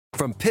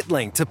From pit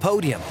lane to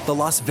podium, the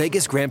Las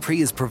Vegas Grand Prix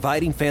is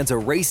providing fans a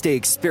race day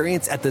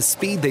experience at the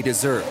speed they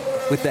deserve.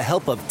 With the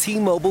help of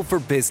T-Mobile for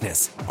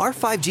Business, our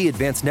 5G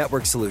advanced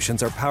network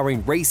solutions are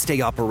powering race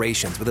day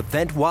operations with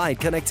event-wide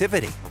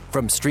connectivity.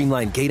 From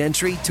streamlined gate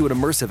entry to an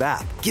immersive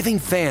app, giving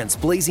fans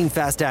blazing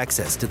fast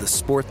access to the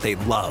sport they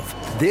love.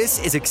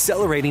 This is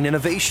accelerating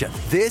innovation.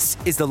 This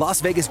is the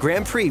Las Vegas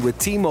Grand Prix with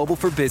T-Mobile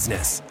for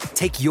Business.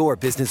 Take your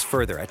business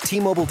further at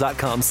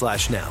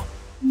T-Mobile.com/now.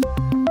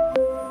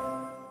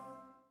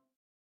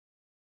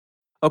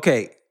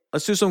 Okay,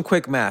 let's do some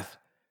quick math.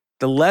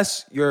 The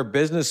less your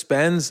business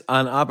spends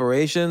on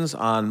operations,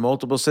 on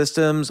multiple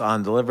systems,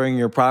 on delivering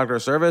your product or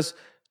service,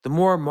 the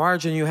more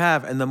margin you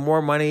have and the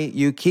more money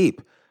you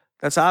keep.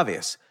 That's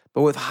obvious.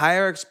 But with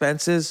higher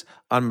expenses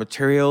on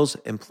materials,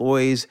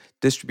 employees,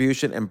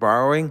 distribution, and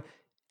borrowing,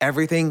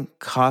 everything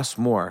costs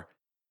more.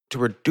 To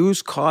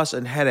reduce costs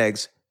and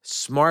headaches,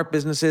 smart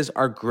businesses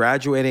are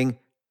graduating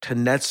to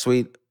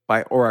NetSuite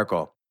by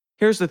Oracle.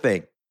 Here's the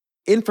thing.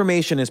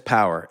 Information is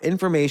power.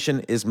 Information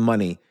is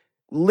money.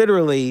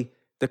 Literally,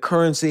 the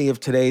currency of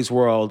today's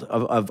world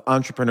of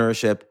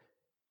entrepreneurship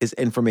is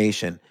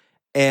information.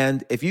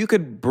 And if you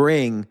could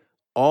bring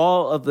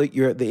all of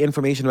the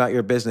information about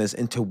your business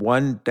into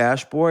one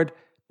dashboard,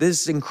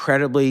 this is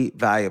incredibly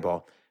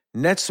valuable.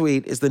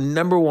 NetSuite is the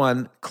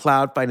 #1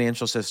 cloud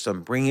financial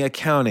system, bringing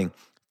accounting,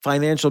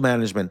 financial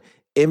management,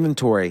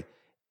 inventory,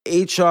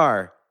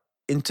 HR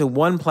into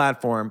one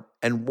platform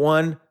and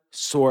one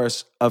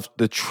source of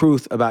the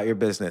truth about your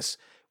business.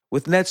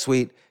 With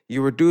NetSuite,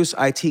 you reduce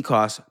IT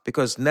costs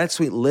because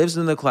NetSuite lives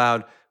in the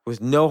cloud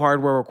with no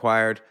hardware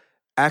required,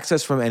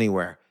 access from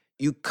anywhere.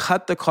 You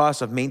cut the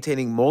cost of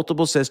maintaining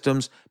multiple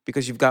systems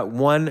because you've got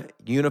one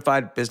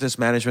unified business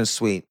management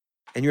suite.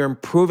 And you're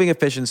improving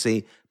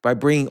efficiency by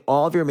bringing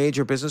all of your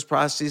major business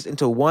processes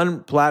into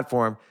one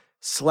platform,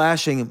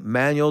 slashing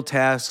manual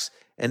tasks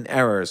and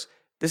errors.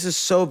 This is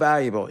so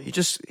valuable. You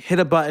just hit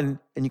a button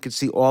and you can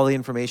see all the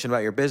information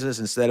about your business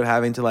instead of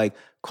having to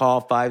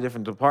call 5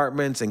 different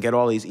departments and get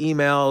all these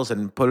emails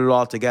and put it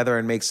all together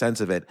and make sense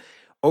of it.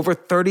 Over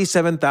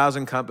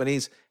 37,000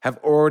 companies have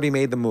already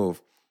made the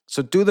move.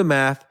 So do the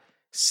math,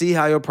 see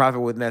how you'll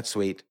profit with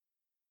NetSuite.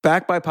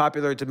 Backed by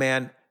popular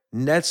demand,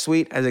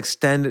 NetSuite has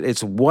extended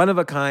its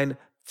one-of-a-kind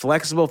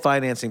flexible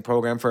financing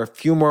program for a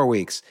few more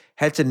weeks.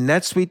 Head to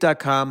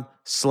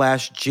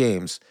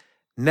netsuite.com/James.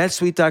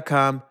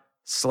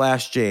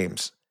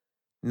 netsuite.com/James.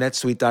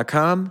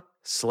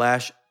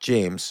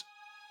 netsuite.com/James.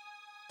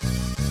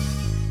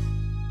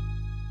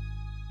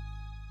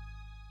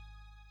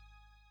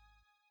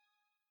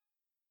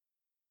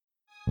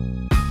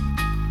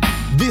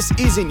 This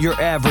isn't your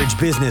average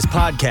business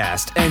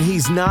podcast, and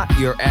he's not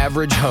your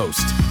average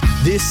host.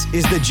 This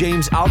is the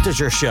James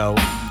Altucher Show.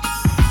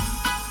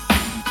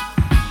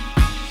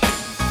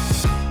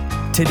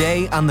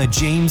 Today on the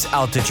James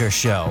Altucher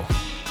Show.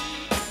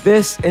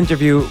 This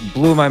interview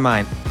blew my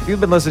mind. If you've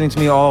been listening to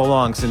me all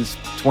along since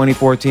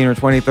 2014 or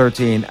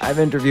 2013, I've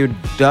interviewed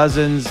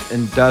dozens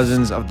and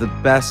dozens of the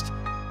best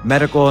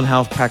medical and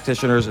health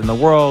practitioners in the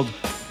world.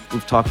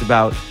 We've talked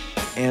about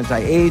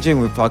anti-aging,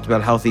 we've talked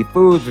about healthy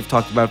foods, we've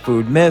talked about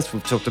food myths,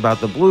 we've talked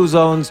about the blue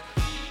zones.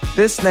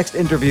 This next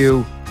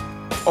interview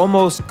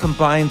almost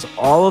combines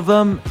all of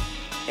them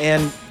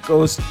and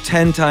goes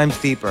 10 times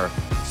deeper.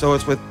 So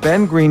it's with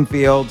Ben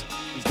Greenfield.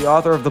 He's the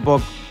author of the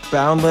book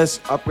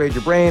Boundless, Upgrade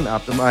Your Brain,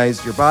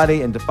 Optimize Your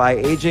Body, and Defy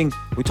Aging.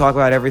 We talk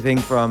about everything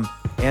from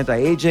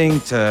anti-aging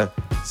to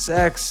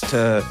sex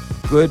to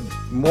good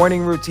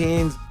morning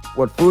routines,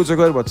 what foods are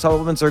good, what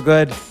supplements are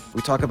good.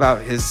 We talk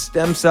about his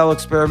stem cell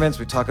experiments.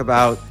 We talk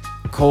about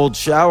cold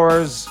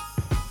showers.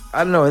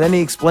 I don't know. And then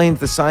he explains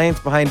the science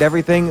behind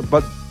everything.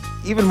 But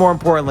even more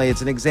importantly,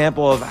 it's an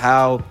example of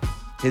how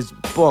his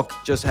book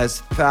just has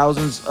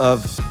thousands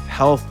of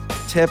health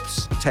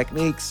tips,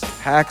 techniques,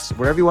 hacks,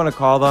 whatever you want to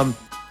call them.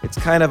 It's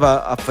kind of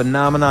a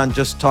phenomenon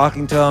just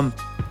talking to him.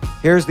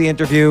 Here's the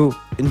interview.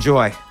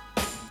 Enjoy.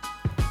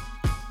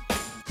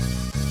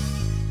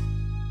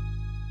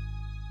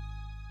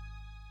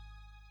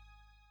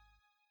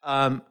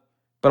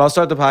 But I'll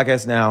start the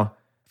podcast now.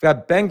 I've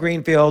got Ben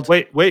Greenfield.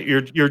 Wait,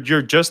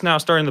 you're just now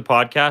starting the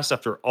podcast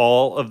after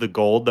all of the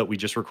gold that we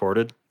just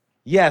recorded?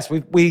 Yes,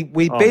 we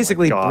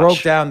basically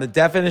broke down the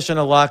definition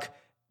of luck,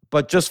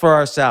 but just for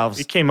ourselves.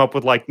 We came up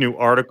with new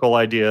article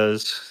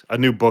ideas, a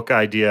new book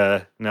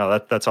idea.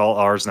 No, that's all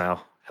ours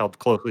now, held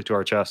closely to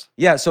our chest.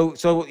 Yeah, so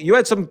you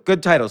had some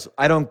good titles.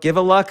 I Don't Give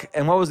a Luck,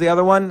 and what was the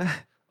other one?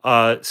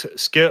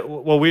 Skill.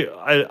 Well,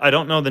 I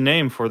don't know the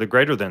name for the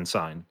greater than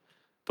sign,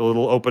 the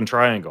little open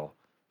triangle.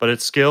 But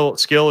it's skill.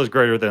 Skill is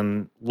greater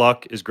than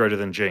luck is greater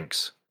than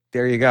jinx.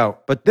 There you go.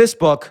 But this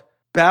book,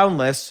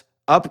 Boundless,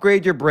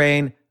 Upgrade Your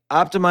Brain,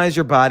 Optimize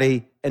Your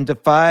Body, and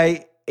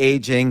Defy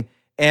Aging.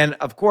 And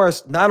of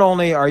course, not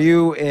only are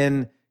you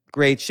in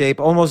great shape,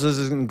 almost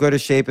as in good a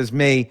shape as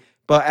me,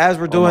 but as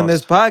we're doing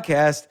this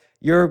podcast,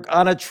 you're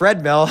on a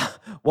treadmill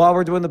while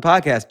we're doing the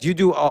podcast. Do you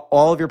do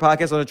all of your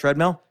podcasts on a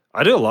treadmill?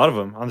 I do a lot of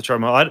them on the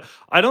treadmill.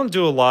 I don't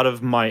do a lot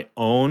of my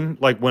own.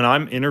 Like when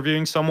I'm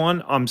interviewing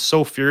someone, I'm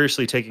so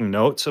furiously taking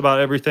notes about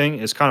everything.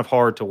 It's kind of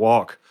hard to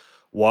walk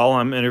while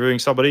I'm interviewing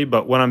somebody.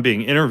 But when I'm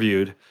being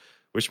interviewed,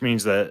 which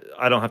means that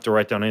I don't have to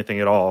write down anything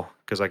at all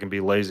because I can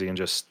be lazy and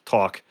just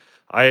talk.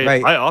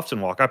 Right. I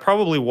often walk. I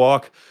probably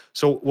walk.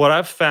 So what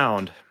I've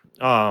found,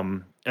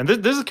 and this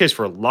is the case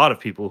for a lot of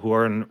people who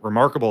are in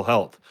remarkable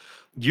health,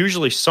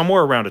 usually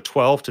somewhere around a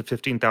 12 to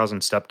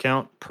 15,000 step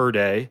count per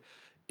day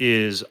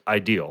is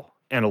ideal.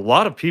 And a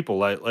lot of people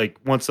like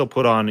once they'll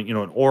put on,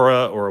 an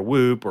Aura or a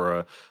Whoop or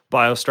a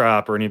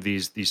BioStrap or any of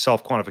these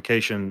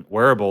self-quantification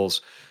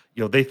wearables,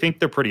 they think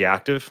they're pretty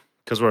active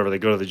because whatever, they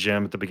go to the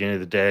gym at the beginning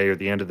of the day or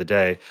the end of the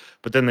day,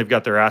 but then they've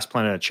got their ass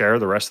planted in a chair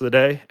the rest of the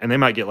day, and they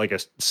might get like a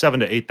 7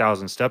 to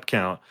 8,000 step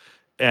count.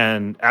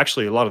 And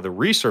actually, a lot of the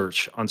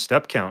research on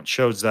step count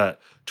shows that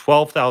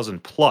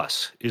 12,000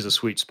 plus is a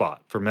sweet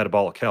spot for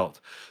metabolic health.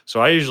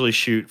 So I usually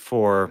shoot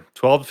for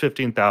 12 to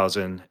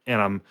 15,000,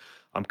 and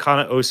I'm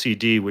kind of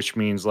OCD, which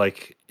means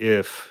like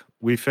if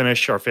we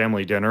finish our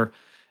family dinner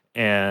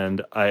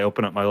and I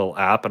open up my little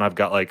app and I've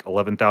got like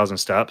 11,000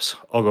 steps,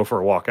 I'll go for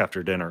a walk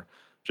after dinner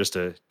just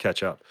to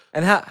catch up.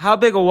 And how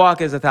big a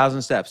walk is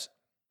 1,000 steps?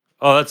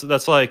 Oh,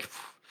 that's like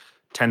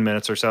 10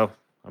 minutes or so.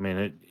 I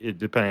mean, it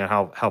depending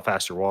on how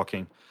fast you're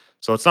walking.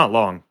 So it's not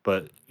long,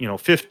 but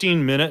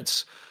 15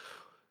 minutes.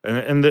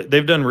 And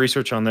they've done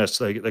research on this.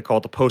 They call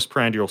it the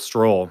postprandial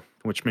stroll,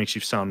 which makes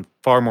you sound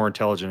far more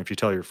intelligent if you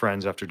tell your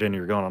friends after dinner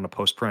you're going on a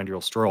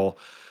postprandial stroll.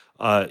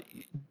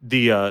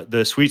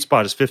 The sweet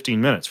spot is 15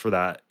 minutes for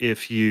that.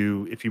 If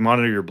you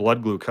monitor your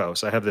blood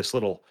glucose, I have this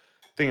little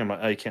thing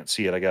I can't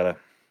see it.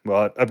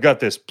 I've got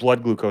this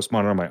blood glucose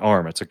monitor on my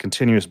arm. It's a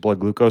continuous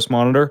blood glucose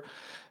monitor.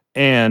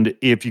 And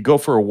if you go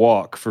for a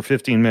walk for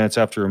 15 minutes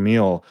after a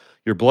meal,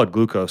 your blood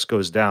glucose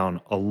goes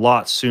down a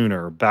lot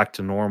sooner back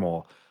to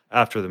normal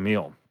after the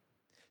meal.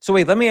 So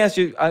wait, let me ask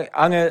you,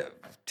 I'm going to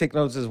take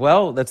notes as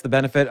well. That's the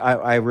benefit.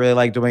 I really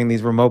like doing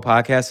these remote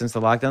podcasts since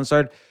the lockdown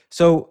started.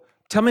 So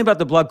tell me about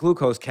the blood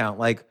glucose count.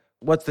 Like,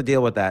 what's the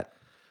deal with that?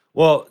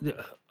 Well,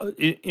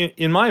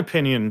 in my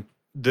opinion,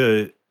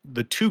 the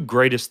two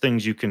greatest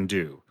things you can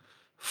do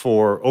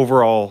for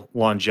overall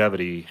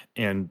longevity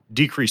and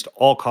decreased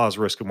all-cause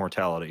risk of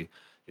mortality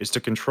is to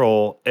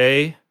control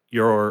A,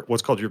 your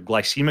what's called your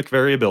glycemic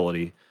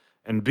variability,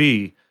 and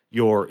B,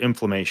 your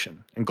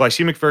inflammation. And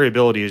glycemic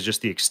variability is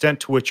just the extent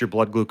to which your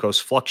blood glucose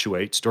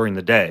fluctuates during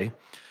the day,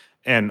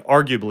 and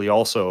arguably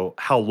also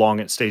how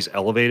long it stays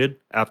elevated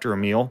after a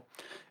meal.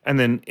 And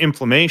then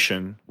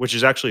inflammation, which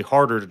is actually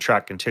harder to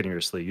track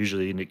continuously.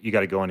 Usually you got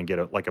to go in and get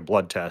a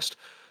blood test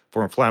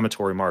for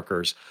inflammatory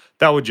markers.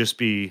 That would just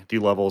be the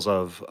levels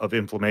of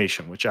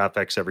inflammation, which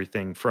affects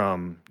everything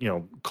from,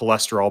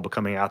 cholesterol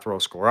becoming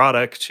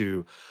atherosclerotic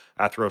to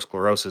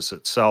atherosclerosis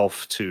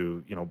itself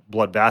to,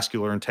 blood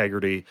vascular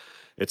integrity,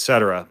 et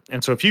cetera.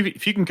 And so if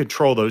you can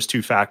control those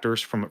two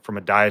factors from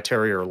a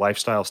dietary or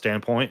lifestyle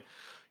standpoint,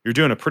 you're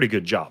doing a pretty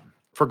good job.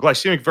 For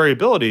glycemic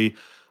variability,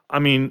 I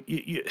mean,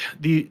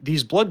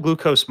 these blood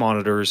glucose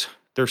monitors,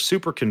 they're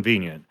super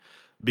convenient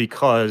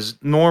because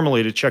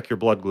normally to check your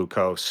blood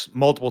glucose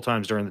multiple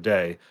times during the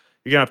day,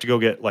 you're gonna have to go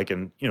get like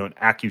an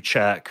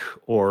AccuCheck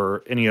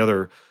or any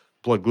other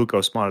blood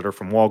glucose monitor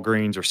from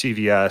Walgreens or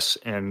CVS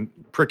and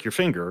prick your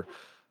finger,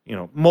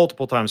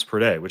 multiple times per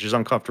day, which is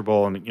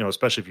uncomfortable. And,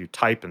 especially if you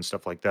type and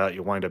stuff like that,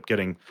 you'll wind up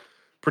getting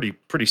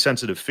pretty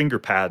sensitive finger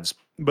pads.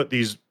 But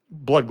these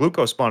blood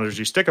glucose monitors,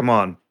 you stick them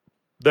on,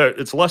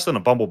 it's less than a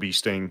bumblebee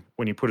sting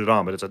when you put it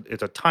on, but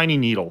it's a tiny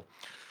needle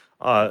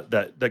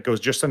that goes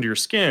just under your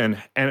skin,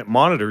 and it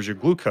monitors your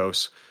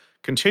glucose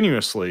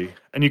continuously,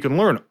 and you can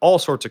learn all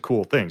sorts of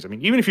cool things. I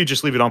mean, even if you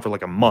just leave it on for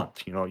like a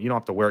month, you don't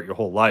have to wear it your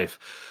whole life,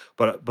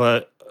 but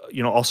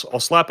I'll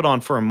slap it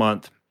on for a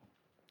month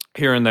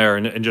here and there,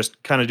 and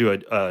just kind of do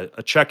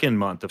a check-in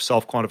month of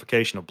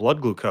self-quantification of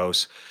blood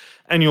glucose,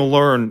 and you'll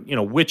learn,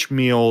 which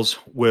meals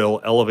will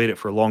elevate it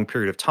for a long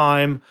period of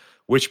time,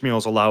 which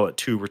meals allow it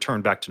to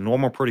return back to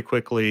normal pretty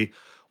quickly,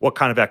 what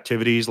kind of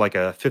activities like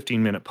a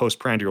 15-minute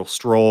postprandial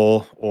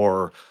stroll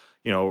or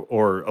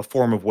a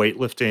form of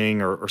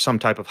weightlifting or some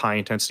type of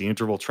high-intensity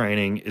interval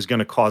training is going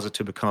to cause it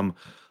to become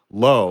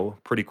low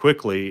pretty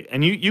quickly.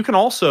 And you can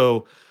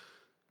also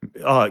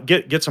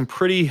get some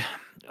pretty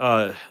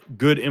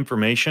good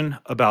information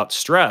about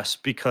stress,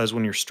 because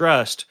when you're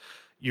stressed,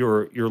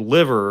 your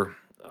liver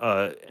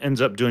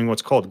ends up doing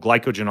what's called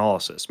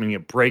glycogenolysis, meaning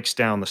it breaks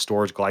down the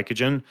stored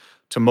glycogen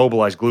to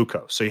mobilize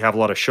glucose. So you have a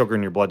lot of sugar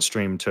in your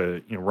bloodstream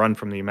to run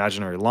from the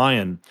imaginary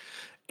lion.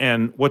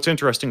 And what's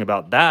interesting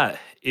about that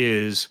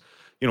is,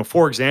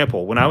 for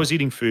example, when I was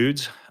eating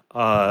foods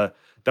that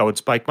would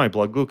spike my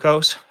blood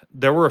glucose,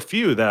 there were a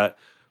few that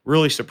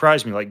really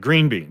surprised me, like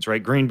green beans,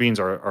 right? Green beans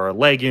are a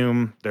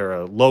legume. They're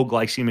a low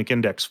glycemic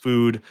index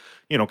food,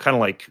 kind of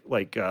like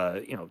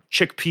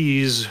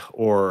chickpeas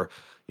or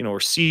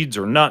seeds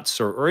or nuts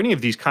or any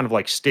of these kind of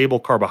like stable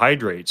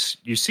carbohydrates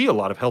you see a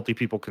lot of healthy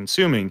people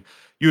consuming.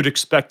 You would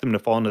expect them to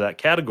fall into that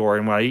category.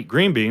 And when I eat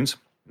green beans,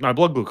 my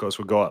blood glucose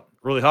would go up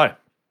really high.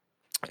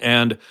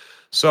 And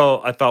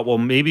So I thought, well,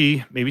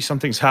 maybe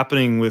something's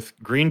happening with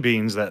green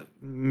beans that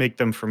make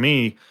them, for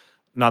me,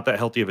 not that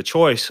healthy of a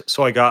choice.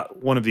 So I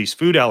got one of these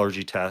food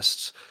allergy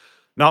tests,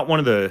 not one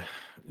of the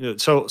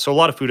so a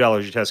lot of food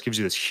allergy tests gives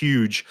you this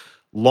huge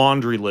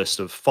laundry list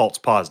of false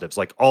positives,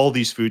 like all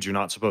these foods you're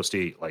not supposed to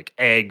eat, like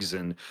eggs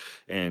and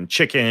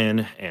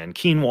chicken and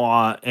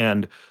quinoa.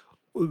 And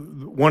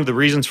one of the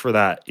reasons for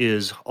that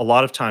is a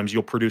lot of times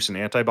you'll produce an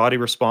antibody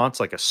response,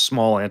 like a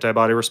small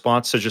antibody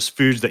response to just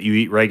foods that you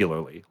eat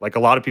regularly. Like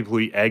a lot of people who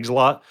eat eggs a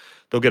lot,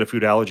 they'll get a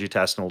food allergy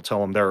test and it'll tell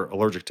them they're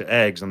allergic to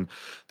eggs. And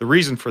the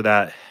reason for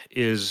that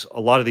is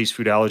a lot of these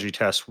food allergy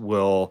tests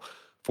will,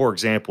 for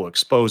example,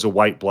 expose a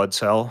white blood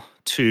cell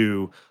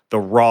to the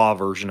raw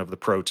version of the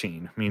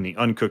protein, meaning the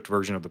uncooked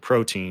version of the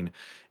protein.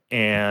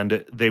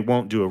 And they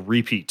won't do a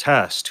repeat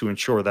test to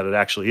ensure that it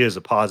actually is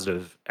a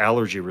positive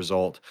allergy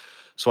result.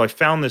 So I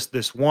found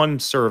this one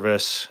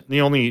service.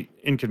 The only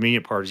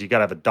inconvenient part is you got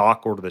to have a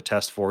doc order the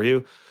test for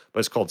you, but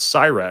it's called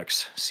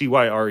Cyrex,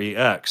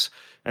 Cyrex,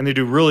 and they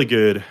do really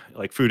good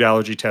like food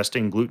allergy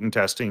testing, gluten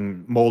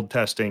testing, mold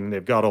testing.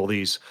 They've got all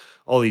these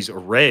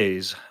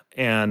arrays,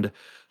 and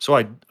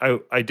so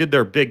I did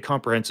their big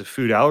comprehensive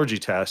food allergy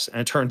test,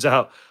 and it turns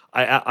out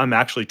I'm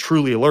actually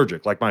truly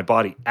allergic. Like my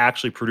body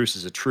actually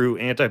produces a true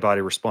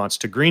antibody response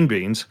to green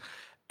beans.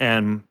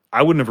 And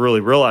I wouldn't have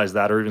really realized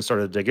that or even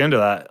started to dig into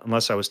that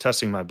unless I was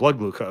testing my blood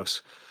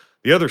glucose.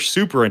 The other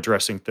super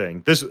interesting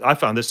thing, I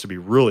found this to be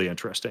really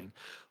interesting.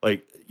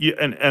 Like you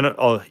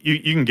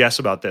can guess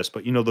about this,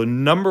 but the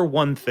number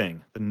one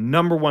thing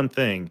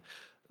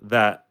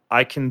that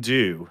I can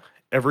do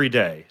every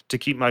day to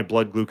keep my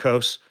blood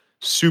glucose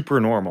super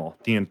normal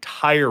the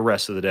entire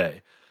rest of the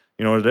day.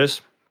 You know what it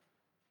is?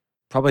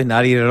 Probably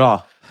not eat at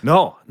all.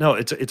 No,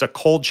 it's a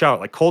cold shower,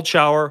 like cold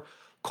shower,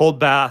 cold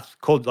bath,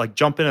 cold, like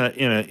jump in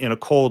a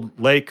cold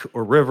lake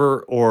or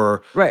river,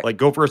 or Right. like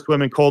go for a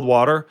swim in cold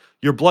water.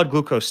 Your blood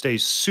glucose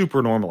stays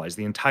super normalized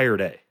the entire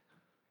day.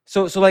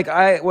 So like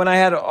when I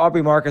had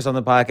Aubrey Marcus on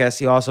the podcast,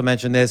 he also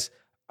mentioned this.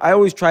 I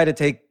always try to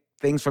take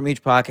things from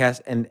each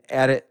podcast and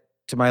add it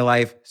to my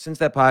life. Since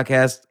that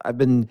podcast, I've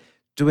been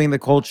doing the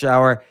cold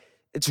shower.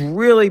 It's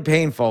really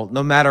painful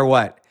no matter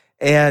what.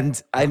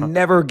 And I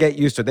never get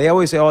used to it. They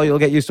always say, oh, you'll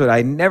get used to it.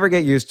 I never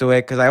get used to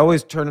it because I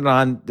always turn it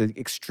on the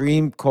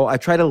extreme cold. I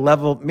try to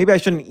level. Maybe I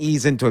shouldn't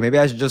ease into it. Maybe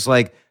I should just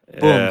boom,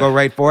 go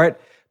right for it.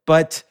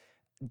 But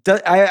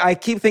I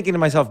keep thinking to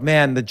myself,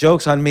 man, the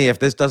joke's on me if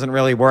this doesn't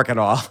really work at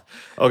all.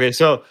 Okay,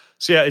 so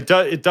yeah,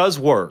 it does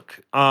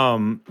work.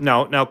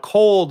 Now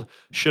cold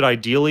should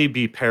ideally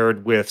be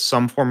paired with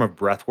some form of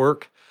breath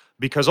work,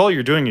 because all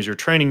you're doing is you're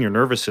training your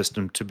nervous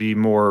system to be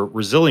more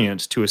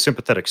resilient to a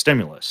sympathetic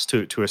stimulus,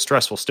 to a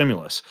stressful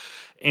stimulus.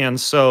 And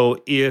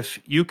so if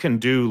you can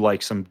do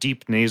like some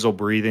deep nasal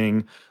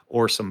breathing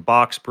or some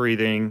box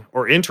breathing,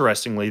 or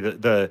interestingly,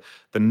 the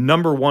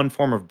number one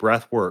form of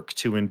breath work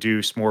to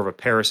induce more of a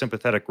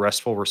parasympathetic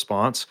restful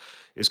response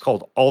is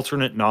called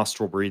alternate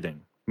nostril breathing,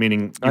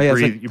 meaning you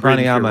breathe in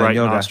through your right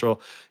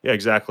nostril. Yeah,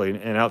 exactly.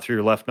 And out through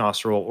your left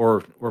nostril,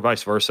 or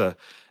vice versa.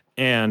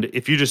 And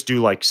if you just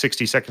do like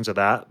 60 seconds of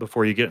that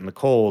before you get in the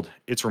cold,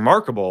 it's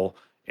remarkable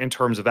in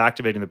terms of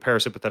activating the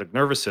parasympathetic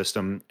nervous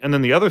system. And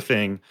then the other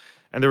thing,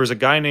 and there was a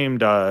guy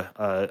named, he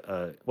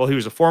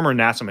was a former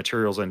NASA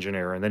materials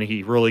engineer, and then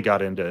he really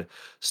got into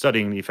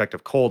studying the effect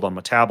of cold on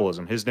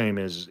metabolism. His name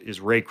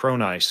is Ray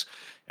Cronice.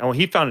 And what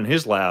he found in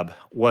his lab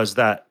was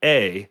that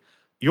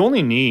you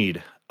only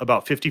need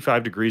about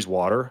 55 degrees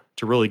water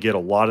to really get a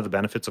lot of the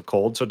benefits of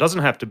cold. So it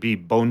doesn't have to be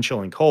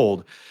bone-chilling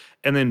cold.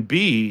 And then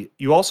B,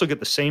 you also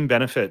get the same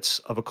benefits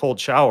of a cold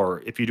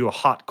shower if you do a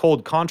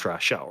hot-cold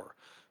contrast shower,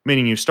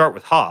 meaning you start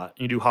with hot,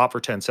 you do hot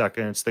for 10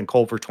 seconds, then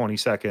cold for 20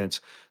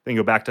 seconds, then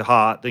go back to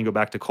hot, then go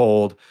back to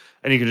cold,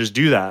 and you can just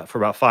do that for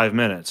about 5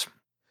 minutes.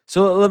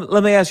 So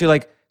let me ask you,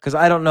 because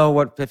I don't know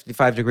what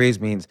 55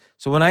 degrees means.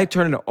 So when I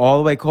turn it all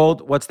the way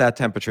cold, what's that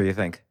temperature, you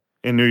think?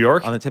 In New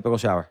York? On the typical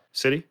shower.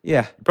 City?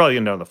 Yeah. You're probably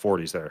getting down to the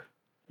 40s there.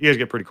 You guys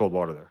get pretty cold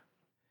water there.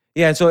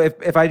 Yeah, and so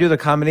if I do the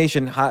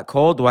combination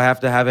hot-cold, do I have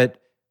to have it?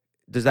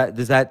 Does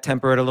that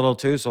temper it a little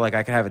too? So like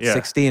I can have it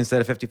 60 instead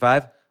of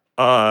 55?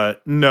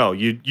 No,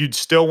 you'd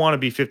still want to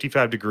be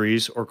 55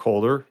 degrees or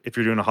colder if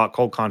you're doing a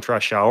hot-cold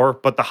contrast shower,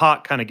 but the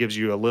hot kind of gives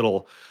you a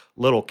little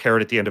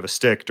carrot at the end of a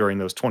stick during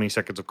those 20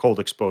 seconds of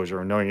cold exposure,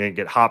 and knowing you can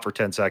get hot for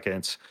 10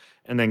 seconds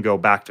and then go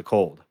back to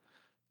cold.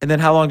 And then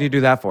how long do you do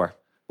that for?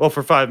 Well,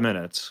 for 5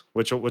 minutes,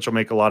 which will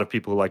make a lot of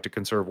people who like to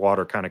conserve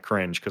water kind of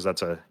cringe, because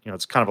that's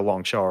it's kind of a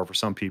long shower for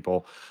some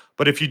people.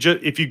 But if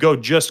you go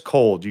just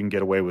cold, you can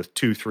get away with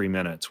 2-3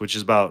 minutes, which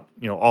is about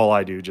all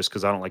I do, just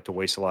because I don't like to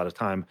waste a lot of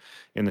time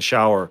in the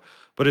shower.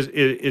 But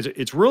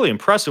it's really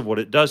impressive what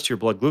it does to your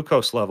blood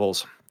glucose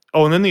levels.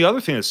 Oh, and then the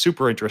other thing that's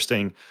super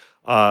interesting,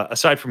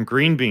 aside from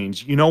green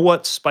beans, you know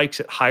what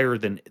spikes it higher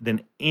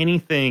than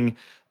anything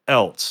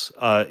else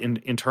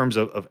in terms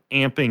of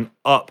amping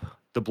up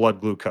the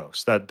blood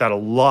glucose? This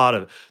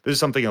is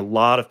something a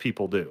lot of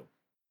people do.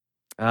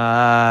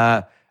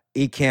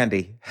 Eat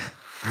candy.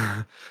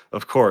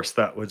 Of course,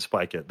 that would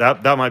spike it.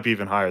 That might be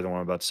even higher than what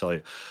I'm about to tell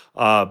you.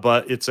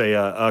 But it's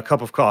a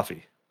cup of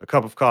coffee. a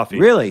cup of coffee.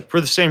 Really?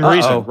 For the same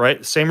reason,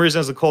 right? Same reason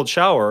as the cold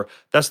shower.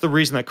 That's the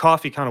reason that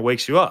coffee kind of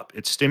wakes you up.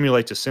 It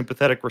stimulates a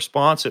sympathetic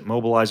response. It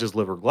mobilizes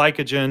liver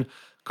glycogen,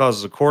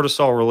 causes a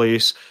cortisol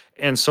release.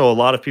 And so a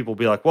lot of people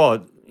be like,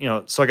 well,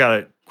 so I got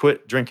to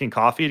quit drinking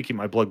coffee to keep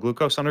my blood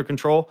glucose under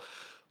control.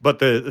 But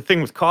the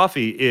thing with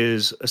coffee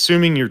is,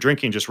 assuming you're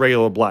drinking just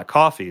regular black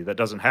coffee that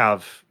doesn't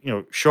have,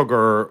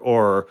 sugar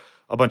or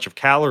a bunch of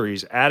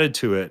calories added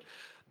to it,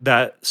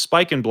 that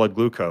spike in blood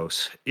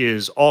glucose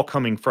is all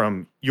coming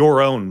from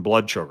your own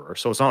blood sugar.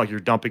 So it's not like you're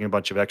dumping a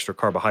bunch of extra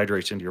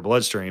carbohydrates into your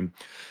bloodstream.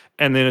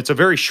 And then it's a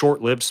very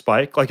short-lived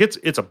spike. Like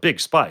it's a big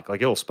spike.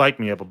 Like it'll spike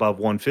me up above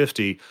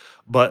 150,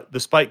 but the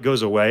spike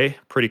goes away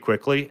pretty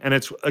quickly. And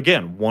it's,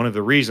 again, one of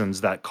the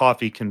reasons that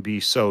coffee can be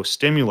so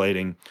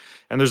stimulating.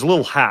 And there's a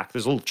little hack,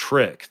 there's a little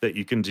trick that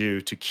you can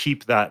do to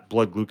keep that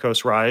blood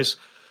glucose rise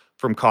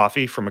from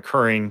coffee from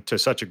occurring to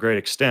such a great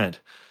extent.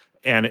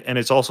 And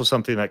it's also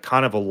something that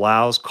kind of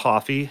allows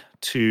coffee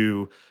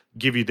to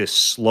give you this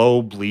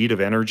slow bleed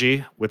of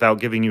energy without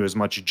giving you as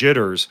much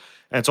jitters.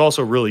 And it's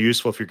also really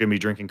useful if you're going to be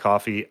drinking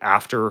coffee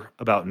after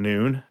about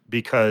noon,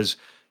 because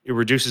it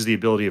reduces the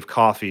ability of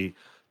coffee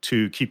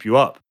to keep you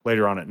up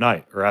later on at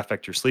night or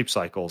affect your sleep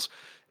cycles.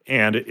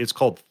 And it's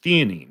called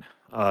theanine.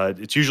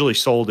 It's usually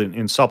sold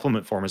in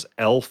supplement form as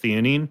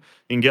L-theanine. You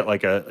can get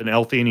like an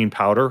L-theanine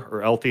powder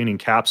or L-theanine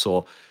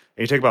capsule.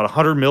 And you take about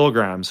 100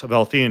 milligrams of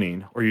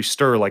L-theanine, or you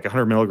stir like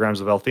 100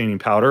 milligrams of L-theanine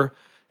powder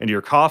into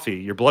your coffee.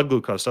 Your blood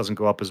glucose doesn't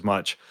go up as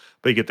much,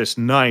 but you get this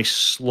nice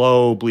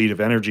slow bleed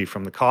of energy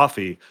from the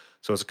coffee.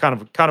 So it's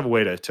kind of a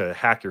way to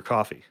hack your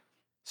coffee.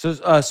 So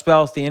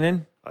spell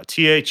theanine?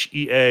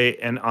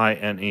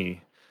 Theanine.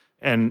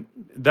 And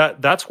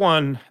that's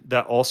one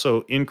that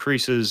also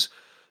increases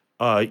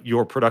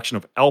your production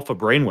of alpha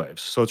brainwaves.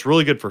 So it's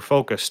really good for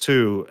focus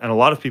too. And a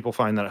lot of people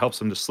find that it helps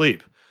them to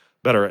sleep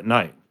better at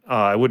night.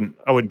 I wouldn't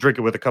drink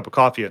it with a cup of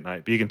coffee at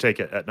night, but you can take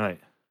it at night.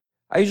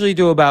 I usually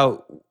do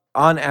about,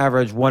 on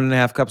average,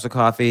 1.5 cups of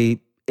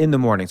coffee in the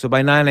morning. So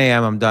by 9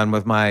 a.m., I'm done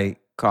with my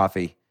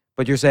coffee.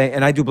 But you're saying,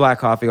 and I do black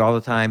coffee all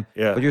the time.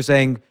 Yeah. But you're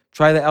saying,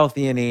 try the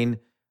L-theanine.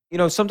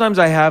 Sometimes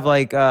I have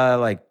like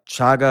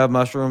chaga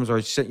mushrooms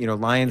or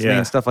lion's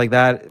mane, stuff like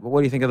that.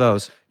 What do you think of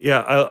those? Yeah,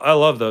 I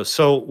love those.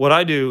 So what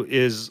I do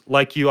is,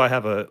 like you, I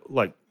have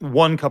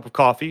one cup of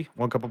coffee,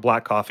 1 cup of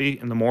black coffee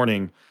in the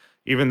morning,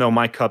 even though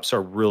my cups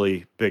are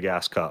really big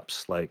ass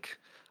cups. Like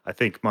I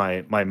think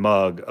my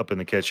mug up in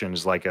the kitchen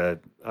is like I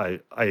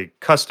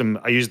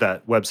use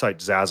that website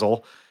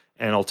Zazzle,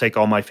 and I'll take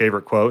all my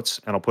favorite quotes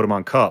and I'll put them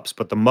on cups.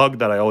 But the mug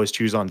that I always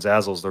choose on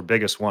Zazzle is their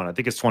biggest one. I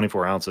think it's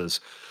 24 ounces.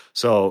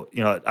 So,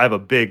 I have a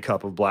big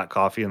cup of black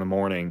coffee in the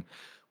morning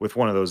with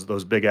one of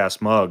those big ass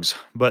mugs.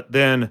 But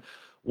then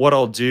what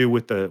I'll do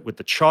with the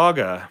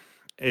chaga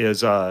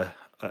is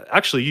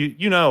actually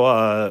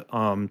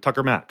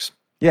Tucker Max.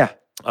 Yeah.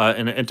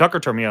 And Tucker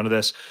turned me onto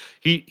this.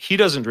 He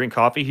doesn't drink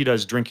coffee. He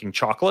does drinking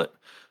chocolate.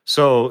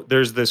 So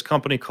there's this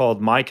company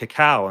called My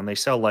Cacao, and they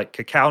sell like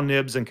cacao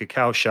nibs and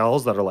cacao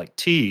shells that are like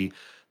tea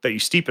that you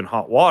steep in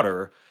hot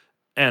water.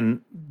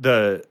 And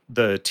the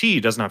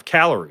tea doesn't have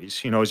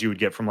calories, as you would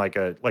get from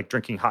like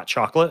drinking hot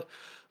chocolate.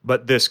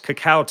 But this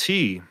cacao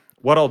tea,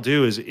 what I'll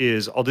do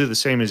is I'll do the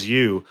same as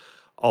you.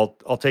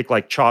 I'll take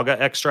like chaga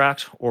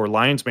extract or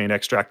lion's mane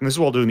extract, and this is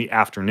what I'll do in the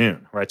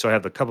afternoon, right? So I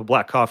have the cup of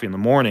black coffee in the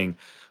morning,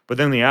 but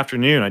then in the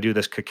afternoon I do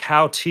this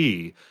cacao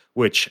tea,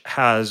 which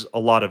has a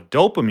lot of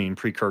dopamine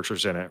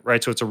precursors in it,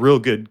 right? So it's a real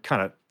good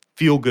kind of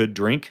feel-good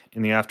drink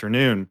in the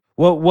afternoon.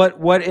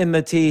 What in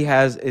the tea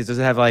does it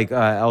have like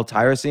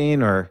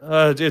L-tyrosine or?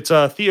 It's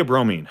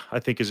theobromine, I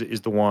think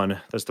is the one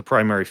that's the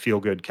primary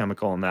feel-good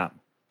chemical in that.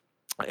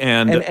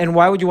 And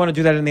why would you want to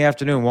do that in the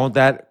afternoon? Won't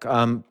that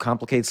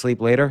complicate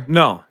sleep later?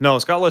 No,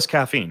 it's got less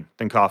caffeine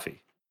than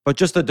coffee. But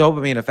just the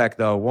dopamine effect,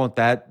 though, won't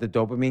the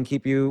dopamine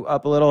keep you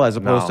up a little as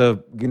opposed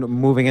to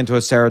moving into a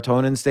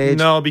serotonin stage?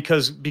 No,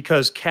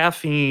 because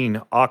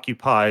caffeine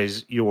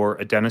occupies your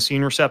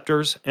adenosine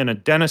receptors, and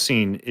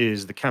adenosine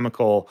is the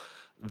chemical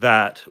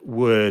that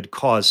would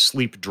cause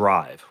sleep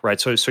drive,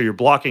 right? So you're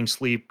blocking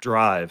sleep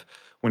drive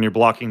when you're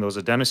blocking those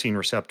adenosine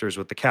receptors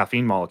with the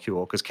caffeine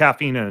molecule, because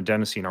caffeine and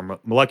adenosine are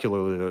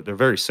molecularly, they're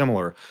very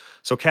similar.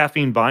 So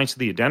caffeine binds to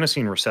the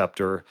adenosine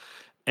receptor.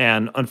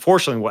 And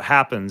unfortunately, what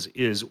happens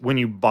is when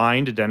you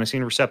bind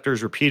adenosine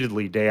receptors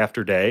repeatedly day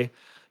after day,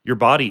 your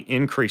body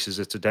increases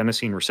its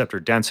adenosine receptor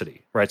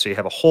density, right? So you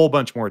have a whole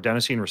bunch more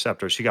adenosine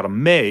receptors. So you got to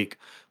make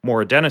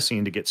more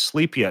adenosine to get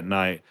sleepy at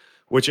night,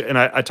 and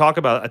I talk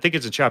about, I think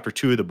it's in chapter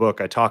 2 of the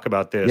book, I talk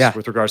about this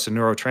with regards to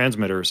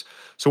neurotransmitters.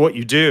 So what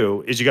you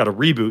do is you got to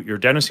reboot your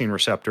adenosine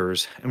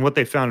receptors. And what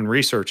they found in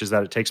research is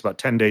that it takes about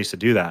 10 days to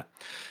do that.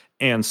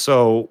 And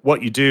so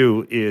what you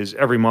do is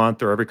every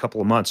month or every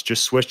couple of months,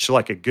 just switch to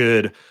like a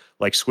good,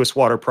 like Swiss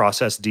water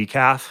processed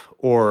decaf,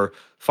 or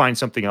find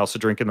something else to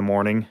drink in the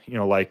morning,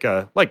 like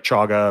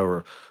chaga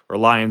or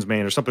lion's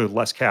mane or something with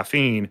less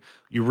caffeine.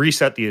 You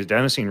reset the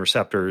adenosine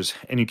receptors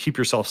and you keep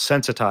yourself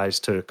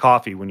sensitized to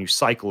coffee when you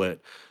cycle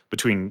it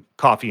between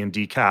coffee and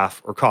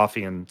decaf or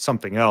coffee and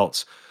something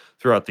else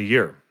throughout the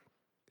year.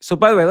 So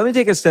by the way, let me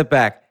take a step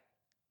back.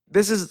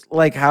 this is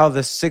like how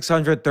the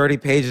 630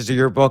 pages of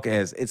your book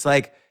is. It's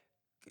like,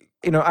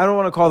 I don't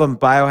want to call them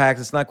biohacks.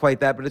 It's not quite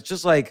that, but it's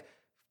just like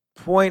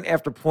point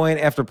after point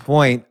after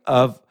point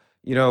of,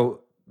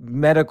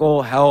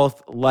 medical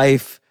health,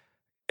 life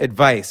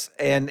advice.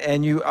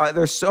 And you,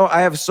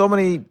 I have so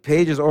many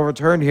pages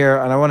overturned here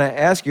and I want to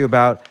ask you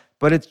about,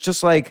 but it's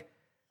just like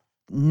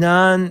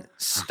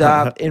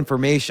non-stop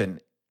information.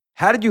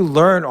 How did you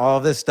learn all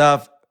of this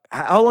stuff?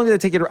 How long did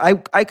it take you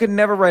to, I could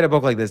never write a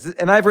book like this.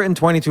 And I've written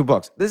 22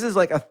 books. This is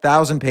like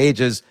 1,000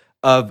 pages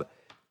of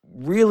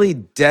really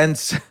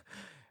dense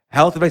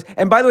health advice.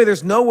 And by the way,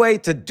 there's no way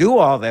to do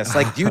all this.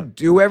 Like, do you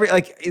do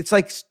it's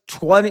like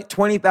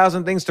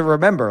 20,000 things to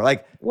remember.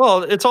 Like,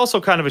 well, it's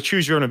also kind of a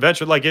choose your own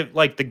adventure.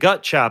 Like the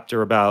gut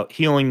chapter about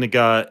healing the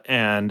gut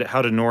and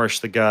how to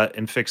nourish the gut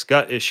and fix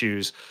gut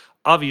issues.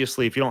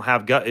 Obviously, if you don't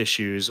have gut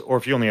issues, or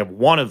if you only have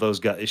one of those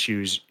gut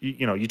issues,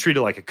 you treat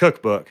it like a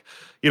cookbook.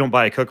 You don't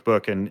buy a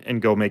cookbook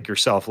and go make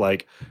yourself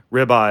like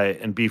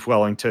ribeye and beef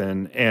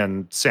Wellington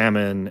and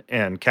salmon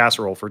and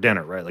casserole for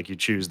dinner, right? Like you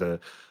choose the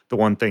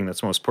one thing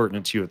that's most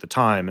pertinent to you at the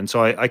time. And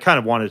so I kind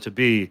of wanted to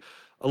be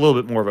a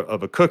little bit more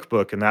of a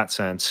cookbook in that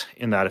sense,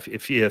 in that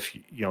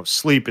if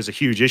sleep is a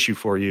huge issue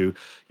for you,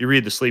 you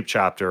read the sleep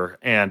chapter.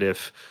 And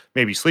if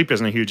maybe sleep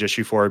isn't a huge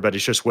issue for you, but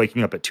it's just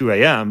waking up at 2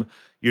 a.m.,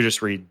 you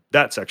just read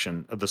that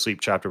section of the sleep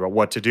chapter about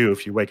what to do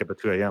if you wake up at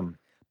 2 a.m.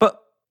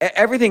 But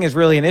everything is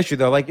really an issue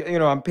though. Like,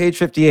 on page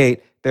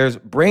 58, there's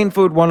Brain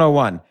Food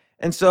 101.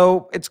 And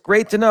so it's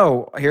great to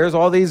know, here's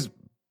all these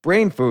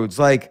brain foods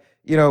like,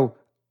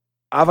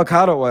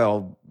 avocado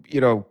oil,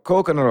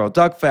 coconut oil,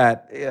 duck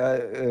fat,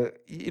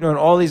 and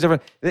all these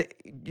different,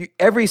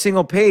 every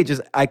single page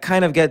is, I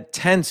kind of get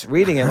tense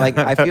reading it. Like,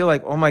 I feel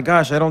like, oh my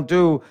gosh, I don't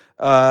do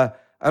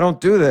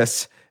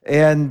this.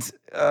 And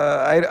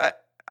I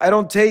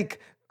don't take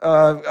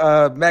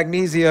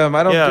magnesium.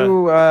 I don't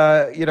do,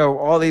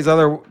 all these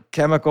other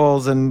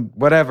chemicals and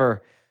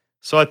whatever.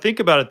 So I think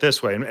about it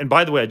this way, and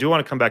by the way, I do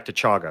want to come back to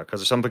chaga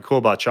because there's something cool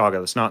about chaga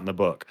that's not in the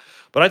book.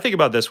 But I think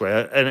about it this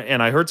way,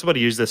 and I heard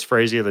somebody use this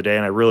phrase the other day,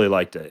 and I really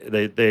liked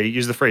it. They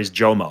use the phrase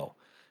JOMO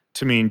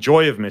to mean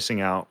joy of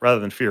missing out rather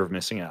than fear of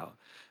missing out,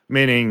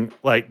 meaning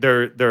like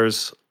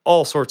there's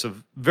all sorts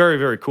of very,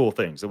 very cool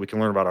things that we can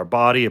learn about our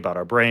body, about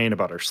our brain,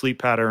 about our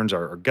sleep patterns,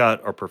 our gut,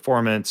 our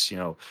performance,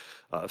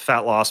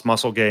 fat loss,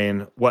 muscle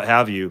gain, what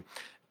have you.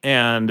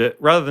 And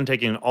rather than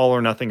taking an all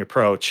or nothing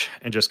approach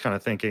and just kind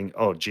of thinking,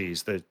 oh,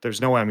 geez,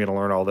 there's no way I'm going to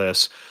learn all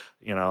this.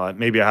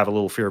 Maybe I have a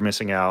little fear of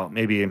missing out.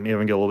 Maybe I'm going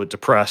to get a little bit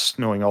depressed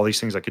knowing all these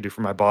things I could do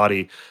for my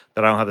body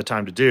that I don't have the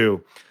time to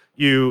do.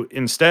 You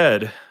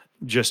instead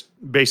just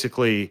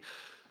basically,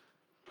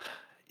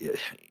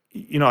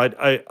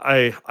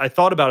 I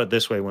thought about it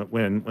this way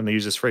when they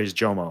use this phrase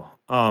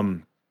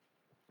JOMO.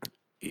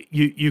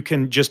 You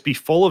can just be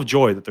full of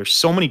joy that there's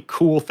so many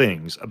cool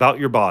things about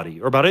your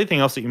body or about anything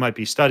else that you might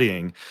be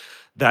studying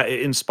that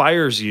it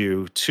inspires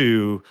you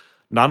to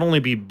not only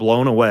be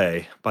blown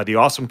away by the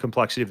awesome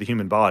complexity of the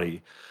human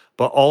body,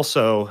 but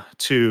also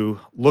to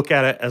look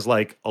at it as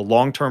like a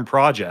long-term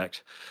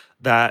project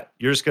that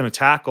you're just going to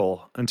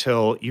tackle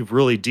until you've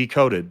really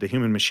decoded the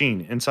human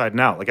machine inside and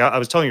out. Like I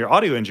was telling your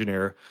audio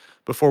engineer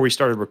before we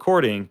started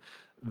recording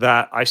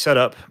that I set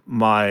up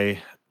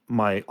my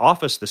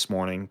office this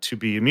morning to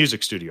be a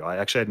music studio. I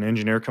actually had an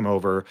engineer come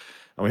over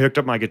and we hooked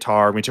up my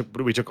guitar. And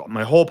we took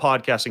my whole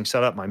podcasting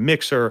setup, my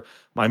mixer,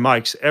 my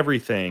mics,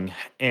 everything,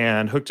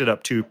 and hooked it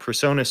up to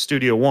PreSonus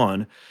Studio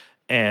One.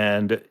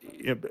 And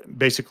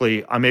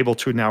basically, I'm able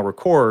to now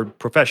record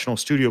professional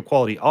studio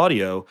quality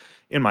audio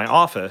in my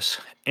office.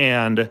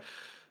 And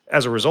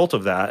as a result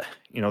of that,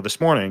 this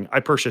morning I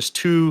purchased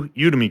 2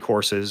 Udemy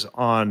courses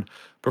on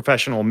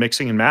professional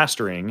mixing and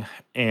mastering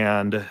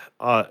and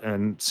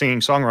singing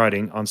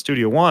songwriting on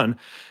Studio One.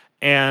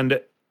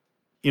 And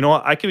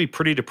I could be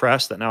pretty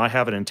depressed that now I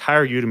have an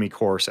entire Udemy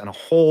course and a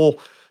whole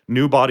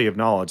new body of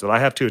knowledge that I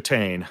have to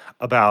attain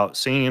about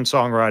singing and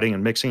songwriting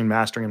and mixing and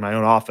mastering in my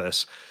own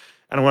office.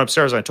 And I went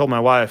upstairs and I told my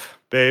wife,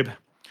 babe,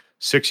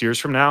 6 years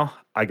from now,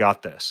 I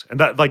got this. And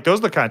that, like, those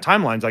are the kind of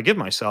timelines I give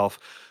myself,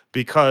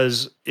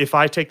 because if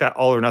I take that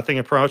all or nothing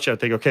approach, I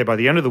think, okay, by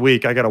the end of the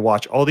week, I got to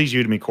watch all these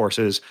Udemy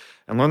courses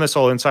and learn this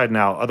all inside and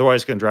out.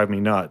 Otherwise, it's going to drive me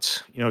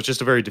nuts. It's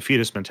just a very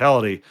defeatist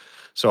mentality.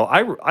 So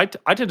I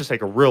tend to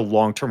take a real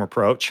long-term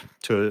approach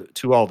to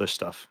all this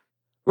stuff.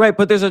 Right,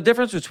 but there's a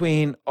difference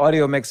between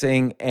audio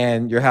mixing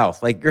and your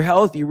health. Like your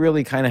health, you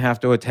really kind of have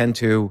to attend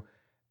to,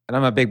 and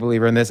I'm a big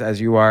believer in this as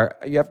you are,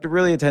 you have to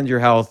really attend to your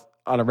health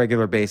on a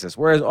regular basis.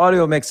 Whereas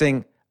audio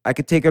mixing, I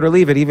could take it or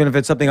leave it, even if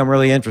it's something I'm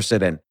really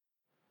interested in.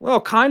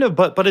 Well, kind of,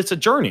 but it's a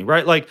journey,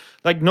 right? Like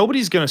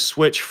nobody's going to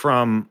switch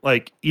from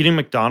like eating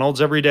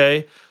McDonald's every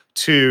day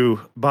to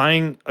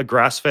buying a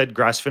grass-fed,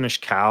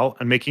 grass-finished cow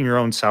and making your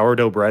own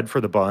sourdough bread for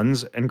the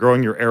buns and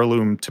growing your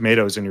heirloom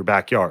tomatoes in your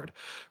backyard,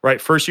 right?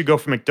 First, you go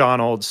from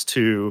McDonald's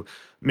to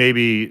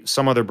maybe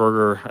some other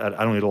burger.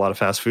 I don't eat a lot of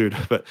fast food,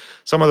 but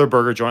some other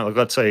burger joint, like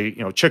let's say,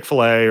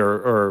 Chick-fil-A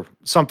or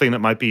something that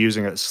might be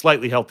using a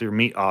slightly healthier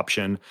meat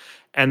option.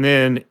 And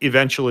then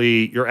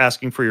eventually you're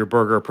asking for your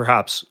burger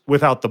perhaps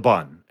without the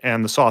bun.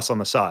 and the sauce on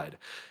the side.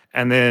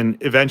 And then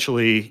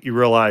eventually you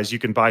realize you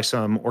can buy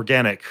some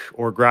organic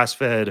or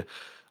grass-fed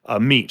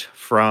meat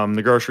from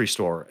the grocery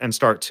store and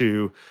start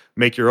to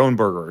make your own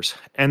burgers.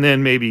 And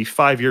then maybe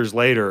 5 years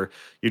later,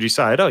 you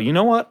decide, oh, you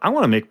know what? I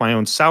want to make my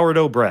own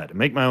sourdough bread,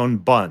 make my own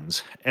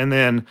buns. And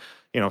then,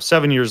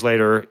 7 years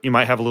later, you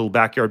might have a little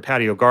backyard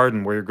patio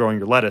garden where you're growing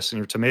your lettuce and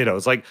your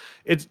tomatoes. Like,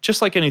 it's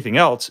just like anything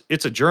else.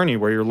 It's a journey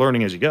where you're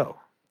learning as you go.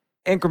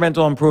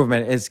 Incremental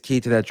improvement is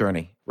key to that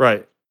journey.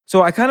 Right.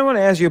 So I kind of want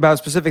to ask you about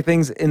specific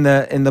things in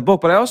the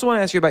book, but I also want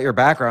to ask you about your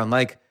background.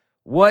 Like,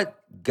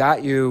 what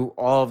got you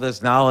all of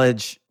this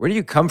knowledge? Where do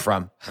you come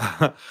from?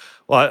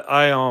 Well,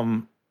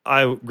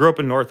 I grew up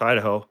in North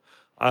Idaho.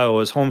 I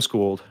was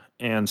homeschooled,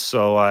 and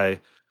so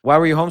Why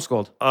were you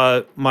homeschooled?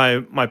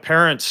 my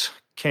parents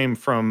came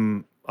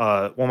from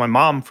my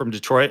mom from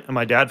Detroit and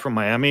my dad from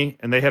Miami,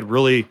 and they had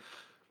really,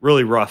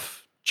 really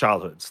rough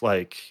childhoods.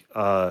 Like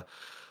a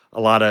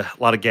lot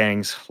of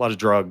gangs, a lot of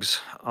drugs,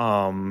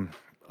 a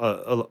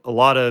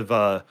lot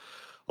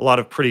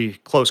of pretty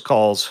close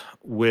calls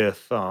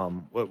with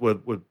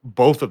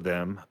both of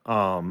them,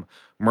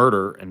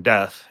 murder and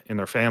death in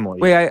their family.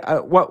 Wait,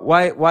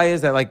 why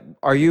is that? Like,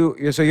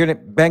 so you're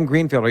Ben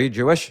Greenfield? Are you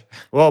Jewish?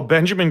 Well,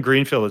 Benjamin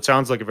Greenfield. It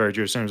sounds like a very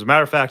Jewish name. As a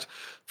matter of fact,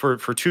 for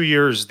 2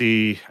 years,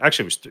 it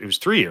was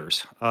 3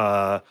 years.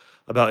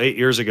 About 8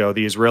 years ago,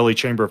 the Israeli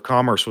Chamber of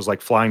Commerce was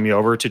like flying me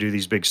over to do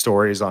these big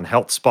stories on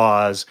health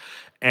spas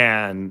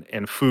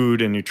and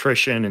food and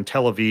nutrition in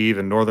Tel Aviv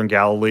and Northern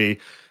Galilee.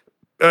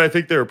 And I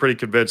think they were pretty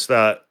convinced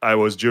that I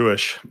was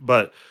Jewish,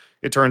 but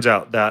it turns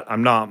out that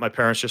I'm not. My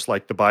parents just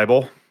liked the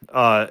Bible.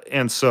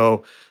 And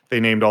so they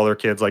named all their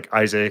kids like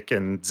Isaac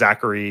and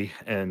Zachary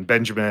and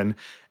Benjamin.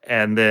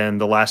 And then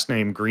the last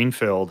name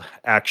Greenfield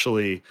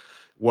actually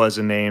was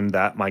a name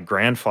that my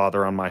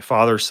grandfather on my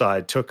father's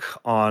side took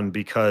on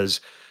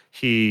because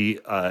he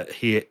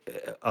had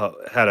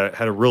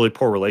a really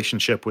poor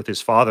relationship with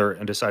his father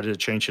and decided to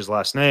change his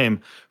last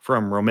name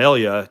from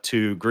Romelia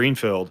to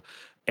Greenfield.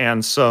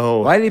 And so,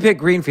 why did he pick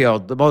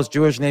Greenfield, the most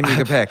Jewish name you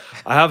could pick?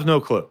 I have no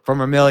clue.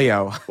 From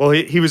Emilio. Well,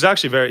 he was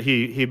actually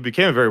he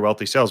became a very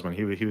wealthy salesman.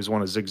 He was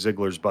one of Zig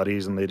Ziglar's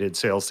buddies, and they did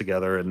sales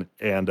together.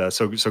 And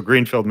so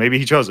Greenfield, maybe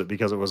he chose it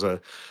because it was a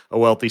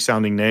wealthy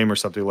sounding name or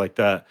something like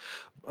that.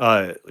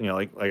 Like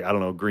I don't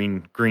know,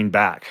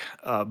 greenback.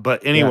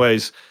 But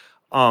anyways.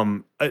 Yeah.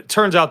 It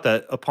turns out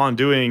that upon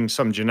doing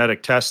some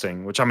genetic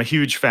testing, which I'm a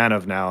huge fan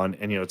of now, and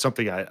it's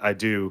something I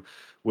do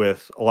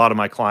with a lot of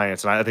my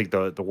clients, and I think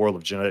the world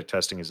of genetic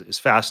testing is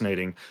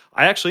fascinating.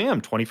 I actually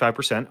am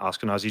 25%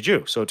 Ashkenazi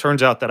Jew. So it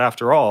turns out that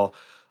after all,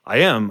 I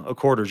am a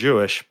quarter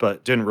Jewish,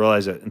 but didn't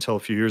realize it until a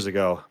few years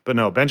ago. But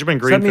no, Benjamin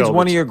Greenfield. So that means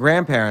one of your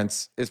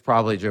grandparents is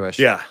probably Jewish.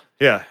 Yeah,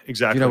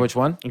 exactly. Do you know which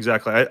one?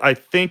 Exactly. I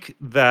think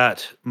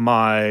that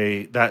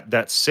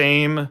that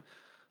same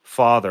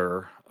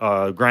father,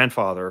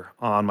 grandfather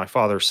on my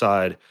father's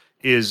side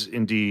is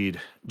indeed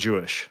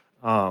Jewish.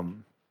 Not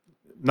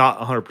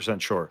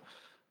 100% sure.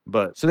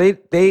 But so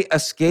they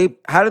escape.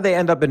 How did they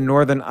end up in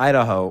northern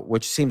Idaho,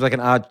 which seems like an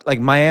odd,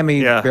 like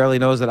Miami barely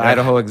knows that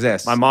Idaho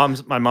exists. My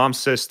mom's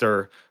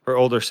sister, her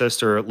older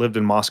sister, lived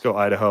in Moscow,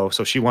 Idaho.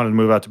 So she wanted to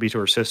move out to be to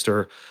her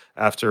sister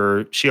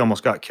after she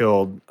almost got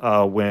killed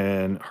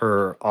when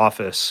her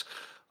office,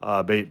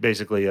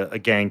 basically a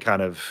gang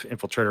kind of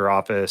infiltrated her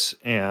office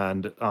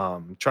and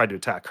tried to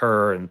attack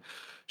her. And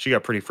she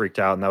got pretty freaked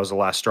out. And that was the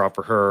last straw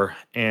for her.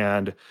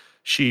 And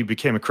she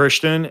became a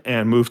Christian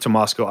and moved to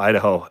Moscow,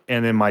 Idaho.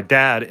 And then my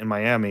dad in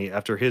Miami,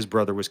 after his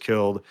brother was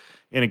killed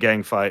in a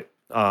gang fight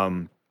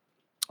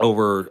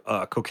over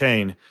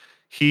cocaine,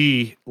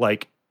 he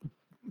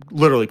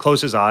literally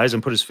closed his eyes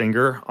and put his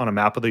finger on a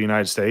map of the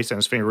United States, and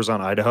his finger was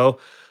on Idaho.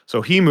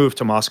 So he moved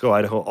to Moscow,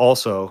 Idaho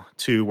also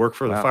to work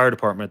for the fire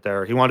department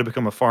there. He wanted to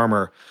become a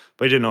farmer,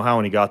 but he didn't know how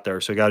when he got there.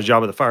 So he got a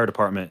job at the fire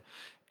department.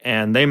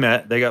 And they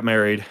met, they got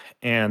married,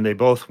 and they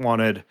both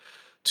wanted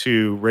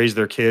to raise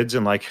their kids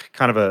in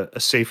kind of a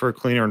safer,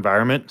 cleaner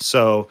environment.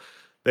 So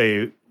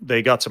they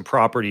got some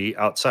property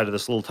outside of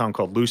this little town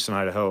called Lewiston,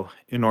 Idaho,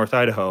 in North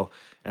Idaho,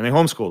 and they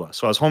homeschooled us.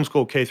 So I was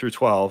homeschooled K through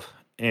 12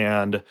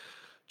 and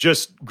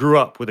just grew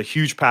up with a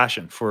huge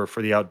passion for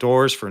the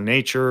outdoors, for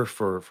nature,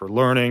 for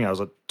learning. I was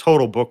a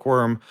total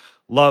bookworm,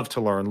 loved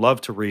to learn,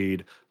 loved to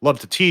read, loved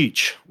to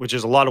teach, which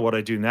is a lot of what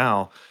I do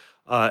now.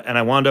 And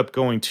I wound up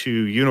going to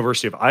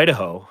University of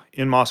Idaho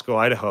in Moscow,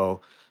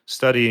 Idaho,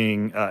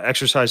 studying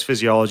exercise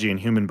physiology and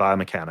human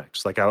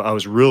biomechanics. I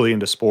was really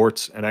into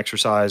sports and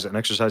exercise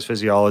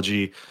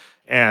physiology.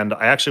 And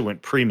I actually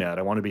went pre-med.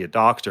 I wanted to be a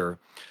doctor.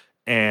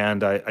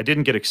 And I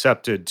didn't get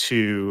accepted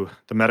to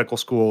the medical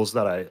schools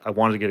that I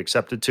wanted to get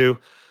accepted to.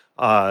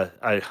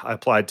 I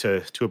applied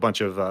to a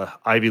bunch of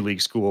Ivy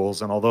League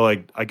schools. And although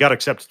I got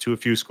accepted to a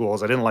few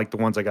schools, I didn't like the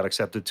ones I got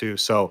accepted to.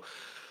 So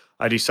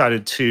I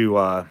decided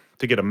to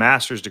get a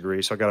master's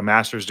degree. So I got a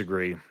master's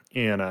degree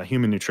in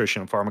human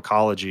nutrition and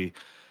pharmacology.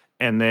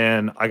 And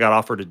then I got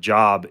offered a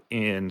job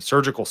in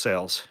surgical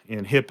sales,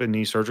 in hip and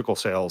knee surgical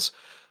sales,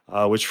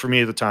 which for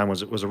me at the time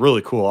was a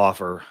really cool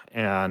offer.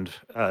 And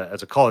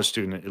as a college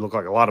student, it looked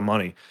like a lot of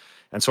money.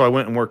 And so I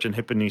went and worked in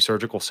hip and knee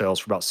surgical sales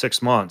for about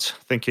 6 months,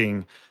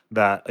 thinking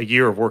that a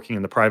year of working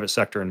in the private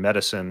sector in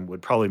medicine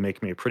would probably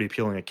make me a pretty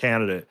appealing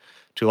candidate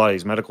to a lot of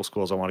these medical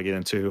schools I want to get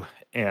into,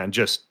 and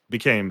just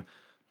became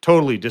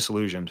totally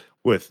disillusioned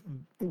with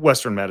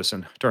Western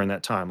medicine during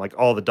that time. Like,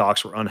 all the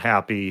docs were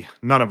unhappy.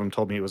 None of them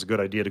told me it was a good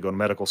idea to go to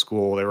medical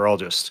school. They were all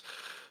just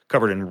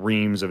covered in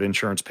reams of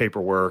insurance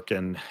paperwork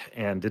and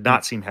did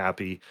not seem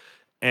happy.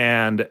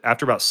 And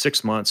after about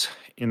 6 months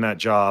in that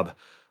job,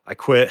 I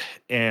quit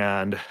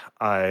and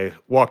I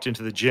walked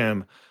into the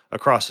gym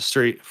across the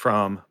street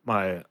from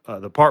my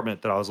the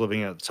apartment that I was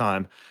living in at the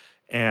time.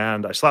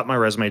 And I slapped my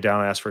resume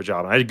down and asked for a job.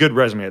 And I had a good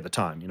resume at the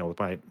time, with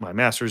my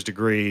master's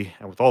degree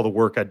and with all the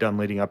work I'd done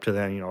leading up to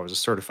then. I was a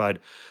certified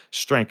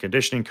strength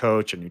conditioning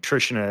coach and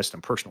nutritionist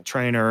and personal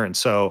trainer. And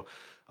so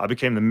I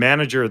became the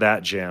manager of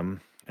that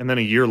gym. And then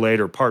a year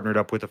later, partnered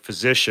up with a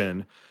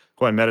physician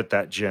who I met at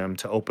that gym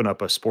to open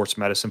up a sports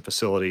medicine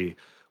facility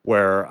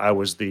where I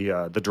was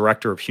the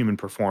director of human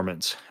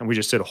performance. And we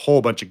just did a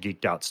whole bunch of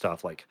geeked out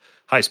stuff like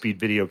high-speed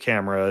video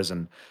cameras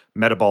and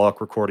metabolic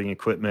recording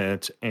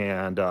equipment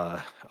and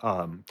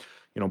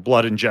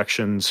blood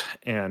injections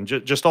and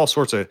just all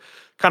sorts of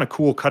kind of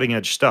cool cutting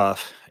edge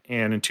stuff.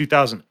 And in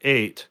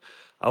 2008,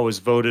 I was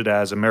voted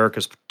as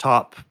America's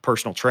top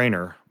personal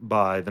trainer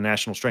by the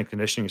National Strength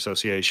Conditioning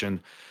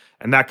Association.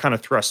 And that kind of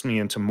thrust me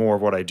into more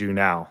of what I do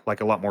now, like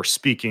a lot more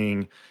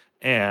speaking.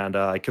 And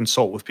I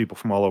consult with people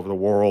from all over the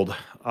world,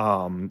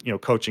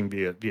 coaching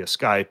via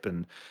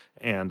Skype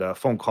and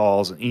phone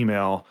calls and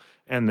email.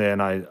 And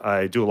then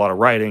I do a lot of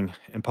writing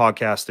and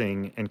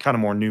podcasting and kind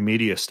of more new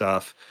media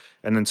stuff,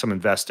 and then some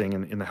investing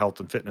in the health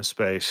and fitness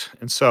space.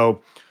 And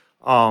so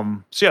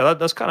yeah,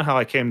 that's kind of how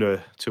I came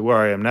to where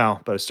I am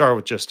now. But I started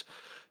with just,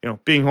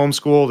 being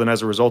homeschooled, and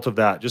as a result of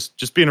that,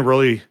 just being a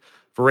really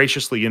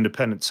voraciously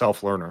independent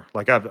self-learner.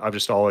 Like, I've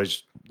just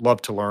always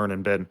loved to learn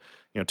and been,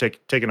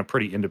 taking a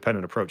pretty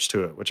independent approach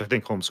to it, which I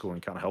think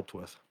homeschooling kind of helped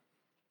with.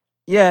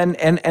 Yeah,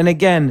 and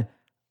again,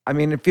 I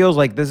mean, it feels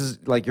like this is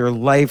like your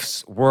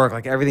life's work.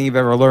 Like, everything you've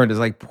ever learned is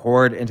like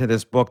poured into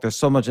this book. There's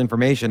so much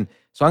information.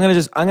 So I'm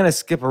gonna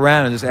skip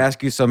around and just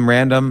ask you some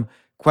random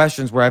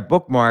questions where I've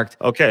bookmarked.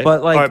 Okay.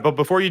 But all right, but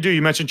before you do,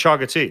 you mentioned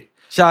chaga tea.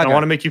 Chaga. And I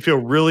want to make you feel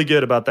really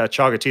good about that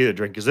chaga tea that I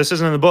drink, because this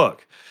isn't in the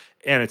book.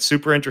 And it's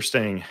super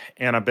interesting.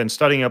 And I've been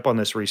studying up on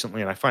this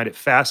recently, and I find it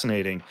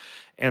fascinating.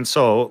 And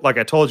so, like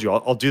I told you,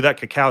 I'll do that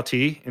cacao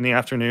tea in the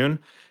afternoon,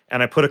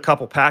 and I put a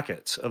couple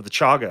packets of the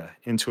chaga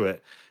into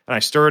it, and I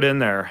stir it in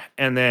there.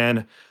 And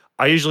then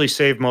I usually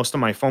save most of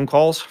my phone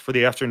calls for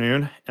the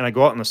afternoon, and I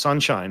go out in the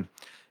sunshine,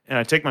 and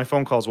I take my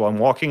phone calls while I'm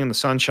walking in the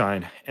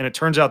sunshine. And it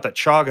turns out that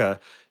chaga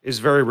is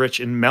very rich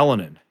in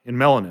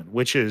melanin,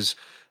 which is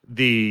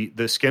the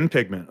skin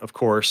pigment, of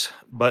course,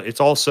 but it's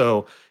a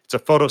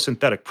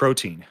photosynthetic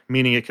protein,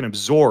 meaning it can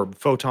absorb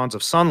photons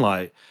of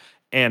sunlight,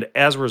 and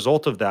as a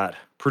result of that,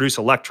 produce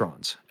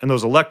electrons. And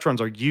those electrons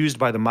are used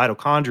by the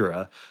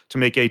mitochondria to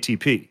make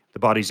ATP, the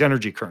body's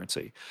energy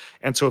currency.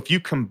 And so if you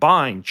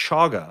combine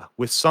chaga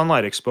with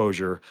sunlight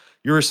exposure,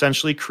 you're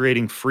essentially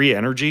creating free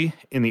energy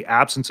in the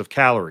absence of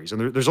calories.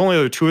 And there's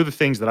only two other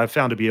things that I've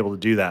found to be able to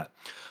do that.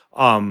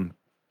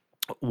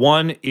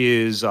 One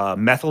is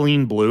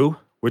methylene blue,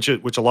 which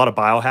a lot of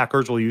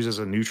biohackers will use as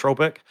a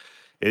nootropic.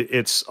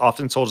 It's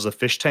often sold as a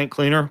fish tank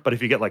cleaner, but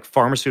if you get like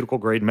pharmaceutical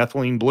grade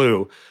methylene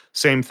blue,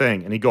 same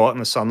thing. And you go out in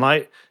the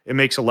sunlight, it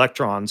makes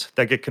electrons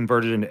that get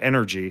converted into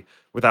energy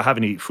without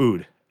having to eat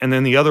food. And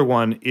then the other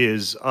one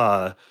is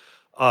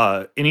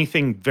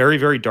anything very,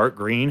 very dark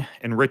green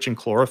and rich in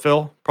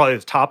chlorophyll. Probably at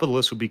the top of the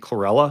list would be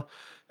chlorella.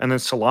 And then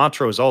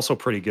cilantro is also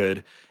pretty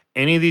good.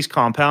 Any of these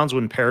compounds,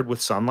 when paired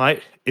with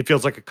sunlight, it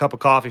feels like a cup of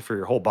coffee for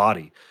your whole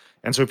body.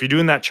 And so if you're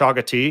doing that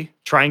chaga tea,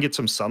 try and get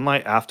some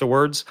sunlight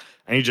afterwards,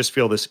 and you just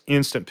feel this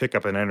instant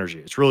pickup in energy.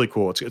 It's really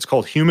cool. It's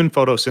called Human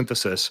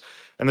Photosynthesis,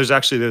 and there's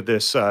actually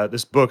this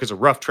book is a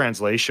rough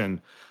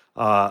translation.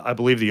 I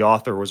believe the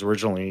author was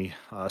originally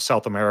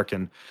South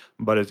American,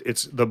 but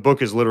the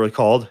book is literally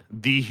called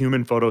The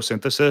Human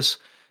Photosynthesis.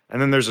 And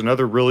then there's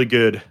another really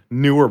good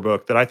newer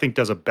book that I think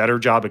does a better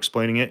job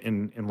explaining it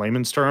in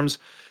layman's terms.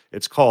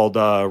 It's called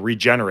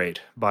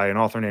Regenerate by an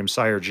author named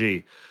Sire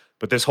G.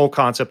 But this whole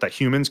concept that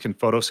humans can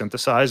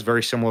photosynthesize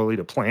very similarly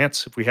to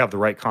plants if we have the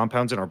right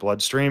compounds in our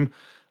bloodstream,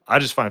 I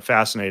just find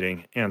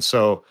fascinating. And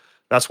so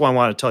that's why I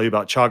wanted to tell you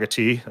about chaga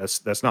tea.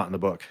 That's not in the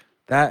book.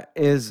 That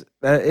is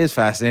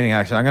fascinating,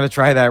 actually. I'm going to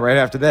try that right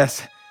after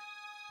this.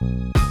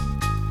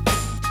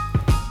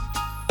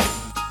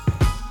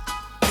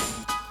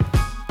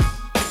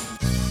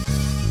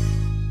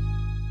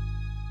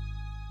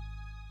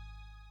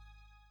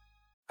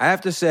 I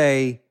have to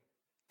say,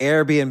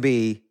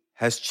 Airbnb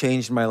has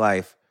changed my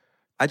life.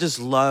 I just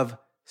love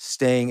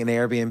staying in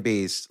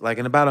Airbnbs. Like,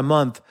 in about a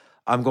month,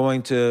 I'm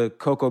going to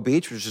Cocoa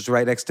Beach, which is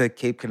right next to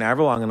Cape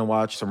Canaveral. I'm going to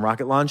watch some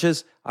rocket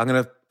launches. I'm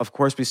going to, of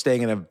course, be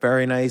staying in a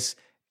very nice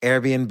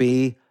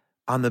Airbnb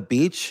on the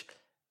beach.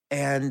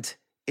 And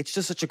it's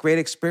just such a great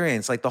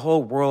experience. Like, the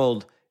whole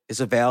world is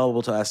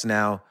available to us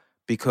now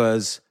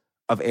because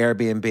of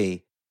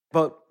Airbnb.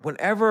 But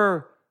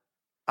whenever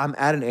I'm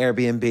at an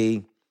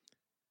Airbnb,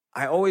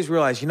 I always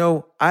realize,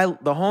 the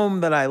home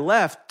that I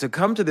left to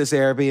come to this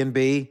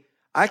Airbnb,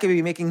 I could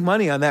be making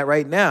money on that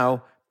right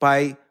now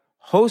by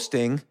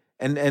hosting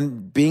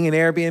and being an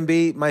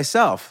Airbnb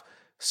myself.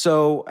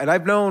 So, and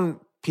I've known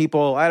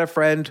people, I had a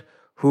friend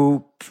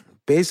who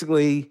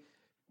basically,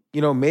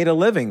 made a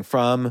living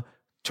from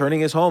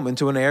turning his home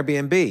into an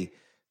Airbnb.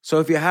 So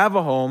if you have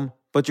a home,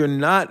 but you're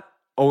not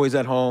always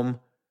at home,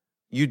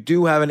 you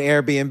do have an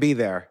Airbnb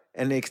there.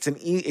 And it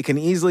can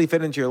easily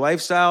fit into your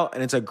lifestyle,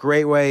 and it's a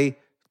great way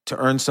to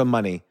earn some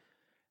money.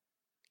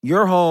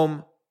 Your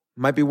home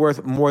might be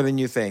worth more than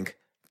you think.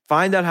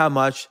 Find out how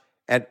much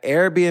at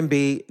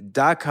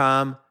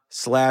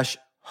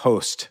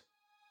airbnb.com/host.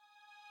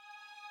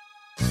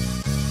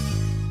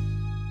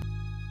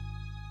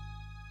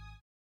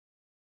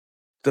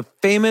 The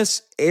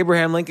famous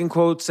Abraham Lincoln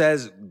quote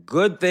says,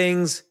 "Good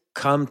things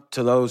come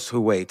to those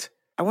who wait."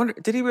 I wonder,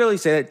 did he really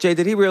say that? Jay,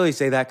 did he really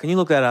say that? Can you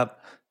look that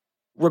up?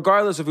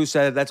 Regardless of who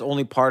said it, that's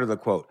only part of the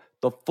quote.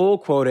 The full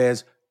quote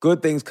is,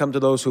 "Good things come to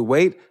those who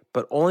wait,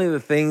 but only the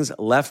things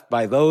left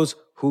by those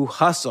who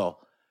hustle."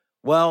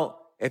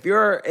 Well, if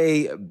you're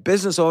a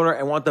business owner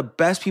and want the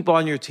best people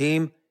on your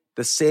team,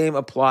 the same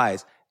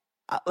applies.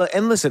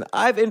 And listen,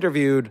 I've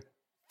interviewed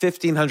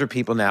 1,500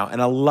 people now and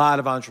a lot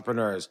of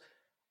entrepreneurs.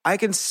 I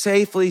can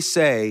safely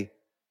say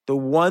the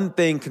one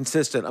thing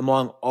consistent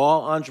among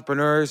all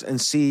entrepreneurs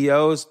and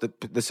CEOs,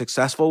 the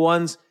successful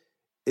ones,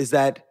 is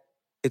that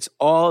it's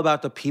all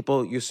about the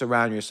people you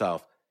surround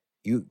yourself.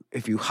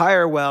 If you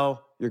hire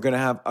well, you're going to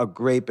have a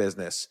great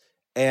business.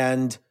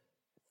 And,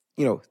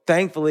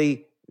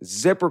 thankfully,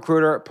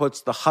 ZipRecruiter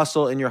puts the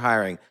hustle in your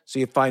hiring. So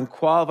you find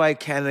qualified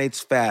candidates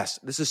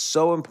fast. This is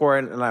so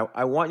important, and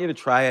I want you to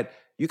try it.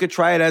 You could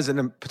try it as a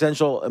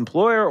potential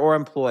employer or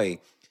employee.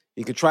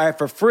 You could try it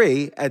for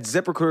free at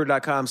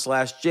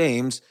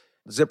ZipRecruiter.com/James.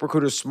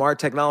 ZipRecruiter's smart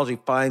technology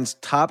finds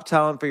top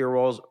talent for your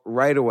roles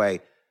right away.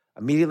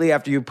 Immediately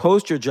after you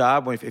post your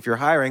job, if you're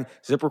hiring,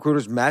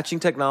 ZipRecruiter's matching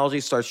technology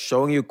starts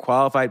showing you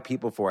qualified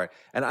people for it.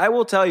 And I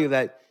will tell you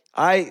that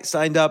I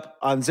signed up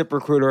on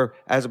ZipRecruiter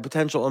as a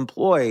potential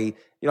employee.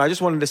 I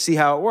just wanted to see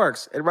how it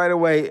works. And right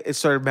away, it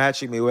started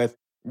matching me with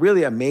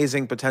really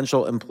amazing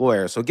potential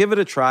employers. So give it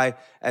a try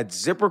at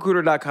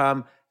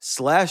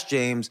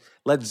ZipRecruiter.com/James.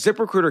 Let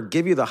ZipRecruiter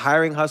give you the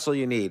hiring hustle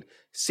you need.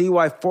 See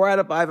why 4 out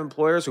of 5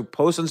 employers who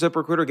post on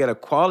ZipRecruiter get a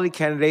quality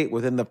candidate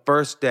within the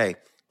first day.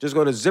 Just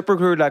go to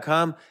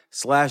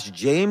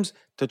ZipRecruiter.com/James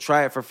to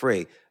try it for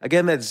free.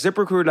 Again, that's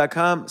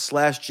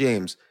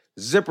ZipRecruiter.com/James.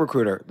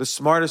 ZipRecruiter, the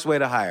smartest way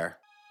to hire.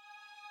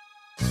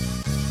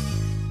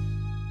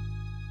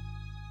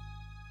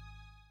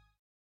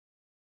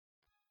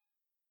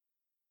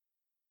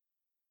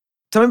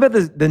 Tell me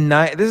about the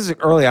 9, this is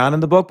early on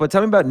in the book, but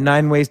tell me about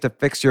 9 ways to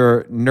fix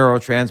your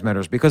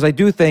neurotransmitters, because I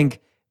do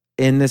think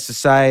in this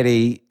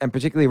society, and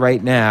particularly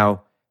right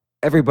now,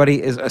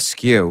 everybody is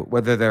askew,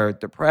 whether they're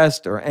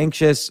depressed or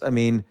anxious. I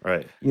mean,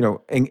 Right.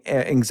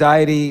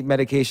 Anxiety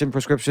medication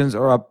prescriptions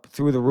are up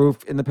through the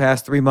roof in the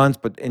past 3 months,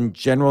 but in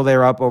general,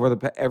 they're up over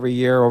over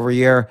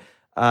year.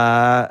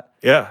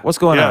 Yeah. What's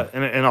going on?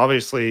 And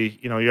obviously,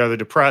 you're either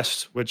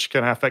depressed, which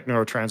can affect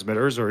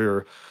neurotransmitters, or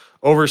you're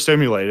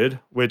overstimulated,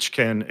 which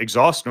can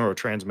exhaust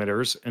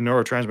neurotransmitters and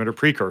neurotransmitter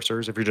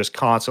precursors if you're just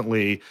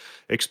constantly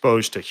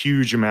exposed to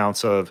huge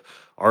amounts of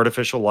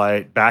artificial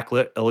light,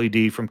 backlit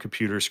LED from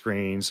computer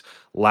screens,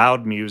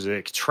 loud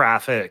music,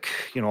 traffic,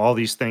 all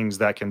these things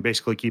that can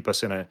basically keep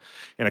us in a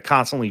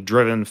constantly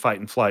driven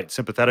fight and flight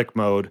sympathetic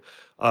mode.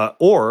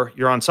 Or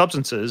you're on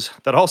substances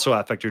that also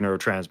affect your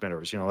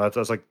neurotransmitters.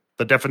 That's like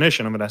the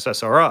definition of an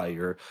SSRI.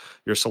 You're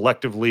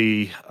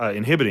selectively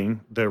inhibiting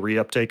the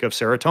reuptake of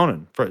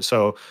serotonin.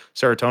 So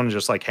serotonin is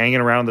just like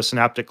hanging around the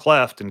synaptic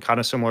cleft, and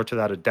kind of similar to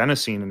that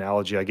adenosine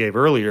analogy I gave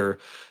earlier.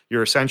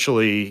 You're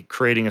essentially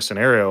creating a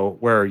scenario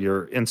where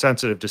you're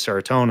insensitive to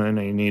serotonin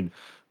and you need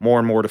more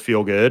and more to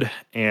feel good.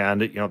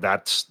 And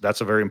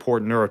that's a very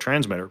important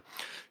neurotransmitter.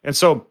 And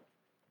so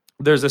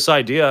there's this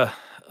idea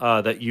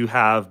that you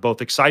have both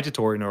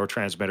excitatory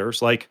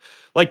neurotransmitters like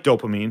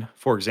dopamine,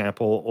 for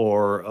example,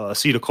 or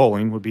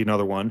acetylcholine would be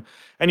another one.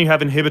 And you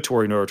have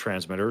inhibitory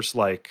neurotransmitters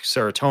like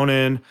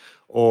serotonin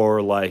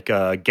or like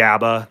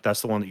GABA.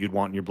 That's the one that you'd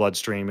want in your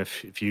bloodstream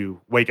if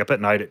you wake up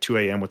at night at 2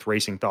 a.m. with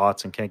racing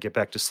thoughts and can't get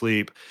back to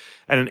sleep.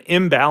 And an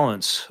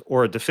imbalance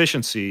or a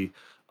deficiency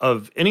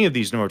of any of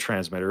these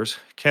neurotransmitters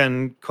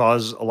can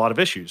cause a lot of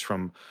issues,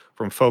 from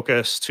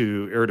focus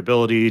to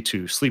irritability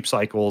to sleep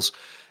cycles.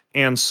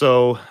 And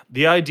so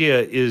the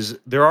idea is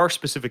there are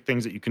specific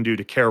things that you can do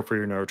to care for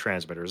your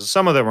neurotransmitters.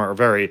 Some of them are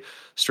very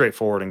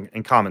straightforward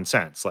and common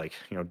sense, like,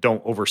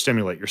 don't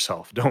overstimulate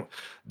yourself. Don't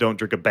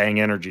drink a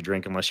Bang energy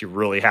drink unless you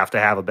really have to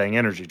have a Bang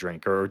energy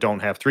drink, or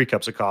don't have 3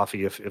 cups of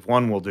coffee if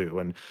one will do.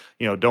 And,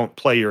 don't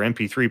play your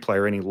MP3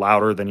 player any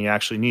louder than you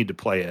actually need to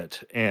play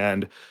it.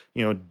 And,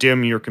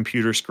 dim your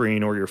computer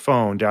screen or your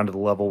phone down to the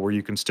level where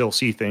you can still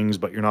see things,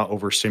 but you're not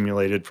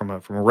overstimulated from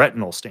a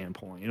retinal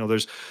standpoint.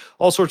 There's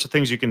all sorts of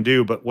things you can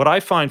do. But what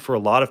I find for a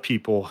lot of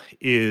people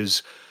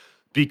is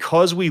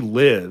because we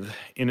live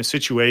in a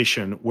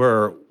situation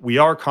where we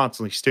are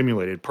constantly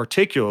stimulated,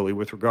 particularly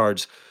with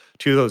regards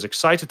to those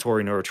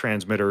excitatory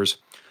neurotransmitters,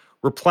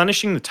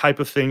 replenishing the type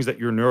of things that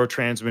your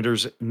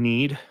neurotransmitters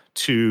need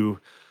to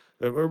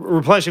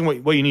replenishing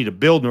what you need to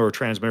build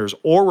neurotransmitters,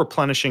 or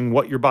replenishing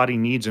what your body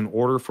needs in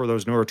order for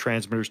those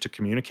neurotransmitters to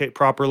communicate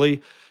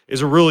properly,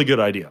 is a really good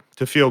idea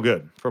to feel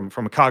good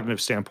from a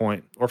cognitive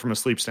standpoint or from a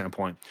sleep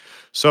standpoint.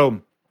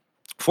 So,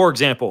 for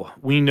example,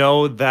 we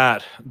know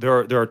that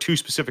there are two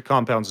specific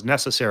compounds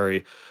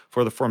necessary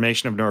for the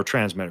formation of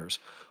neurotransmitters.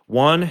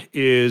 One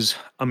is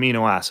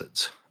amino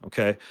acids.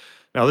 Okay,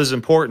 now this is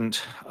important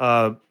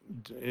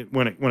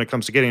when it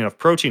comes to getting enough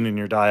protein in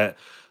your diet.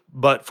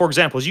 But for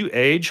example, as you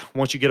age,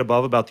 once you get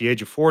above about the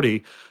age of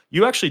 40,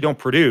 you actually don't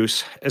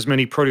produce as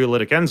many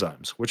proteolytic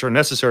enzymes, which are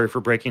necessary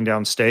for breaking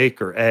down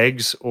steak or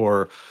eggs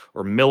or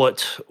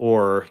millet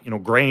or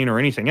grain or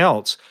anything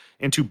else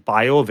into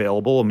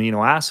bioavailable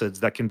amino acids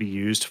that can be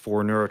used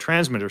for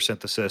neurotransmitter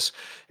synthesis.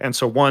 And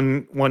so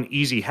one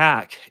easy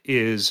hack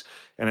is,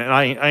 and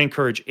I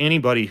encourage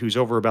anybody who's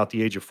over about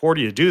the age of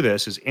 40 to do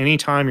this, is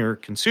anytime you're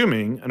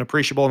consuming an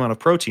appreciable amount of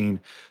protein,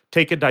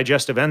 take a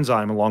digestive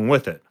enzyme along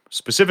with it.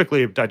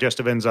 Specifically, a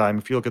digestive enzyme,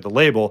 if you look at the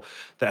label,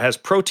 that has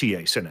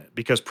protease in it,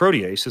 because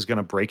protease is going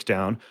to break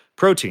down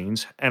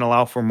proteins and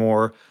allow for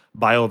more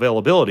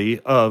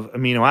bioavailability of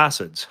amino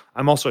acids.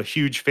 I'm also a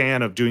huge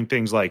fan of doing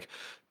things like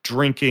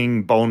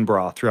drinking bone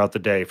broth throughout the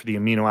day for the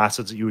amino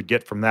acids that you would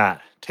get from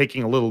that,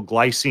 taking a little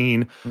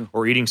glycine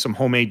or eating some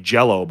homemade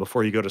jello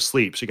before you go to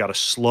sleep. So you got a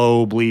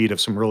slow bleed of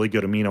some really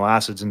good amino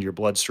acids into your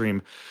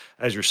bloodstream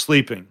as you're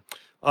sleeping.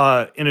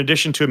 In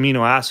addition to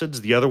amino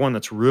acids, the other one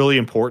that's really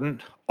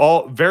important,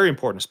 all very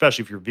important,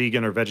 especially if you're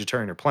vegan or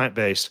vegetarian or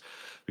plant-based,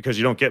 because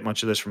you don't get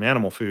much of this from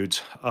animal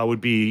foods, would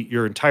be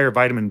your entire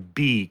vitamin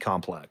B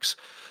complex.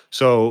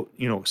 So,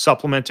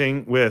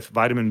 supplementing with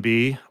vitamin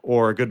B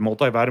or a good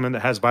multivitamin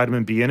that has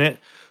vitamin B in it,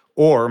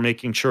 or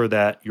making sure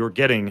that you're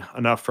getting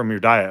enough from your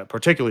diet,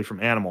 particularly from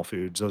animal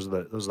foods. Those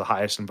are the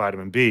highest in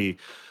vitamin B.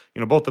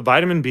 Both the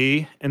vitamin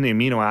B and the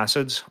amino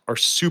acids are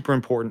super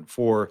important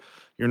for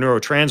your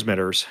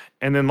neurotransmitters.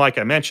 And then, like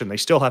I mentioned, they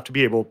still have to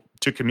be able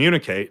to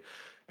communicate.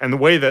 And the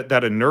way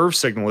that a nerve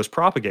signal is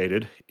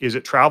propagated is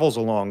it travels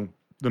along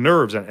the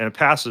nerves and it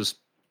passes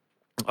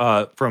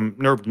from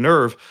nerve to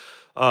nerve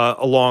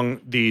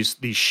along these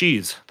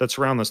sheaths that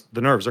surround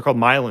the nerves. They're called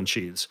myelin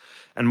sheaths.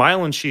 And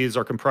myelin sheaths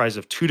are comprised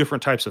of two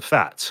different types of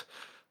fats.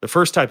 The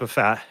first type of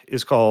fat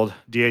is called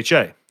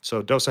DHA,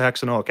 so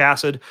docosahexaenoic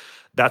acid.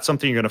 That's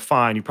something you're going to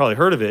find, you've probably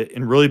heard of it,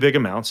 in really big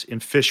amounts in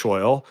fish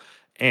oil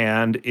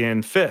and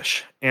in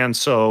fish. And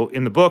so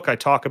in the book, I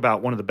talk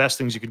about one of the best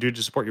things you can do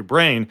to support your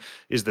brain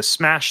is the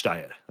SMASH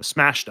diet, a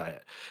SMASH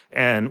diet.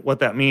 And what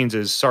that means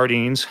is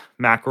sardines,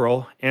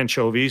 mackerel,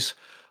 anchovies,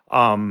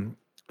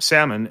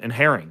 salmon, and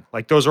herring.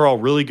 Like, those are all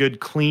really good,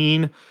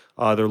 clean.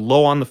 They're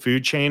low on the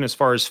food chain as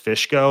far as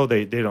fish go.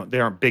 They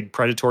aren't big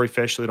predatory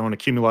fish, so they don't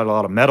accumulate a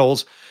lot of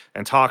metals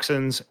and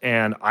toxins.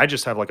 And I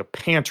just have like a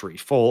pantry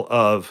full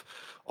of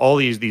all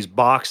these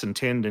boxed and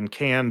tinned and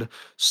canned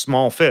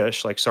small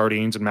fish like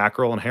sardines and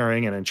mackerel and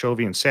herring and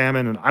anchovy and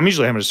salmon. And I'm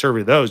usually having a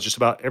survey of those just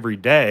about every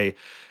day.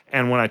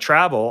 And when I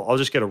travel, I'll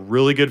just get a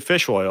really good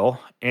fish oil,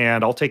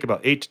 and I'll take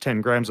about 8 to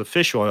 10 grams of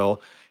fish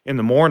oil in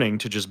the morning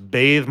to just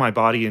bathe my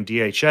body in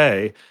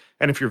DHA.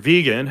 And if you're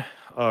vegan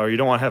or you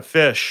don't want to have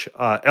fish,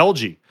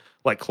 algae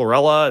like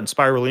chlorella and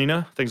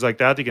spirulina, things like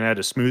that you can add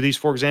to smoothies,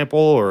 for example,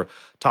 or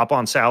top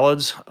on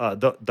salads.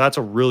 That's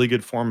a really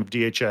good form of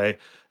DHA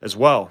as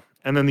well.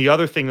 And then the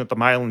other thing that the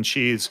myelin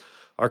sheaths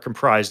are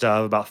comprised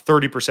of, about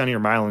 30% of your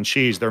myelin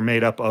sheaths, they're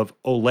made up of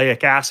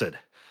oleic acid.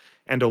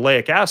 And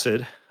oleic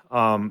acid,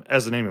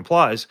 as the name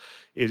implies,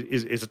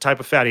 is a type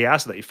of fatty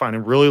acid that you find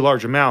in really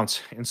large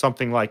amounts in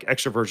something like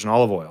extra virgin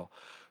olive oil,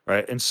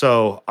 right? And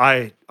so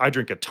I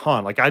drink a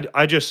ton. Like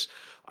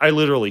I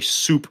literally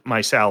soup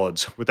my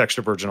salads with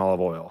extra virgin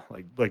olive oil,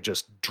 like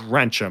just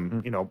drench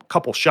them, a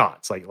couple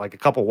shots, like a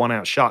couple 1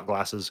 ounce shot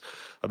glasses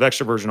of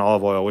extra virgin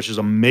olive oil, which is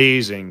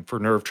amazing for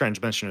nerve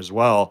transmission as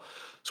well.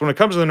 So when it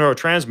comes to the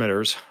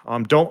neurotransmitters,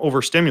 don't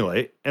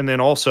overstimulate, and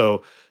then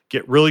also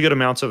get really good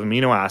amounts of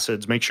amino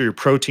acids. Make sure your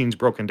protein's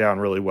broken down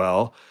really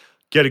well.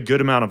 Get a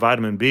good amount of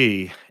vitamin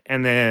B,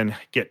 and then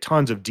get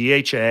tons of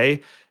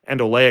DHA and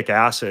oleic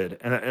acid,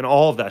 and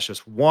all of that's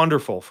just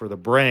wonderful for the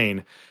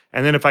brain.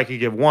 And then if I could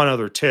give one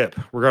other tip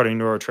regarding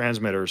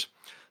neurotransmitters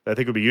that I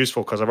think would be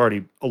useful, because I've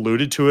already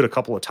alluded to it a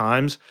couple of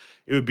times,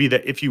 it would be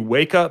that if you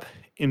wake up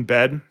in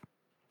bed,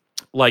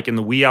 like in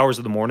the wee hours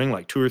of the morning,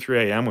 like 2 or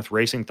 3 a.m. with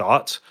racing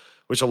thoughts,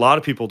 which a lot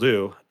of people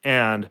do,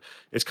 and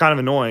it's kind of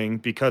annoying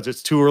because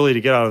it's too early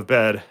to get out of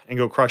bed and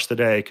go crush the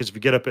day, because if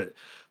you get up at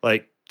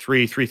like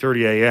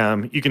 3:30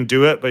 a.m., you can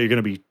do it, but you're going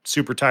to be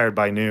super tired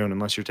by noon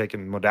unless you're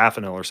taking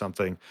modafinil or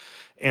something.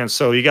 And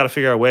so you got to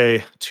figure out a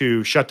way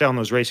to shut down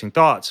those racing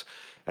thoughts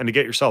and to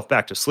get yourself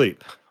back to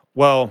sleep.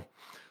 Well,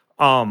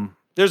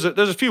 there's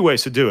a few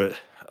ways to do it,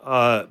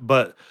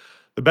 but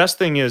the best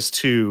thing is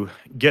to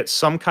get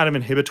some kind of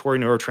inhibitory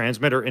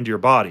neurotransmitter into your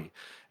body.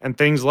 and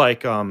things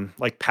like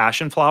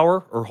passion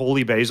flower or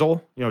holy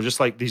basil, just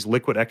like these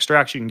liquid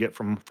extracts you can get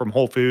from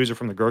Whole Foods or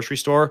from the grocery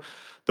store.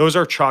 Those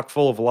are chock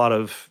full of a lot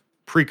of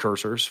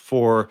precursors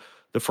for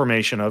the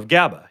formation of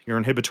GABA, your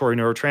inhibitory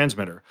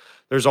neurotransmitter.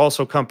 There's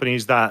also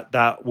companies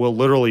that will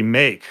literally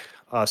make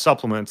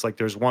supplements. Like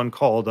there's one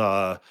called,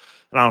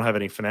 and I don't have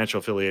any financial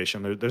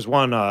affiliation. There's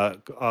one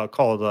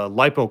called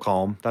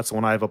Lipocalm. That's the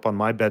one I have up on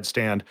my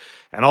bedstand.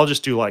 And I'll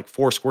just do like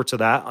 4 squirts of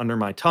that under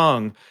my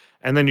tongue.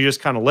 And then you just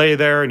kind of lay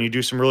there and you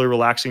do some really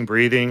relaxing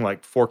breathing,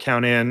 like 4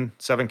 count in,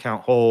 7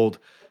 count hold,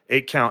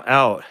 8 count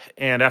out.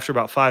 And after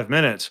about 5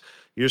 minutes,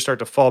 you just start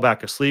to fall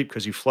back asleep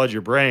because you flood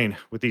your brain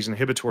with these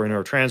inhibitory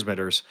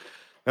neurotransmitters.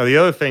 Now, the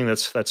other thing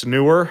that's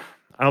newer,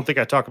 I don't think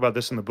I talk about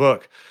this in the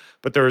book,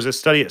 but there was a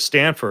study at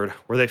Stanford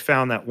where they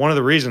found that one of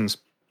the reasons,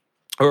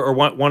 or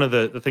one of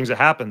the things that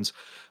happens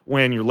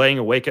when you're laying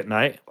awake at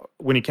night,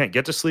 when you can't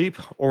get to sleep,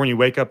 or when you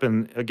wake up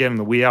in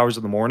the wee hours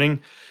of the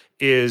morning,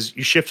 is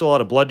you shift a lot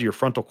of blood to your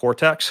frontal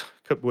cortex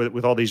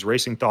with all these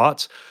racing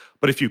thoughts.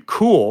 But if you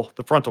cool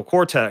the frontal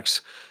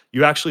cortex,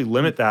 you actually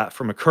limit that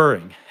from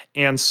occurring.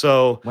 And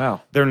so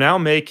they're now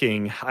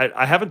making,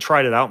 I haven't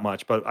tried it out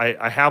much, but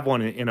I have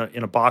one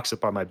in a box up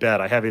by my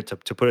bed. I have it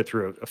to put it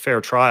through a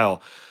fair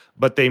trial.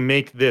 But they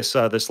make this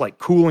like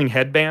cooling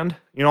headband,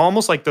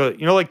 almost like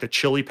the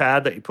chili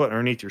pad that you put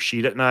underneath your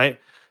sheet at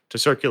night to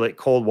circulate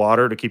cold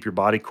water to keep your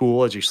body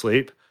cool as you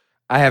sleep.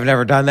 I have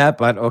never done that,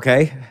 but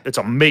okay. It's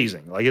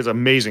amazing. Like, it's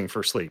amazing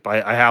for sleep.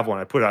 I have one.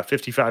 I put it at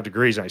 55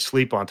 degrees and I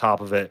sleep on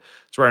top of it.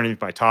 It's right underneath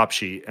my top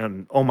sheet.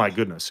 And oh my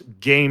goodness,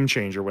 game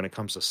changer when it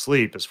comes to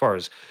sleep as far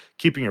as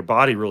keeping your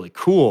body really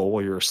cool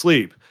while you're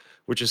asleep,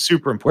 which is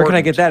super important. Where can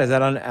I get that? Is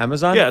that on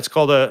Amazon? Yeah, it's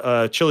called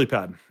a chili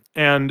pad.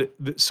 And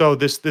so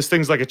this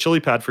thing's like a chili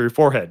pad for your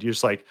forehead. You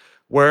just like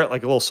wear it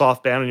like a little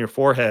soft band on your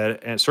forehead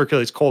and it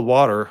circulates cold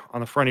water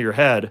on the front of your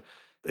head.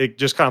 It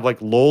just kind of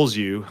like lulls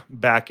you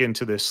back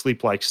into this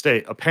sleep-like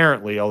state,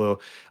 apparently, although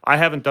I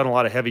haven't done a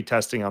lot of heavy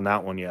testing on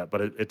that one yet,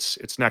 but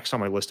it's next on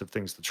my list of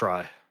things to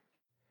try.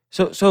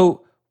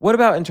 So what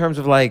about in terms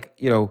of like,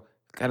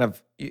 kind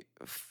of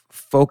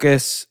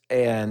focus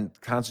and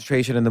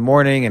concentration in the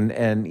morning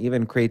and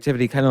even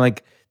creativity, kind of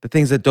like the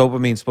things that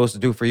dopamine's supposed to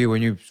do for you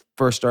when you're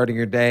first starting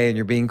your day and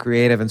you're being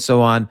creative and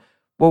so on.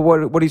 Well,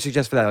 what do you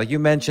suggest for that? Like you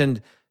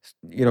mentioned,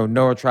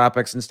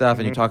 neurotropics and stuff,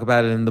 and you talk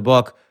about it in the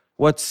book.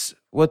 What's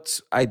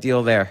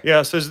ideal there?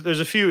 Yeah, so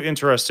there's a few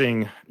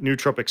interesting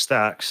nootropic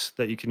stacks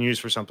that you can use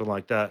for something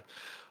like that.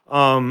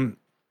 One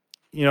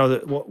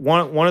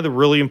of the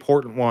really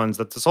important ones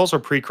that's also a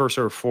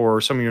precursor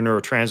for some of your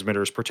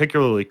neurotransmitters,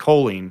 particularly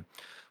choline,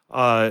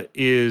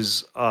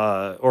 is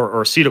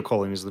or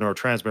acetylcholine is the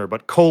neurotransmitter,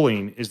 but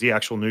choline is the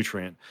actual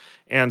nutrient.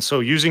 And so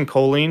using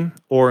choline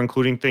or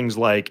including things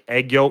like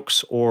egg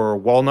yolks or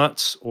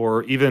walnuts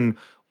or even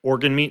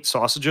organ meat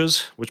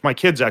sausages, which my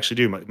kids actually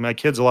do. My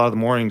kids, a lot of the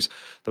mornings,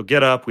 they'll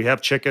get up, we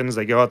have chickens,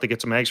 they go out, they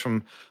get some eggs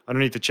from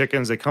underneath the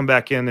chickens, they come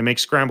back in, they make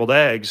scrambled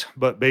eggs,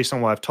 but based on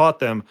what I've taught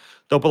them,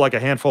 they'll put like a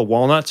handful of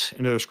walnuts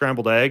into their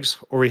scrambled eggs,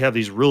 or we have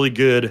these really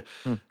good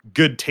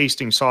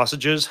tasting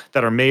sausages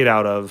that are made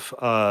out of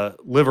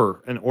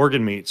liver and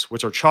organ meats,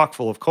 which are chock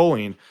full of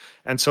choline.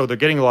 And so they're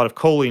getting a lot of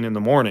choline in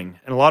the morning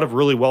and a lot of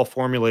really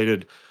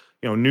well-formulated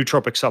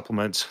nootropic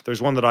supplements.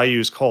 There's one that I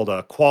use called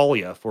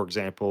Qualia, for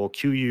example,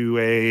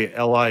 Qualia.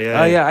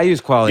 Oh yeah, I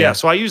use Qualia. Yeah,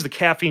 so I use the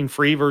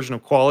caffeine-free version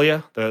of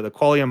Qualia, the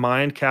Qualia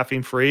Mind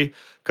caffeine-free,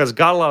 because it's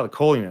got a lot of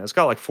choline in it. It's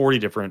got like 40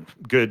 different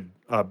good,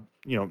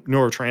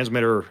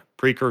 neurotransmitter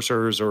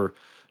precursors or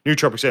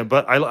nootropics in it.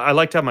 But I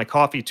like to have my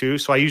coffee too,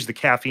 so I use the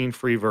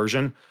caffeine-free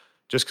version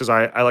just because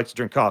I like to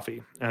drink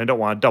coffee and I don't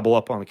want to double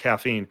up on the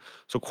caffeine.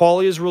 So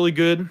Qualia is really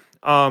good.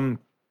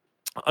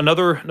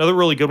 Another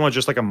really good one is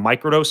just like a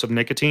microdose of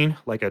nicotine,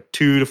 like a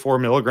 2 to 4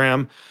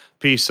 milligram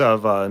piece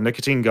of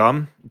nicotine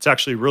gum. It's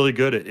actually really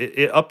good.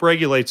 It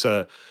upregulates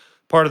a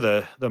part of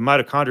the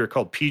mitochondria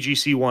called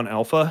PGC1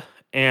 alpha,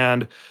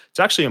 and it's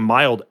actually a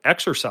mild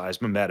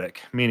exercise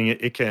mimetic, meaning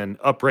it can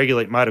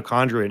upregulate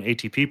mitochondria and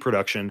ATP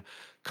production,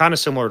 kind of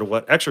similar to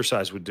what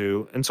exercise would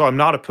do. And so I'm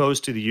not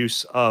opposed to the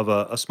use of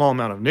a small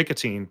amount of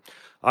nicotine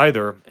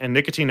either. And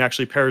nicotine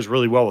actually pairs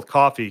really well with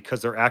coffee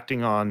because they're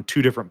acting on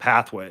 2 different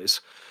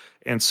pathways.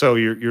 And so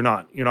you're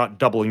not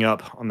doubling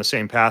up on the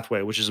same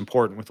pathway, which is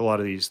important with a lot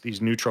of these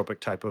nootropic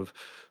type of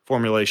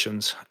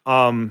formulations.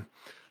 So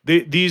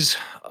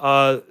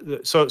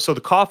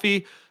the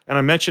coffee, and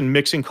I mentioned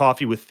mixing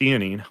coffee with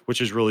theanine, which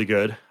is really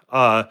good.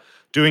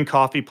 Doing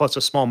coffee plus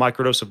a small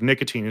microdose of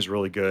nicotine is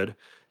really good.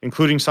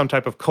 Including some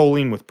type of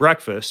choline with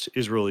breakfast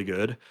is really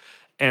good.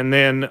 And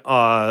then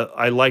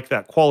I like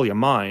that Qualia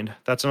Mind.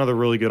 That's another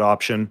really good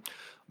option.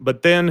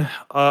 But then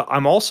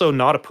I'm also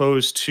not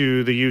opposed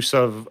to the use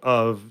of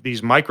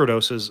these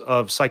microdoses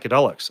of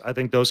psychedelics. I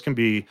think those can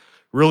be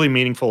really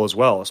meaningful as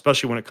well,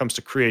 especially when it comes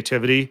to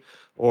creativity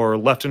or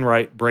left and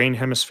right brain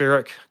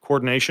hemispheric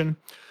coordination.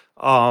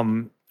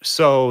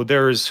 So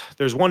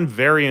there's one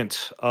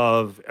variant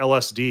of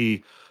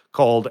LSD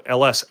called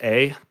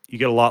LSA. You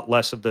get a lot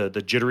less of the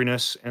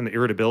jitteriness and the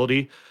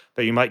irritability.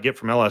 that you might get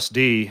from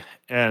LSD,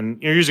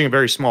 and you're using a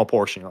very small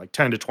portion, like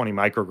 10 to 20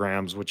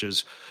 micrograms, which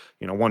is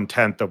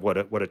 1/10 of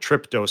what a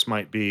trip dose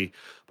might be,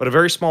 but a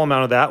very small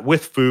amount of that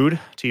with food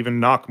to even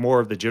knock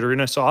more of the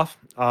jitteriness off.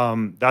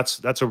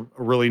 That's a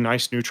really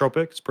nice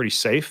nootropic. It's pretty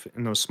safe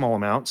in those small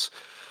amounts.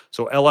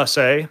 So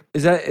LSA.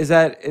 Is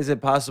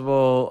it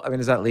possible? I mean,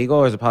 is that legal,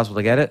 or is it possible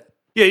to get it?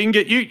 Yeah, you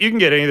can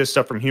get any of this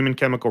stuff from Human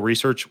Chemical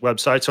Research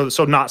websites.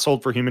 So not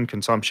sold for human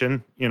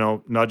consumption.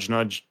 Nudge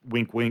nudge,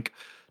 wink wink,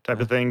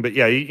 type of thing. But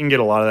yeah, you can get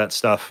a lot of that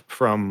stuff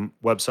from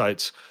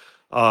websites.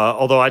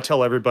 Although I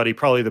tell everybody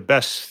probably the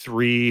best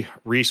 3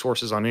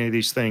 resources on any of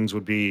these things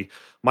would be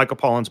Michael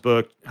Pollan's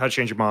book, How to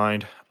Change Your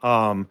Mind,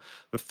 the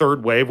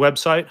Third Wave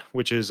website,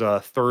 which is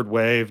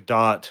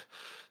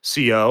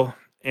thirdwave.co,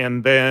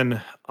 and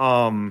then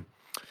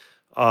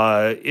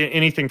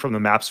anything from the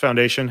MAPS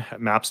Foundation at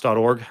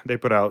maps.org. They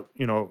put out,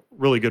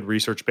 really good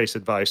research-based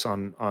advice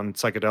on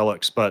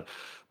psychedelics. But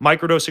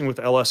microdosing with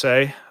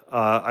LSA,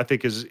 I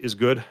think is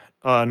good.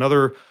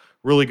 Another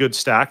really good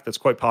stack that's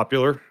quite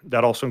popular,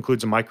 that also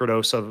includes a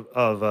microdose of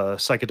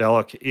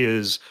psychedelic,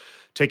 is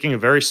taking a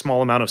very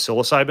small amount of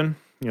psilocybin,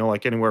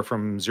 like anywhere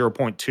from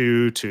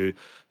 0.2 to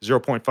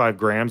 0.5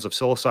 grams of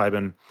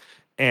psilocybin.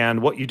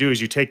 And what you do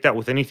is you take that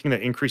with anything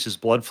that increases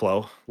blood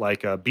flow,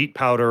 like beet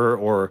powder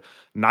or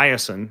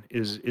niacin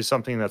is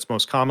something that's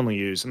most commonly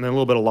used, and then a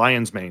little bit of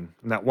lion's mane.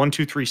 And that 1,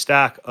 2, 3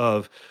 stack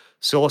of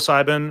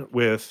psilocybin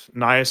with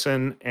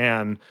niacin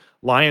and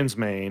lion's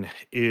mane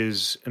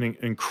is an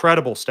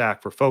incredible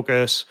stack for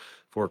focus,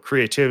 for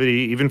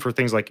creativity, even for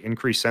things like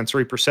increased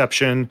sensory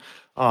perception,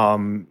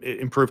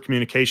 improved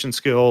communication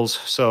skills.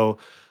 So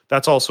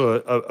that's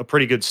also a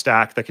pretty good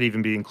stack that could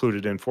even be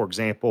included in, for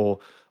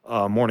example,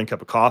 morning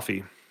cup of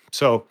coffee.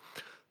 So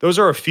those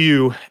are a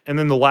few. And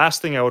then the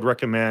last thing I would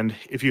recommend,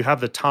 if you have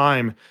the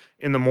time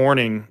in the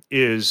morning,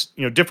 is,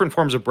 different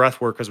forms of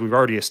breath work, as we've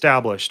already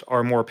established,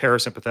 are more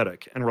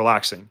parasympathetic and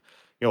relaxing.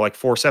 Like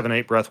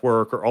 4-7-8 breath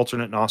work, or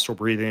alternate nostril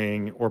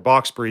breathing, or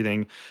box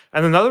breathing.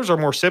 And then others are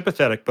more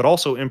sympathetic, but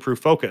also improve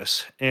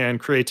focus and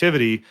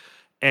creativity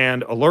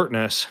and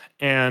alertness.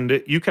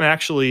 And you can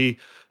actually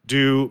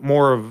do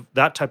more of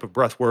that type of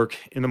breath work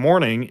in the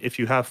morning. If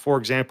you have, for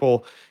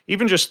example,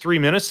 even just 3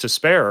 minutes to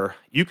spare,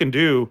 you can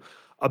do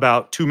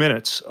about 2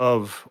 minutes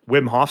of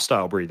Wim Hof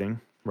style breathing,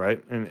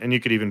 right? And you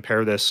could even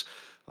pair this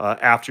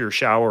after your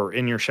shower or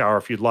in your shower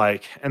if you'd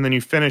like. And then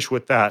you finish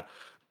with that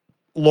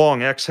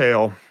long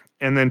exhale.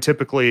 And then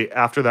typically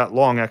after that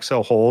long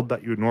exhale hold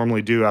that you would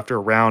normally do after a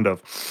round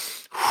of,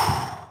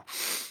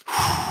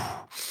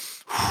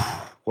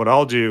 what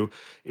I'll do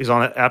is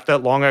after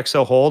that long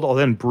exhale hold, I'll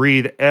then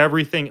breathe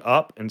everything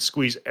up and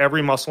squeeze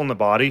every muscle in the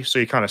body. So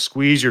you kind of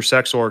squeeze your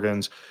sex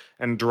organs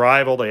and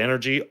drive all the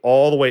energy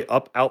all the way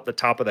up out the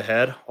top of the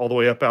head, all the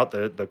way up out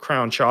the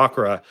crown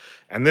chakra.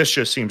 And this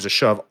just seems to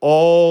shove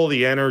all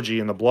the energy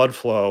and the blood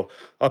flow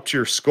up to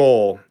your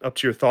skull, up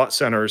to your thought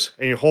centers.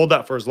 And you hold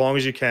that for as long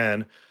as you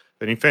can.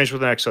 Then you finish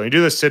with an exhale. You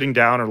do this sitting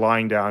down or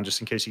lying down, just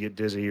in case you get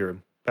dizzy or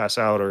pass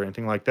out or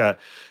anything like that.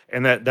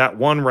 And that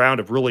one round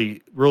of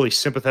really, really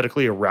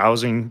sympathetically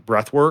arousing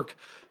breath work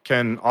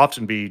can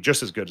often be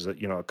just as good as a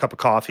cup of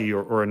coffee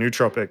or a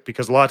nootropic,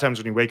 because a lot of times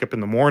when you wake up in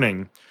the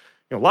morning,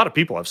 a lot of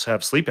people have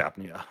sleep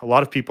apnea. A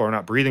lot of people are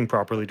not breathing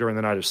properly during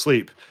the night of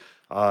sleep.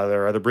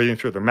 They're either breathing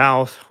through their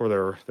mouth,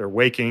 or they're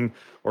waking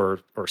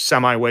or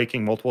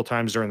semi-waking multiple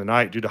times during the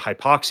night due to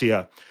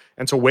hypoxia.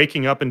 And so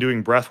waking up and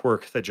doing breath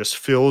work that just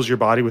fills your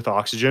body with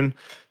oxygen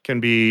can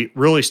be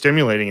really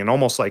stimulating and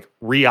almost like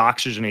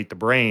reoxygenate the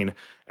brain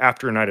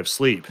after a night of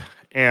sleep.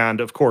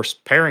 And of course,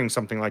 pairing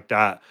something like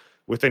that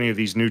with any of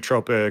these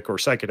nootropic or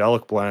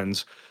psychedelic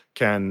blends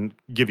can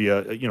give you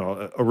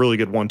a really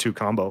good 1-2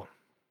 combo.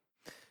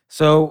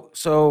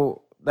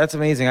 So that's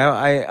amazing.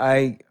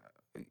 I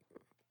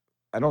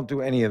don't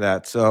do any of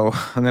that, so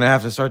I'm gonna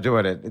have to start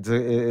doing it.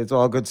 It's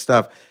all good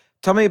stuff.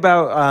 Tell me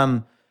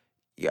about.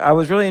 I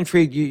was really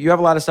intrigued. You have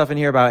a lot of stuff in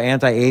here about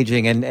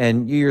anti-aging,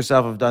 and you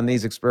yourself have done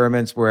these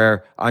experiments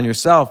on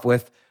yourself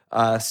with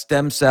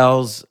stem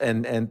cells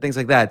and things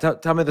like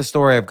that. Tell me the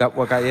story of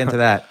what got you into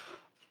that.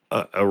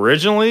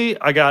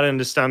 Originally, I got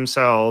into stem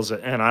cells,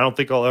 and I don't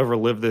think I'll ever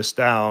live this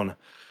down,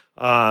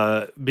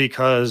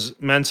 because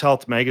Men's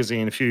Health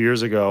magazine a few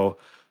years ago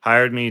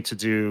hired me to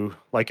do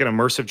like an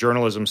immersive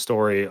journalism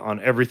story on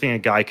everything a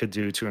guy could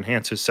do to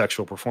enhance his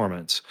sexual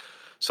performance.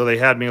 So they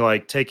had me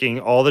like taking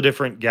all the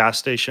different gas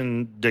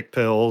station dick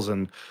pills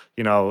and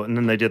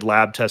then they did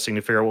lab testing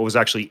to figure out what was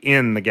actually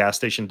in the gas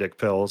station dick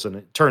pills. And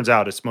it turns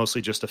out it's mostly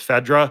just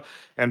ephedra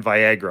and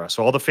Viagra.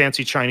 So all the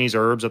fancy Chinese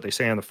herbs that they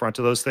say on the front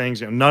of those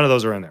things, none of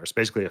those are in there. It's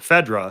basically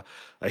ephedra,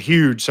 a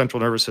huge central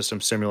nervous system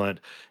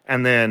stimulant,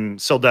 and then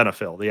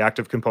sildenafil, the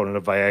active component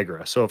of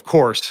Viagra. So of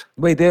course...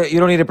 Wait, you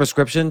don't need a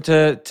prescription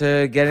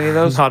to get any of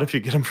those? Not if you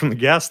get them from the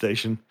gas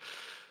station.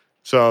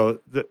 So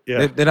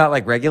yeah. They're not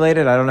like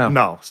regulated. I don't know.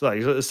 No, so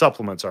like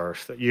supplements are.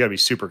 You got to be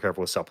super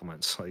careful with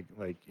supplements.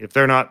 Like if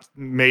they're not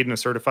made in a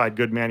certified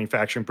good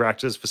manufacturing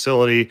practice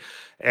facility,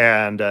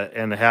 and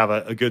have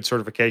a good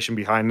certification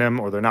behind them,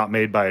 or they're not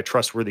made by a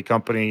trustworthy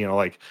company,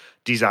 like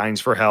Designs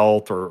for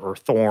Health or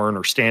Thorne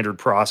or Standard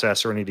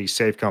Process or any of these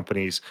safe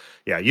companies.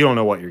 Yeah, you don't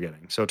know what you're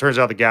getting. So it turns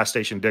out the gas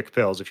station dick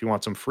pills, if you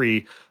want some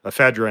free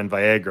ephedra and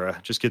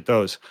Viagra, just get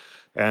those,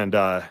 and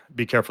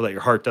be careful that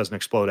your heart doesn't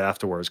explode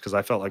afterwards, because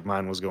I felt like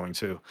mine was going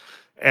to.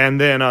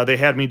 And then they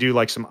had me do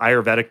like some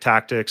Ayurvedic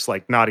tactics,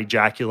 like not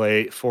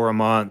ejaculate for a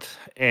month,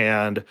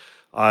 and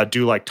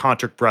do like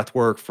tantric breath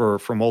work for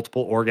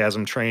multiple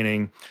orgasm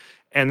training.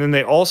 And then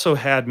they also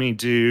had me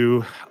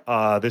do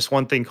this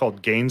one thing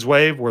called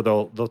Gainswave, where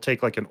they'll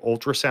take like an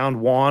ultrasound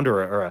wand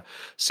or a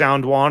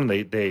sound wand.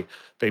 And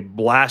they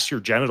blast your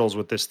genitals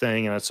with this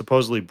thing, and it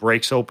supposedly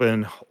breaks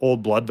open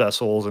old blood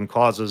vessels and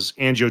causes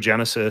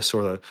angiogenesis,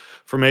 or the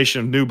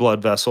formation of new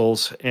blood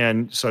vessels.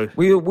 And so,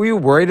 were you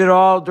worried at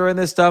all during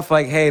this stuff?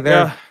 Like, hey,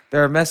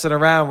 they're messing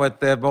around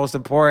with the most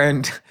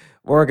important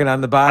organ on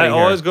the body. I here.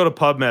 always go to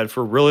PubMed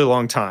for a really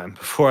long time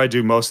before I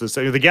do most of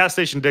this. The gas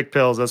station dick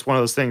pills, that's one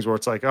of those things where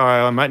it's like, all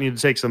right, I might need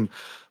to take some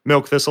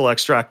milk thistle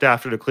extract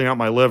after to clean out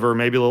my liver,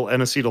 maybe a little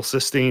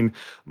N-acetylcysteine,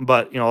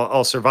 but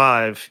I'll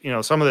survive.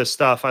 Some of this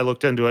stuff I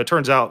looked into. It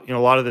turns out, a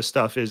lot of this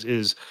stuff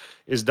is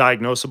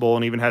diagnosable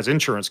and even has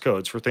insurance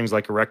codes for things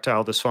like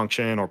erectile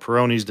dysfunction or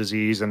Peyronie's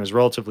disease, and is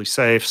relatively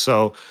safe.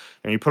 So,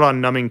 you put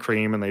on numbing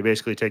cream, and they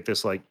basically take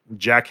this like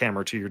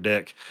jackhammer to your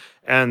dick,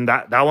 and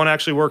that one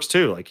actually works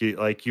too. Like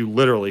you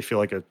literally feel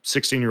like a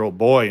 16-year-old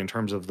boy in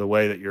terms of the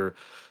way that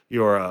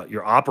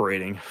you're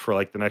operating for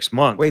like the next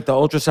month. Wait, the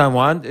ultrasound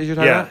wand is you're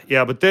talking about?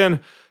 Yeah. But then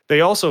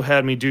they also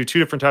had me do two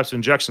different types of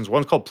injections.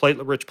 One's called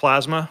platelet-rich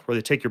plasma, where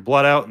they take your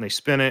blood out and they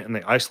spin it and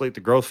they isolate the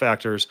growth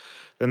factors.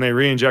 Then they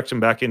re-inject them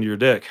back into your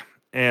dick.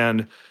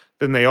 And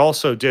then they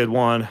also did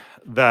one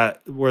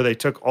where they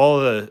took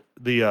all of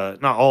the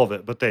not all of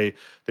it, but they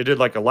did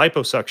like a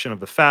liposuction of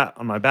the fat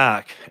on my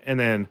back, and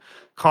then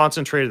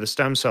concentrated the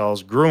stem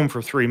cells, grew them for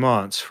 3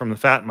 months from the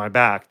fat in my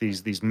back.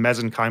 These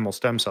mesenchymal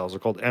stem cells are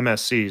called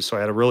MSCs. So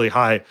I had a really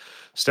high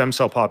stem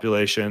cell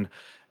population.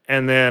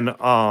 And then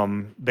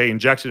they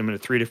injected them into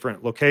 3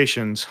 different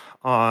locations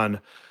on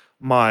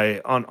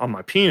my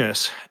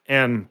penis,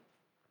 and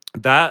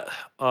that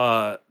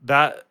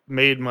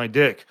made my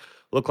dick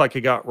look like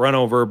it got run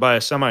over by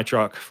a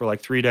semi-truck for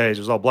like 3 days.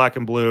 It was all black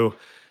and blue,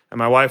 and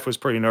my wife was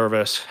pretty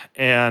nervous.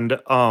 And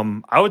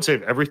I would say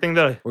of everything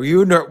that Were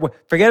you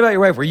forget about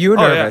your wife? Were you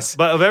nervous? Yeah.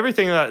 But of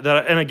everything that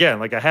and again,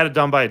 like I had it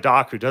done by a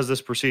doc who does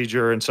this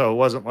procedure, and so it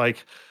wasn't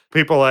like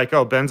people are like,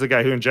 oh, Ben's the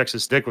guy who injects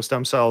his dick with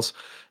stem cells.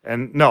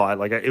 And no,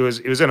 it was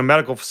in a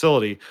medical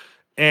facility.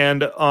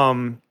 And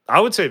I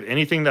would say of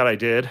anything that I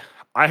did,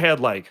 I had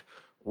like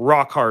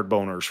rock hard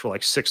boners for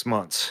like 6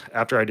 months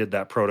after I did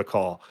that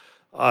protocol.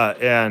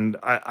 And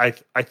I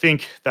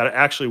think that it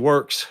actually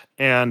works.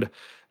 And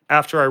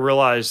after I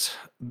realized,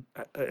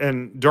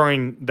 and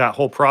during that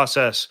whole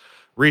process,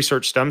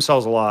 research stem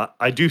cells a lot,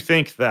 I do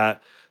think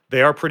that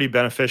they are pretty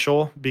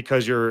beneficial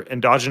because your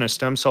endogenous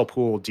stem cell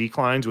pool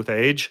declines with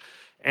age.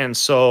 And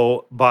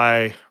so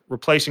by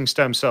replacing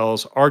stem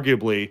cells,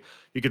 arguably,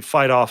 you could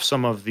fight off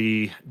some of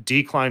the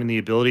decline in the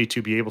ability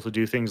to be able to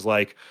do things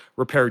like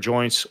repair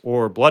joints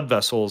or blood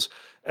vessels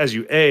as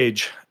you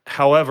age.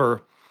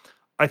 However,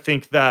 I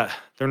think that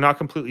they're not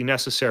completely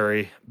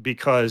necessary,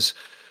 because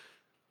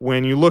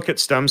when you look at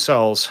stem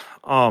cells,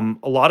 a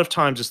lot of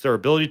times it's their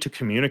ability to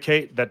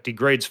communicate that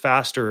degrades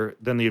faster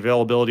than the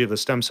availability of the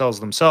stem cells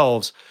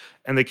themselves.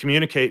 And they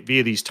communicate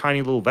via these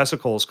tiny little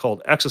vesicles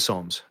called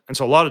exosomes. And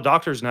so a lot of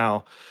doctors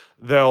now,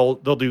 they'll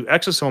do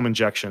exosome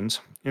injections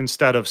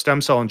instead of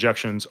stem cell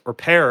injections, or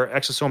pair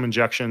exosome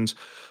injections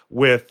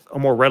with a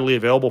more readily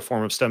available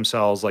form of stem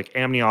cells like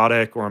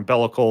amniotic or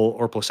umbilical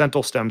or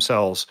placental stem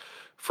cells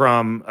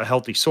from a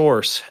healthy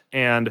source.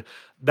 And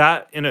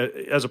that,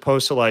 as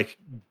opposed to like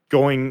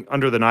going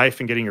under the knife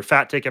and getting your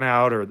fat taken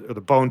out, or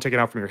the bone taken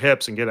out from your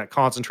hips and getting that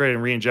concentrated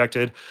and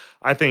re-injected,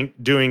 I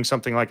think doing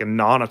something like a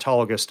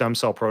non-autologous stem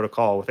cell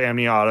protocol with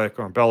amniotic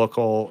or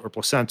umbilical or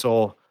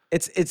placental.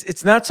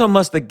 It's not so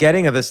much the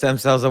getting of the stem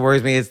cells that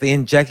worries me; it's the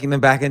injecting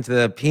them back into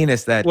the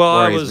penis that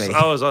worries me.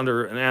 I was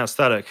under an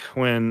anesthetic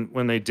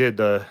when they did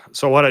the.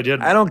 So what I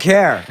did, I don't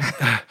care.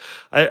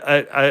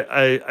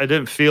 I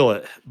didn't feel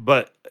it,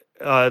 but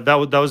that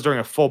was during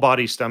a full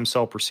body stem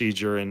cell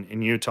procedure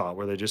in Utah,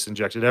 where they just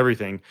injected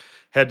everything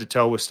head to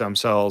toe with stem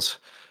cells.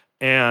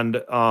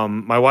 And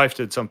my wife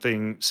did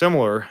something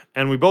similar,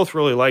 and we both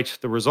really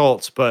liked the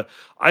results. But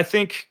I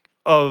think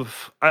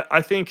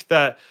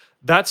that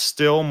that's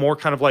still more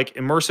kind of like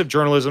immersive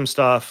journalism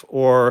stuff,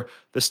 or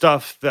the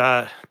stuff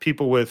that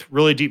people with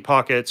really deep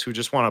pockets who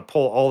just want to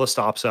pull all the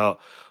stops out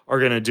are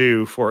going to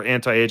do for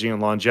anti-aging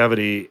and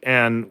longevity.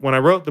 And when I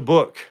wrote the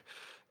book,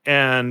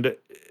 and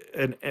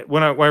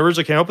when I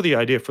originally came up with the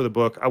idea for the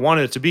book, I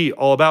wanted it to be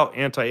all about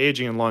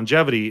anti-aging and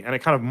longevity, and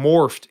it kind of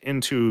morphed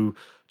into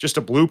just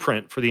a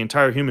blueprint for the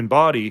entire human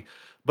body.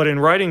 But in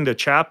writing the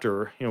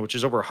chapter, which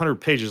is over 100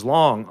 pages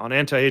long on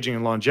anti-aging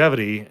and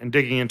longevity and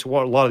digging into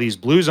what a lot of these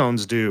blue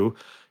zones do,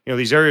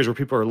 these areas where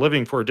people are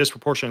living for a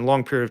disproportionately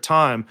long period of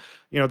time,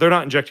 they're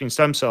not injecting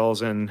stem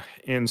cells in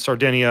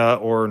Sardinia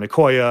or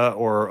Nicoya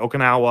or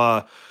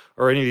Okinawa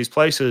or any of these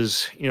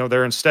places.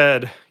 They're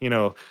instead,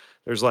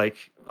 there's like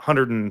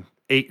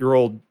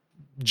 108-year-old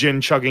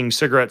gin chugging,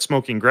 cigarette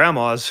smoking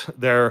grandmas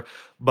there,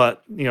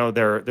 but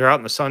they're out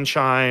in the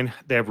sunshine.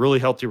 They have really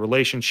healthy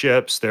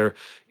relationships. They're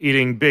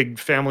eating big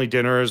family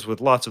dinners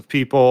with lots of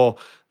people.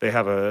 They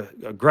have a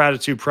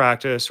gratitude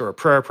practice or a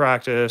prayer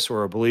practice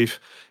or a belief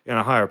in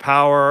a higher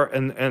power,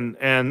 and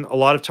a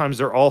lot of times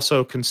they're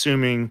also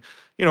consuming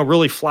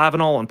really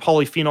flavanol and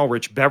polyphenol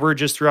rich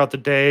beverages throughout the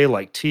day,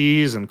 like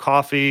teas and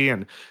coffee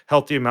and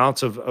healthy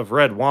amounts of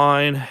red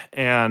wine.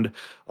 And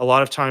a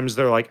lot of times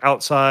they're like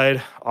outside,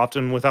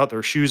 often without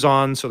their shoes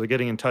on. So they're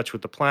getting in touch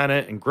with the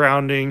planet and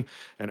grounding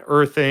and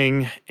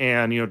earthing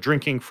and,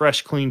 drinking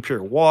fresh, clean,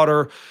 pure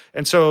water.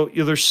 And so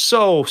there's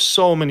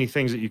so many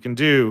things that you can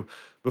do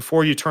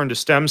before you turn to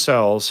stem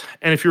cells.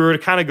 And if you were to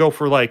kind of go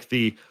for like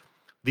the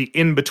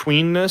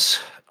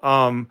in-betweenness,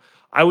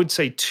 I would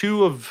say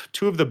two of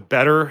the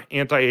better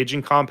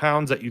anti-aging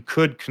compounds that you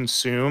could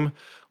consume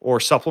or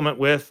supplement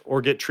with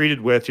or get treated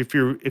with if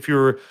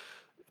you're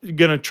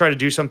going to try to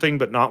do something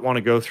but not want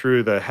to go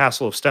through the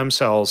hassle of stem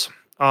cells,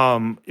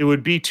 it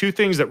would be two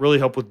things that really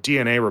help with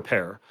DNA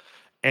repair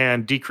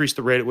and decrease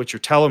the rate at which your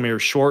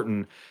telomeres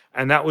shorten,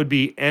 and that would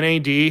be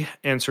NAD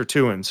and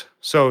sirtuins.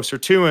 So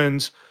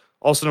sirtuins,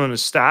 also known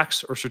as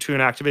stacks or sirtuin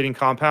activating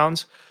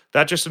compounds,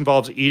 that just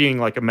involves eating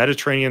like a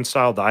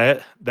Mediterranean-style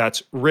diet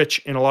that's rich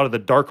in a lot of the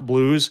dark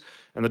blues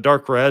and the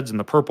dark reds and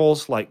the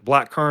purples, like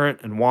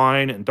blackcurrant and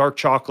wine and dark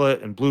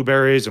chocolate and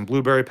blueberries and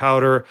blueberry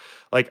powder.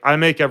 Like I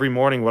make every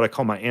morning what I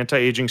call my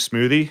anti-aging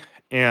smoothie,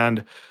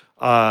 and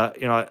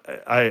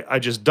I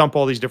just dump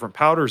all these different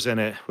powders in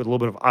it with a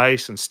little bit of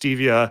ice and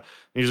stevia,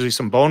 usually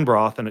some bone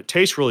broth, and it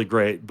tastes really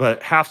great.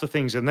 But half the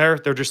things in there,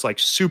 they're just like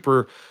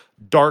super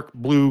dark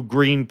blue,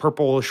 green,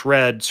 purplish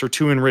red,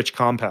 sirtuin-rich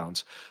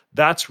compounds.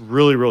 That's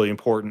really, really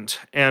important.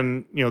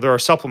 And, there are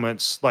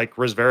supplements like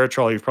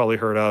resveratrol you've probably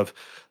heard of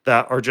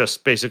that are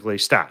just basically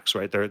stacks,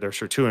 right? They're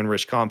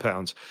sirtuin-rich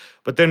compounds.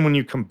 But then when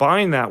you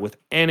combine that with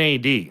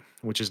NAD,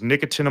 which is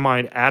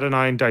nicotinamide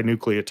adenine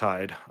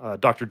dinucleotide,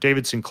 Dr.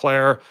 David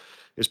Sinclair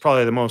is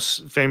probably the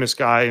most famous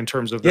guy in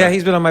terms of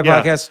he's been on my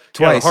podcast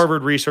twice. Yeah, a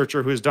Harvard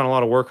researcher who's done a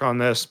lot of work on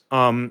this.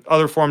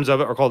 Other forms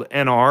of it are called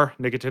NR,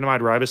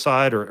 nicotinamide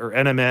riboside, or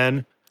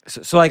NMN.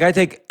 So like I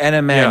take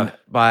NMN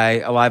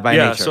by Alive by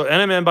Nature. So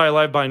NMN by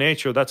Alive by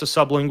Nature, that's a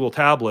sublingual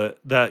tablet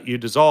that you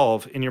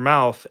dissolve in your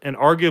mouth, and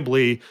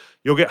arguably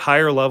you'll get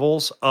higher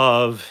levels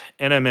of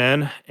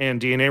NMN and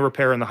DNA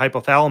repair in the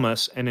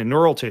hypothalamus and in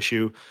neural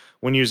tissue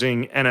when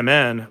using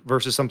NMN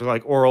versus something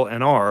like oral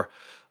NR.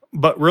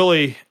 But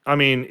really, I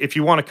mean, if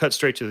you want to cut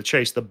straight to the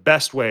chase, the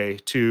best way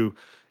to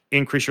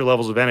increase your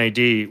levels of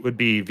NAD would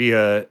be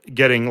via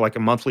getting like a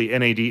monthly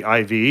NAD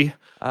IV.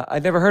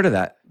 I'd never heard of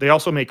that. They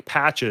also make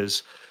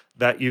patches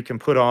that you can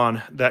put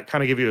on that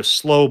kind of give you a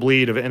slow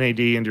bleed of NAD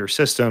into your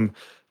system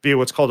via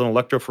what's called an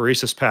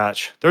electrophoresis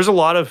patch. There's a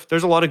lot of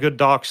good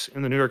docs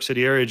in the New York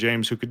City area,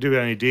 James, who could do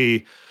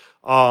NAD.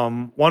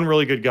 One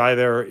really good guy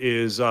there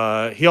is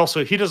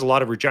he does a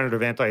lot of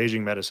regenerative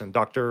anti-aging medicine.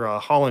 Dr.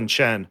 Holland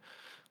Chen.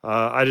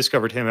 I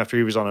discovered him after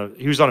he was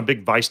on a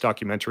big Vice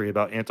documentary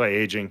about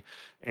anti-aging,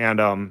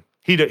 and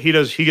he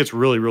gets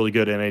really, really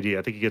good NAD.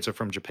 I think he gets it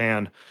from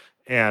Japan.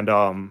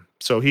 And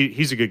so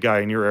he's a good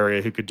guy in your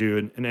area who could do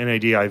an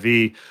NAD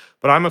IV.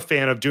 But I'm a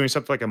fan of doing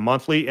something like a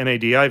monthly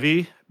NAD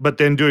IV, but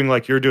then doing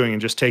like you're doing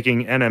and just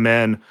taking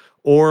NMN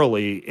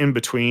orally in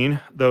between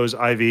those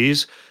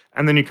IVs.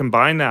 And then you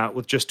combine that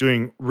with just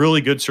doing really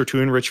good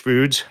sirtuin-rich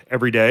foods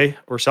every day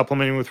or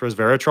supplementing with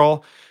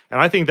resveratrol. And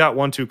I think that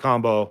 1-2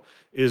 combo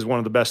is one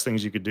of the best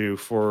things you could do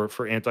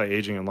for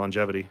anti-aging and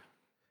longevity.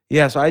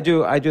 Yeah, so I do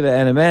the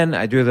NMN,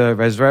 I do the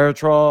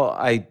resveratrol.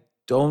 I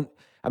don't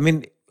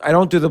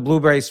do the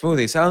blueberry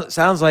smoothie.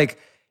 Sounds like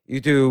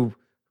you do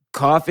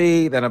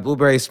coffee, then a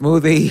blueberry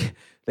smoothie,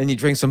 then you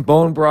drink some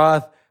bone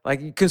broth. Like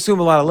you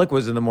consume a lot of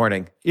liquids in the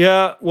morning.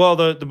 Yeah, well,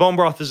 the bone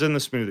broth is in the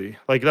smoothie.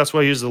 Like that's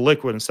why I use the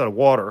liquid instead of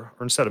water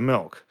or instead of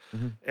milk.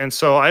 Mm-hmm. And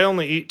so I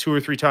only eat 2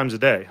 or 3 times a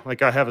day.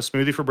 Like I have a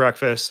smoothie for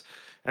breakfast,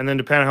 and then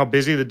depending on how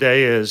busy the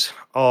day is,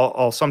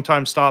 I'll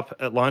sometimes stop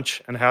at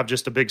lunch and have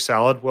just a big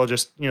salad. We'll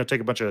just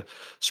take a bunch of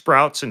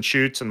sprouts and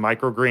shoots and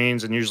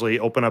microgreens, and usually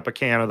open up a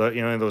can of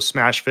those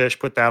smash fish,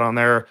 put that on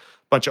there, a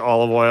bunch of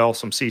olive oil,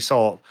 some sea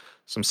salt,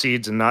 some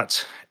seeds and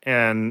nuts,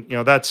 and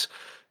that's.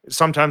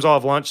 Sometimes I'll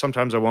have lunch,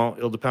 sometimes I won't.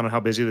 It'll depend on how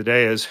busy the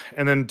day is.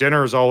 And then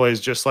dinner is always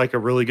just like a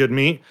really good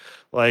meat,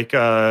 like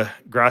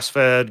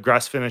grass-fed,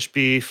 grass-finished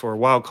beef or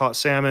wild-caught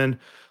salmon,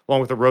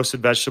 along with a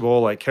roasted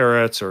vegetable like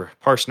carrots or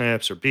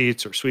parsnips or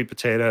beets or sweet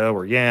potato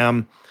or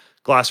yam,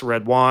 glass of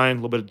red wine, a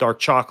little bit of dark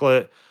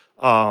chocolate,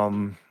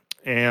 and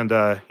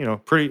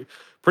pretty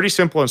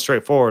simple and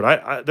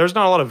straightforward. There's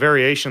not a lot of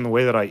variation in the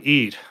way that I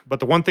eat, but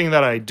the one thing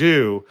that I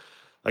do,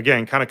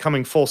 again, kind of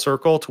coming full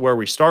circle to where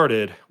we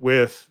started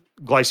with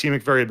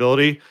glycemic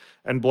variability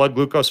and blood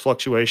glucose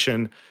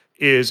fluctuation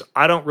is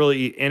I don't really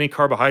eat any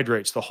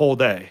carbohydrates the whole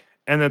day.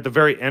 And at the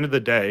very end of the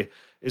day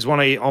is when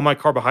I eat all my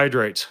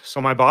carbohydrates. So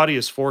my body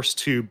is forced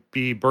to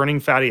be burning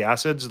fatty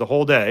acids the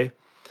whole day.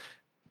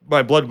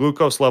 My blood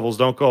glucose levels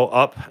don't go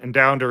up and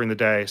down during the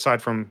day,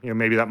 aside from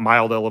maybe that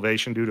mild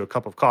elevation due to a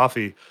cup of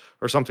coffee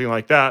or something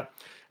like that.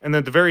 And then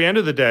at the very end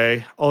of the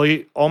day, I'll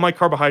eat all my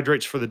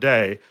carbohydrates for the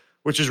day,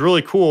 which is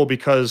really cool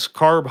because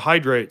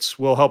carbohydrates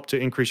will help to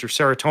increase your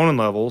serotonin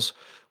levels,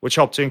 which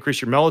help to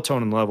increase your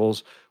melatonin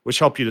levels, which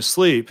help you to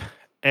sleep.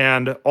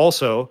 And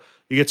also,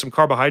 you get some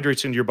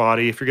carbohydrates into your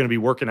body if you're going to be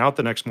working out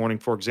the next morning,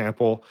 for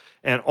example.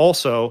 And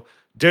also,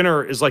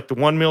 dinner is like the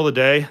one meal a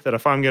day that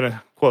if I'm going to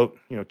quote,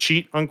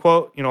 cheat,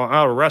 unquote, I'm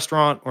out at a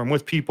restaurant or I'm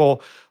with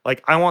people,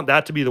 like I want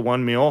that to be the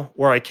one meal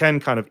where I can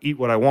kind of eat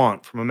what I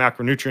want from a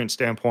macronutrient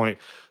standpoint.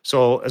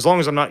 So as long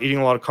as I'm not eating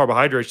a lot of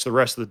carbohydrates the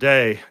rest of the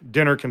day,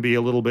 dinner can be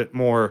a little bit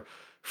more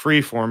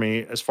free for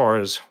me as far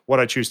as what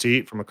I choose to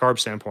eat from a carb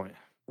standpoint.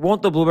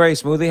 Won't the blueberry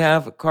smoothie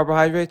have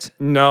carbohydrates?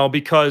 No,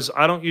 because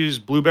I don't use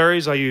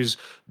blueberries. I use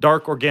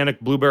dark organic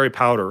blueberry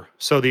powder.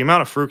 So the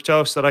amount of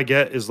fructose that I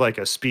get is like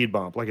a speed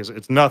bump. Like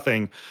it's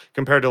nothing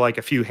compared to like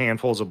a few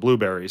handfuls of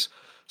blueberries.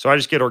 So I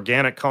just get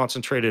organic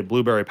concentrated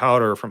blueberry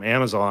powder from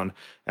Amazon,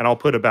 and I'll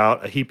put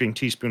about a heaping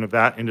teaspoon of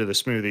that into the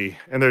smoothie.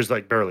 And there's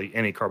like barely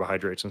any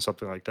carbohydrates and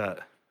something like that.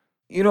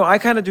 I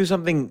kind of do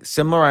something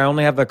similar. I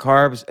only have the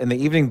carbs in the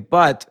evening,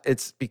 but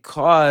it's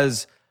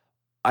because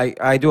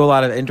I do a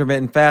lot of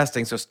intermittent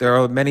fasting. So there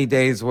are many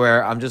days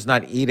where I'm just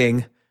not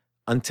eating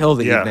until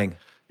the evening.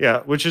 Yeah,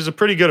 which is a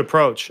pretty good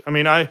approach. I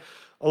mean, a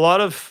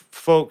lot of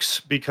folks,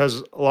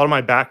 because a lot of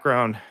my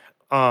background,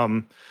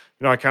 I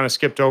kind of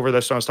skipped over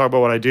this when I was talking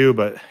about what I do,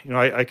 but,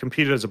 I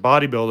competed as a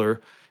bodybuilder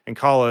in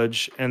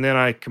college, and then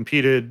I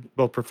competed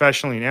both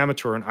professionally and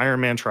amateur in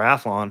Ironman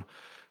triathlon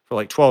for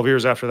like 12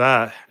 years after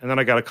that. And then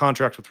I got a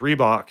contract with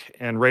Reebok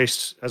and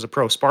raced as a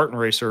pro Spartan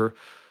racer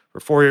for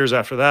 4 years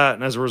after that.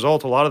 And as a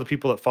result, a lot of the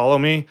people that follow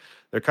me,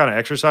 they're kind of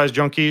exercise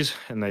junkies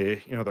and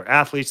they're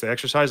athletes, they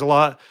exercise a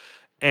lot.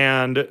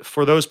 And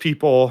for those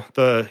people,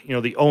 the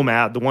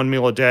OMAD, the 1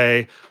 meal a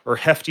day or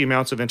hefty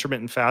amounts of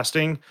intermittent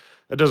fasting,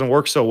 that doesn't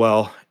work so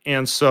well.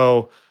 And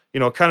so,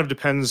 it kind of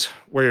depends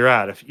where you're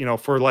at. If,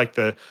 for like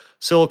the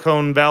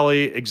Silicon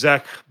Valley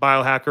exec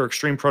biohacker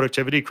extreme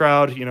productivity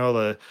crowd,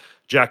 the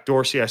Jack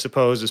Dorsey, I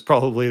suppose, is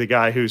probably the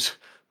guy who's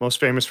most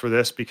famous for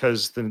this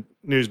because the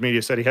news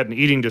media said he had an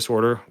eating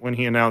disorder when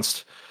he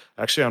announced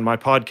actually on my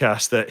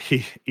podcast that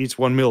he eats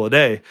 1 meal a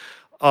day.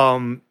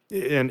 And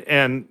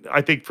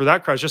I think for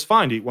that crowd, it's just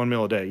fine to eat 1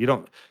 meal a day. You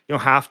don't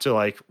have to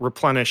like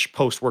replenish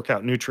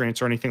post-workout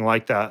nutrients or anything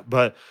like that.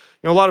 But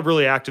a lot of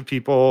really active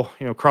people,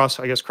 I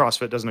guess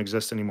CrossFit doesn't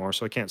exist anymore,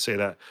 so I can't say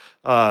that.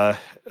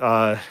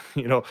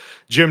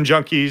 Gym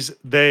junkies,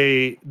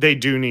 they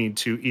do need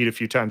to eat a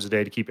few times a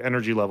day to keep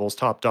energy levels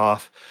topped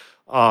off.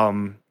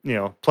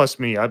 Plus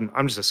me,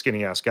 I'm just a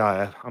skinny ass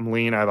guy. I'm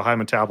lean. I have a high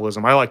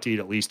metabolism. I like to eat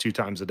at least 2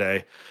 times a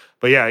day.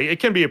 But yeah, it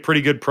can be a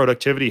pretty good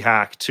productivity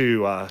hack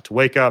to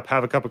wake up,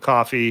 have a cup of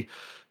coffee,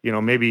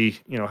 maybe,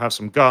 have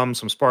some gum,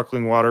 some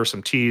sparkling water,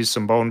 some teas,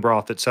 some bone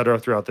broth, et cetera,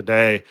 throughout the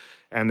day,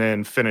 and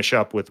then finish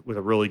up with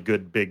a really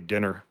good big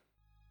dinner.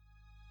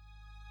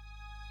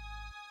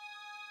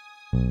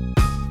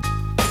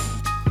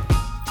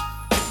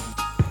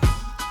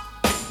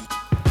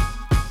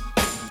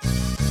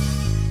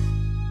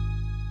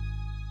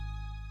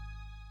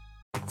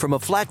 From a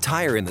flat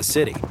tire in the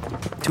city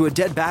to a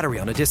dead battery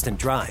on a distant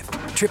drive,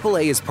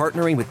 AAA is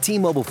partnering with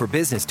T-Mobile for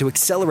Business to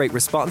accelerate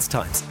response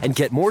times and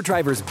get more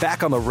drivers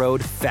back on the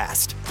road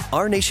fast.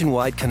 Our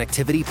nationwide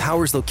connectivity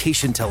powers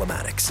location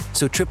telematics,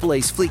 so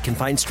AAA's fleet can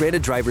find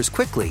stranded drivers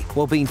quickly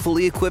while being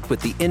fully equipped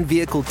with the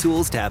in-vehicle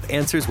tools to have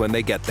answers when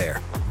they get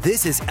there.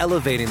 This is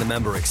elevating the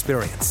member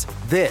experience.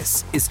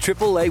 This is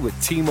AAA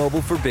with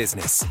T-Mobile for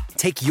Business.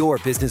 Take your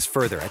business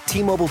further at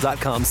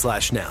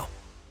T-Mobile.com/now.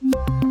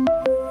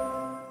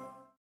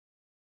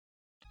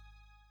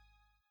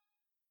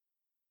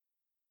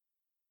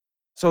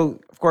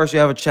 So, of course, you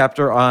have a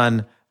chapter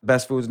on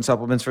best foods and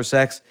supplements for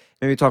sex.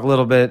 Maybe talk a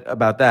little bit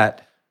about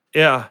that.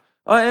 Yeah.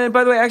 Oh, and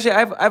by the way, actually, I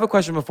have a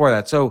question before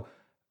that. So,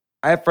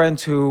 I have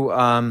friends who,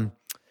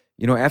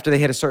 after they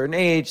hit a certain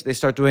age, they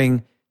start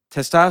doing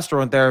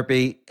testosterone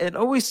therapy. It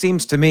always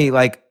seems to me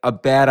like a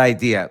bad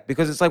idea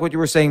because it's like what you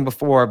were saying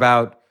before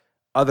about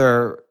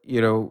other,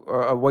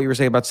 or what you were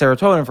saying about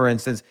serotonin, for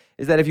instance,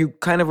 is that if you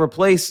kind of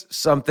replace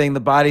something, the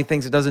body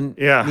thinks it doesn't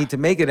need to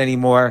make it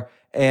anymore.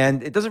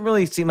 And it doesn't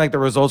really seem like the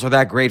results are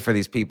that great for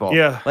these people.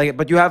 Yeah.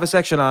 But you have a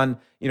section on,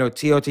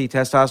 TOT,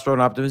 testosterone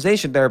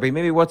optimization therapy.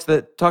 Maybe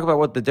talk about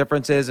what the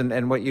difference is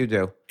and what you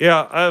do.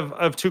 Yeah, I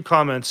have 2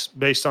 comments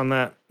based on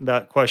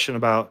that question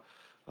about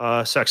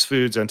sex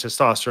foods and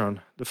testosterone.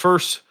 The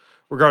first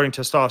regarding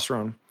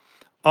testosterone.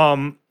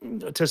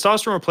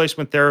 Testosterone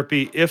replacement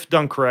therapy, if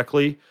done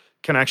correctly,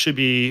 can actually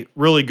be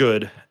really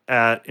good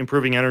at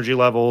improving energy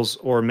levels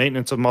or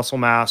maintenance of muscle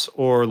mass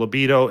or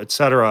libido, et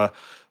cetera.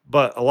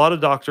 But a lot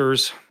of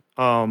doctors,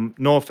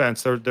 no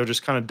offense, they're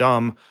just kind of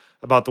dumb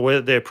about the way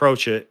that they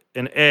approach it.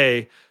 And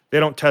A, they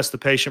don't test the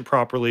patient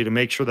properly to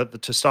make sure that the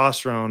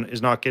testosterone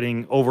is not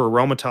getting over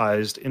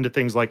aromatized into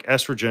things like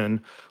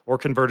estrogen or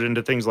converted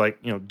into things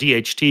like,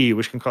 DHT,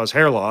 which can cause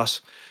hair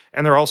loss.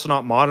 And they're also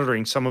not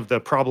monitoring some of the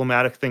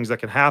problematic things that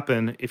can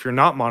happen if you're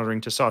not monitoring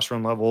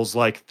testosterone levels,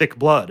 like thick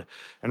blood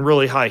and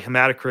really high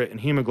hematocrit and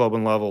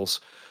hemoglobin levels,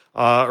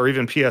 or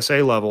even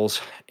PSA levels.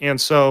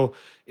 And so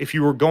if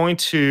you were going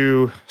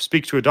to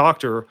speak to a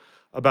doctor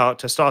about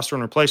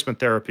testosterone replacement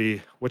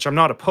therapy, which I'm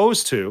not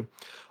opposed to,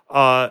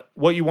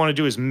 what you want to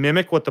do is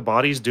mimic what the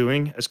body's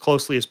doing as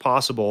closely as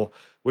possible,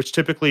 which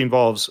typically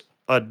involves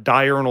a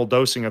diurnal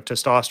dosing of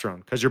testosterone,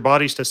 because your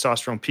body's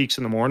testosterone peaks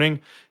in the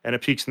morning and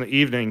it peaks in the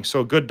evening.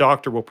 So a good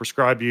doctor will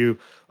prescribe you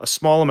a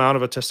small amount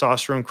of a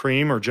testosterone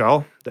cream or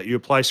gel that you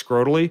apply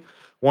scrotally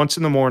once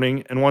in the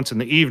morning and once in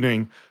the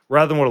evening,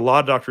 rather than what a lot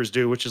of doctors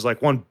do, which is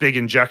like one big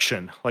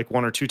injection, like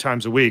 1 or 2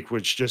 times a week,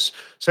 which just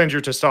sends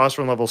your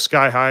testosterone levels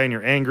sky high and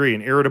you're angry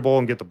and irritable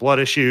and get the blood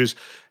issues.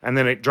 And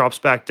then it drops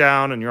back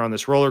down and you're on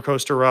this roller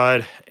coaster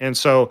ride. And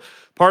so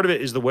part of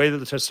it is the way that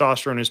the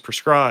testosterone is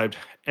prescribed.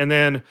 And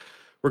then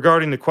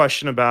regarding the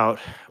question about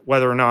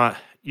whether or not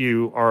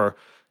you are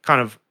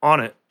kind of on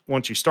it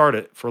once you start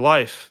it for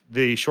life,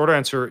 the short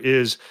answer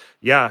is,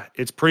 yeah,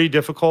 it's pretty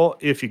difficult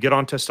if you get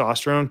on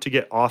testosterone to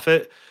get off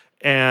it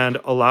and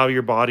allow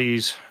your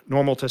body's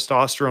normal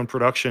testosterone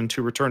production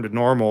to return to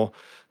normal.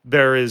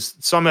 There is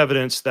some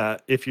evidence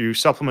that if you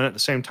supplement at the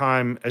same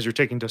time as you're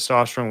taking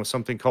testosterone with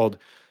something called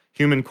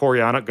human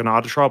chorionic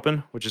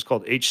gonadotropin, which is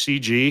called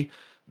HCG,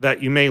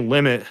 that you may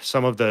limit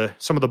some of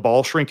the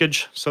ball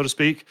shrinkage, so to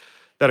speak,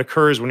 that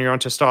occurs when you're on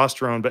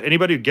testosterone. But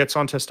anybody who gets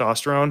on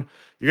testosterone,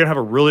 you're going to have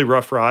a really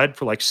rough ride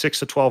for like 6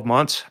 to 12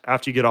 months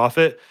after you get off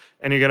it.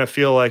 And you're going to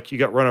feel like you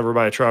got run over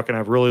by a truck and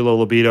have really low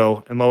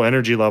libido and low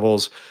energy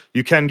levels.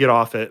 You can get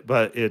off it,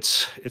 but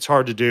it's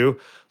hard to do.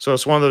 So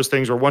it's one of those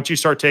things where once you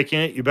start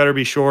taking it, you better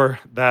be sure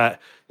that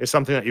it's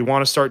something that you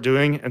want to start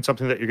doing and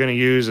something that you're going to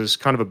use as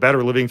kind of a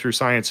better living through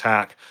science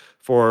hack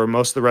for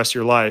most of the rest of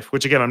your life,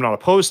 which again, I'm not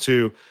opposed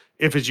to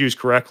if it's used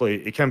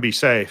correctly. It can be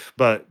safe,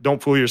 but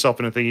don't fool yourself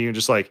into thinking you can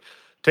just like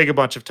take a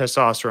bunch of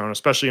testosterone,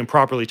 especially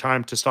improperly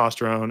timed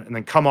testosterone, and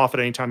then come off at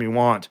any time you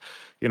want.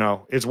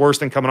 It's worse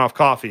than coming off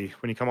coffee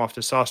when you come off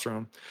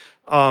testosterone.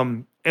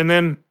 And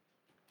then,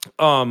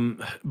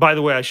 by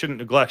the way, I shouldn't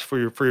neglect for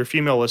your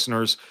female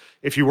listeners,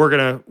 if you were going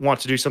to want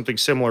to do something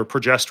similar,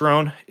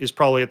 progesterone is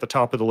probably at the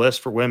top of the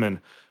list for women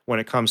when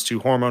it comes to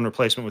hormone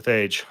replacement with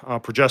age.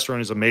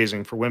 Progesterone is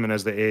amazing for women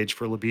as they age,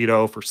 for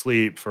libido, for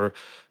sleep, for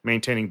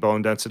maintaining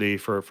bone density,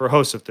 for a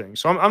host of things.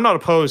 So I'm not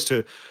opposed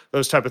to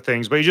those type of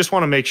things, but you just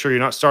want to make sure you're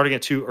not starting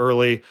it too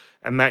early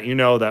and that you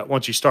know that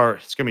once you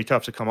start, it's going to be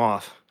tough to come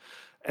off.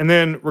 And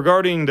then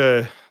regarding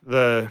the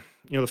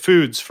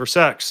foods for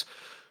sex,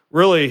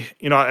 really,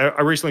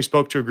 I recently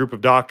spoke to a group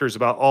of doctors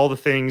about all the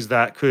things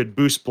that could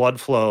boost blood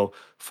flow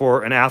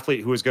for an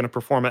athlete who is going to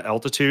perform at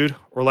altitude,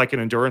 or like an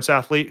endurance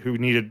athlete who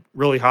needed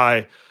really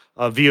high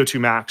VO2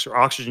 max or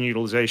oxygen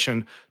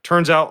utilization.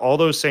 Turns out all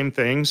those same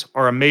things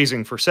are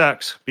amazing for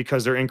sex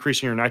because they're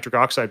increasing your nitric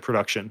oxide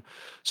production.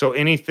 So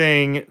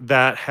anything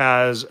that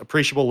has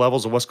appreciable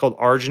levels of what's called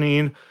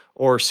arginine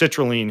or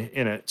citrulline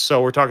in it.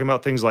 So we're talking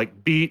about things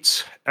like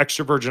beets,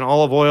 extra virgin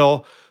olive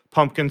oil,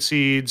 pumpkin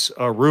seeds,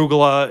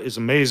 arugula is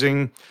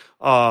amazing,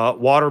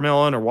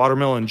 watermelon or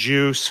watermelon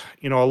juice.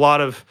 A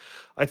lot of,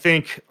 I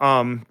think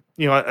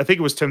it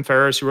was Tim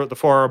Ferriss who wrote The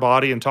 4 Hour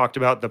Body and talked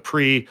about the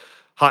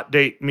pre-hot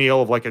date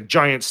meal of like a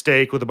giant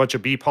steak with a bunch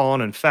of bee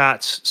pollen and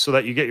fats so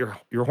that you get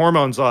your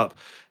hormones up.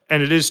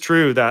 And it is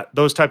true that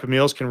those type of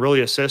meals can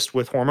really assist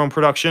with hormone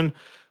production.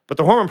 But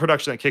the hormone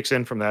production that kicks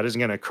in from that isn't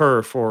going to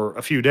occur for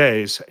a few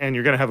days, and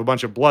you're going to have a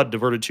bunch of blood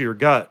diverted to your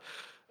gut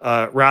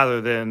rather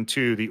than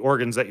to the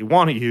organs that you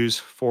want to use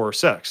for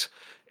sex.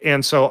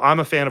 And so I'm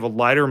a fan of a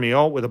lighter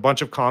meal with a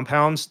bunch of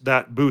compounds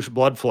that boost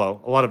blood flow,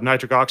 a lot of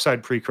nitric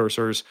oxide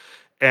precursors.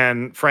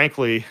 And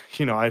frankly,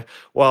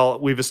 while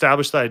we've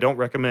established that I don't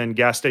recommend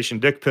gas station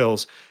dick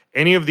pills,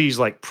 any of these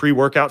like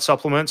pre-workout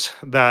supplements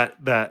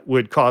that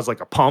would cause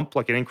like a pump,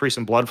 like an increase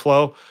in blood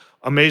flow,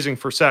 amazing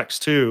for sex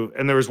too.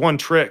 And there was one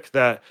trick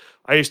that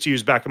I used to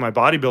use back in my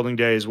bodybuilding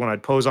days when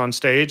I'd pose on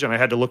stage and I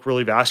had to look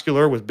really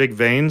vascular with big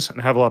veins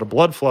and have a lot of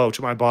blood flow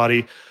to my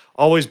body,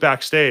 always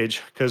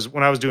backstage. Because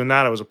when I was doing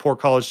that, I was a poor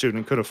college student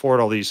and could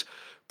afford all these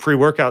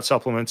pre-workout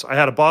supplements. I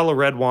had a bottle of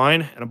red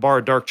wine and a bar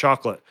of dark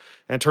chocolate.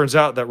 And it turns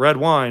out that red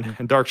wine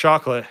and dark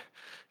chocolate,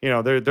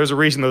 there's a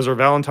reason those are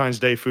Valentine's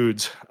Day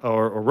foods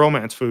or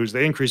romance foods.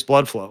 They increase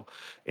blood flow.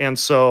 And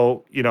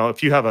so,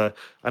 if you have a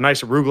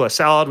nice arugula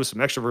salad with some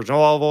extra virgin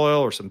olive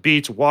oil or some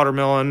beets,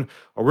 watermelon,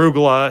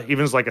 arugula,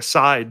 even as like a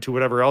side to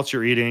whatever else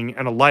you're eating,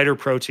 and a lighter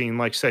protein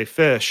like, say,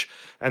 fish,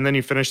 and then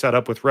you finish that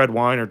up with red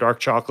wine or dark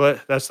chocolate,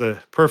 that's the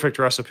perfect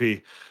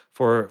recipe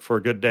for a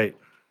good date.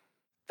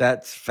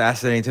 That's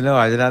fascinating to know.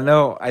 I did not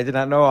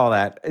know all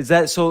that. Is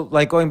that so?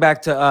 Like going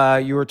back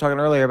to you were talking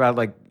earlier about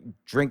like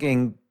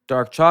drinking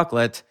dark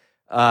chocolate.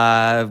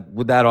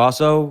 Would that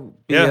also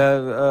be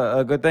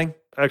a good thing?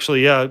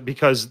 Actually, yeah,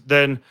 because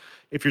then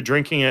if you're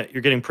drinking it,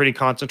 you're getting pretty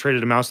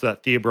concentrated amounts of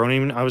that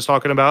theobromine I was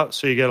talking about.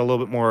 So you get a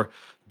little bit more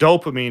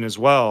dopamine as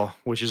well,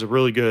 which is a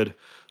really good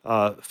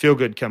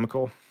feel-good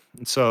chemical.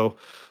 And so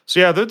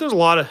yeah, there's a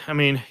lot of, I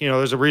mean,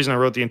 there's a reason I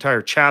wrote the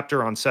entire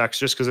chapter on sex,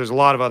 just because there's a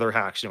lot of other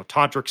hacks,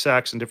 tantric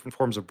sex and different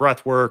forms of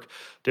breath work,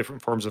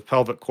 different forms of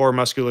pelvic core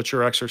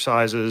musculature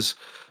exercises.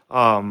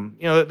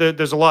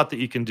 There's a lot that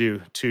you can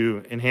do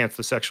to enhance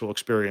the sexual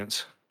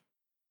experience.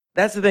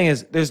 That's the thing,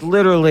 is there's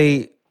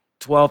literally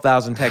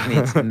 12,000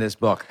 techniques in this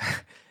book.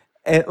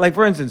 And like,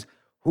 for instance,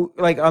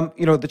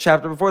 the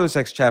chapter before the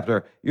sex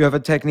chapter, you have a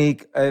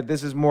technique.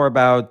 This is more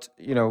about,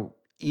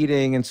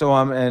 eating and so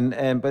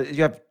on. But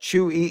you have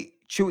chew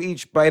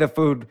each bite of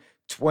food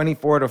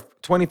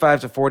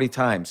 25 to 40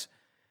 times.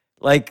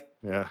 Like,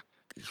 yeah.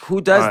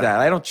 Who does that?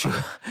 I don't chew.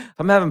 If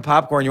I'm having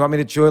popcorn, you want me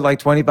to chew it like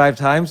 25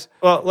 times?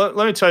 Well, let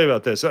me tell you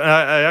about this.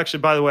 I actually,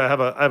 by the way, I have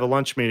a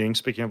lunch meeting,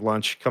 speaking of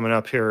lunch, coming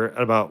up here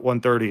at about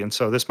 1:30. And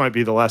so this might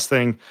be the last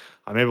thing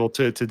I'm able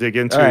to dig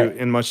into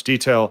in much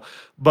detail.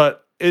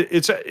 But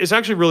it's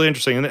actually really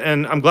interesting.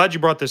 And I'm glad you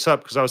brought this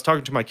up, because I was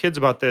talking to my kids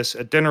about this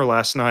at dinner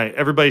last night.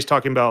 Everybody's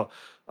talking about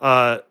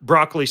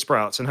broccoli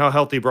sprouts and how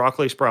healthy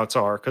broccoli sprouts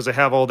are, because they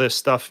have all this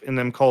stuff in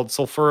them called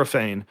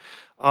sulforaphane.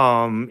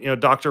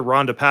 Dr.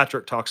 Rhonda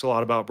Patrick talks a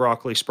lot about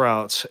broccoli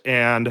sprouts,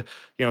 and,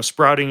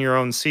 sprouting your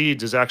own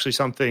seeds is actually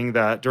something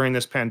that during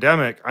this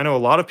pandemic, I know a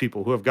lot of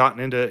people who have gotten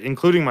into,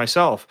 including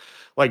myself,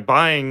 like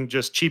buying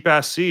just cheap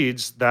ass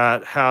seeds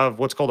that have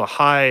what's called a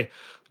high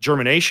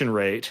germination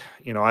rate.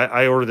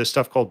 I order this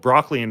stuff called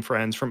Broccoli and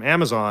Friends from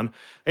Amazon,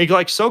 and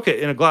you soak it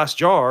in a glass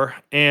jar,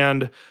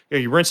 and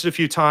you rinse it a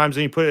few times,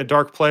 and you put it in a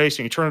dark place,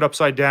 and you turn it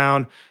upside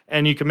down,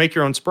 and you can make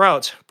your own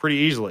sprouts pretty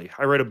easily.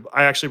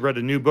 I actually read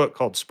a new book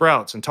called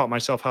Sprouts and taught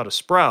myself how to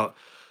sprout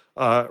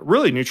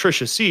really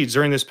nutritious seeds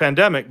during this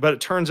pandemic. But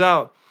it turns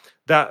out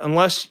that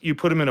unless you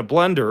put them in a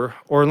blender,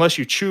 or unless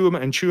you chew them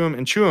and chew them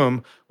and chew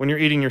them when you're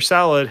eating your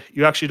salad,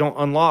 you actually don't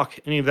unlock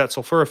any of that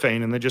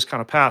sulforaphane, and they just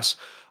kind of pass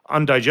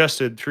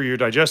undigested through your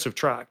digestive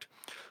tract.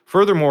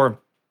 Furthermore,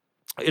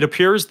 it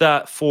appears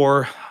that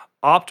for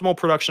optimal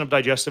production of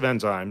digestive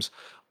enzymes,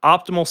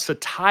 optimal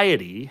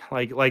satiety,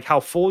 like how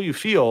full you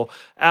feel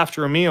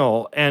after a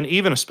meal, and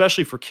even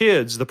especially for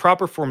kids, the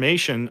proper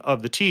formation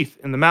of the teeth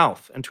in the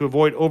mouth, and to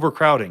avoid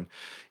overcrowding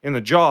in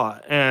the jaw,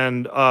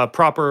 and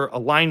proper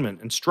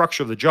alignment and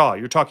structure of the jaw.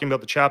 You're talking about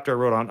the chapter I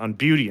wrote on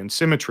beauty and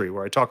symmetry,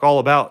 where I talk all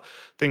about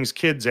things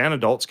kids and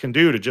adults can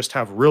do to just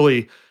have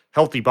really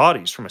healthy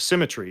bodies from a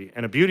symmetry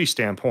and a beauty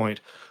standpoint.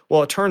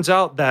 Well, it turns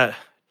out that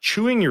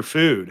chewing your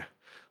food,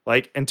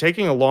 and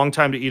taking a long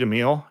time to eat a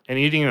meal, and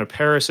eating in a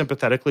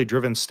parasympathetically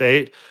driven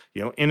state,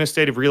 in a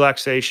state of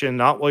relaxation,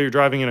 not while you're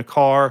driving in a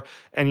car.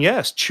 And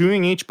yes,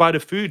 chewing each bite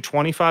of food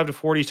 25 to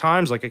 40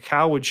 times like a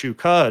cow would chew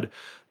cud.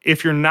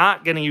 If you're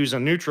not going to use a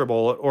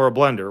NutriBullet or a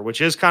blender,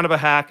 which is kind of a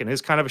hack and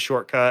is kind of a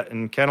shortcut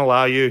and can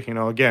allow you,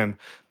 again,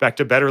 back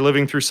to better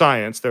living through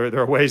science, there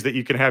are ways that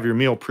you can have your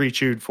meal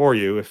pre-chewed for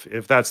you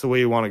if that's the way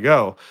you want to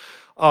go.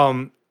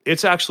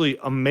 It's actually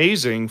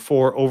amazing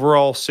for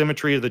overall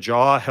symmetry of the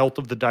jaw, health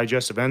of the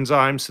digestive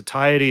enzymes,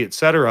 satiety,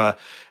 etc.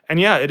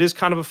 And yeah, it is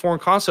kind of a foreign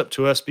concept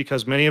to us,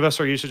 because many of us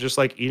are used to just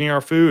eating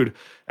our food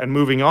and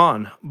moving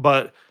on.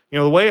 But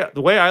the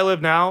way I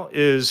live now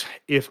is,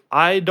 if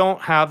I don't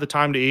have the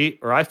time to eat,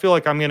 or I feel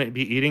like I'm going to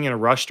be eating in a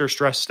rushed or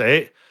stressed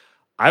state,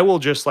 I will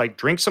just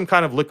drink some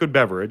kind of liquid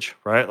beverage,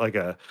 right?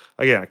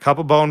 A cup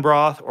of bone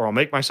broth, or I'll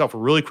make myself a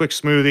really quick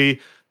smoothie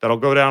that'll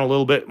go down a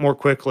little bit more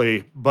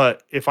quickly.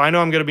 But if I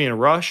know I'm going to be in a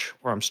rush,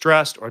 or I'm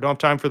stressed, or I don't have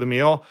time for the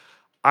meal,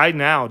 I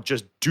now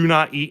just do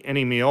not eat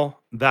any meal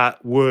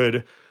that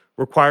would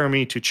require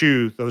me to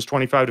chew those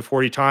 25 to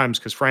 40 times,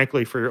 because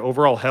frankly, for your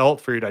overall health,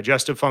 for your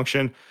digestive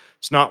function,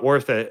 it's not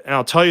worth it. And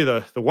I'll tell you,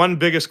 the one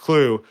biggest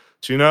clue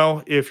to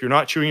know if you're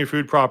not chewing your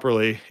food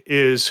properly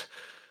is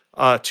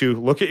to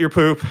look at your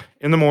poop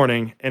in the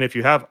morning. And if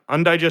you have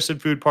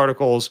undigested food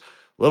particles,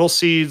 little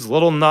seeds,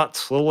 little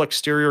nuts, little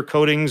exterior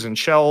coatings and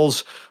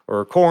shells,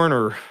 or corn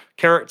or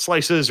carrot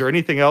slices or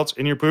anything else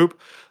in your poop,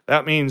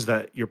 that means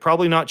that you're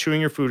probably not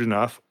chewing your food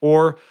enough,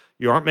 or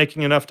you aren't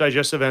making enough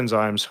digestive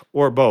enzymes,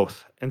 or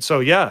both. And so,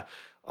 yeah,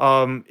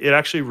 it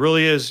actually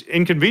really is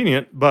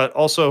inconvenient, but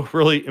also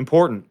really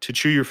important to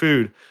chew your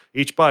food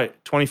each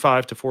bite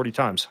 25 to 40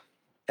 times.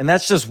 And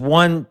that's just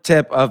one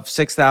tip of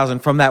 6,000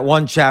 from that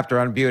one chapter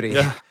on beauty.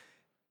 Yeah.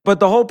 But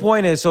the whole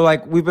point is, so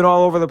we've been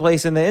all over the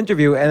place in the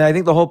interview, and I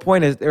think the whole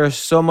point is there is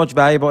so much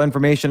valuable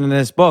information in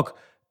this book.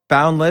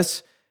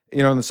 Boundless,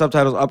 and the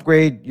subtitles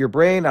Upgrade Your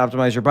Brain,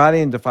 Optimize Your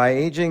Body, and Defy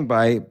Aging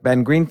by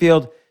Ben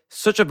Greenfield.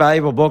 Such a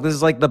valuable book. This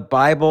is like the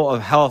Bible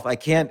of health. I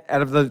can't,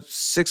 out of the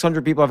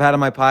 600 people I've had on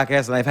my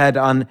podcast, and I've had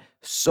on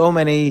so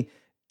many,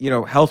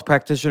 health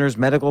practitioners,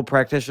 medical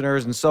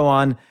practitioners, and so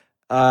on,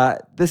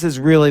 this is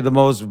really the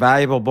most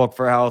valuable book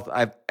for health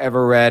I've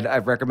ever read.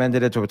 I've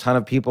recommended it to a ton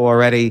of people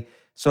already.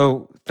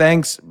 So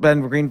thanks,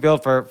 Ben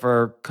Greenfield,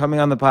 for coming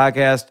on the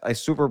podcast. I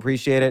super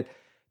appreciate it.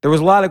 There was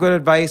a lot of good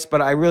advice,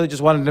 but I really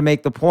just wanted to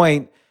make the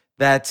point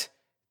that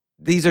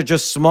these are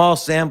just small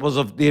samples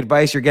of the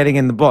advice you're getting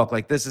in the book.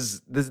 This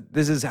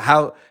is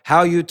how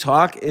you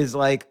talk is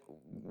like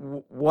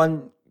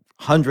 1/100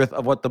 1/100th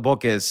of what the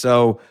book is.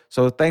 So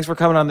thanks for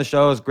coming on the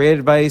show. It's great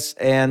advice.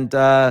 And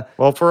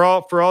well, for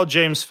all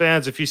James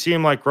fans, if you see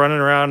him like running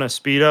around a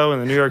Speedo in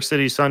the New York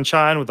City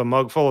sunshine with a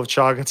mug full of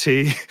chaga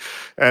tea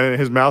and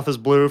his mouth is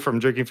blue from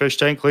drinking fish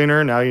tank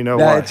cleaner, now you know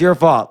why. It's your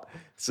fault.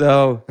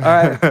 So, all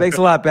right. Thanks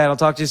a lot, Ben. I'll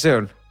talk to you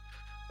soon.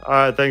 All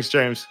right. Thanks,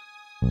 James.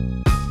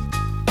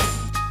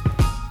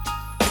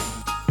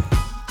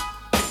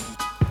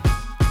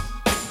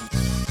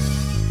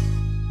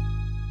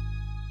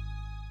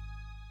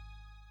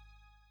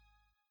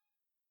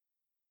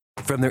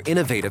 From their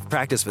innovative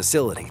practice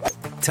facility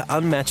to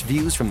unmatched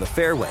views from the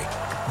fairway,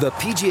 the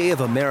PGA of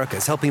America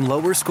is helping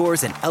lower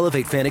scores and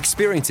elevate fan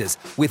experiences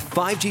with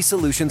 5G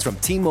solutions from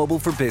T-Mobile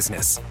for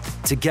Business.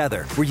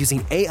 Together, we're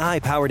using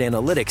AI-powered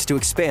analytics to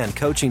expand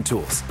coaching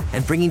tools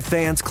and bringing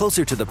fans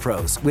closer to the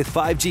pros with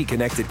 5G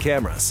connected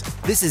cameras.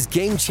 This is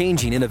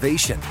game-changing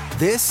innovation.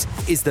 This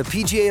is the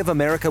PGA of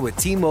America with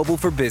T-Mobile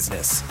for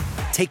Business.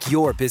 Take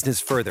your business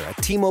further at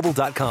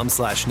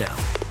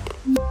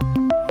T-Mobile.com/now.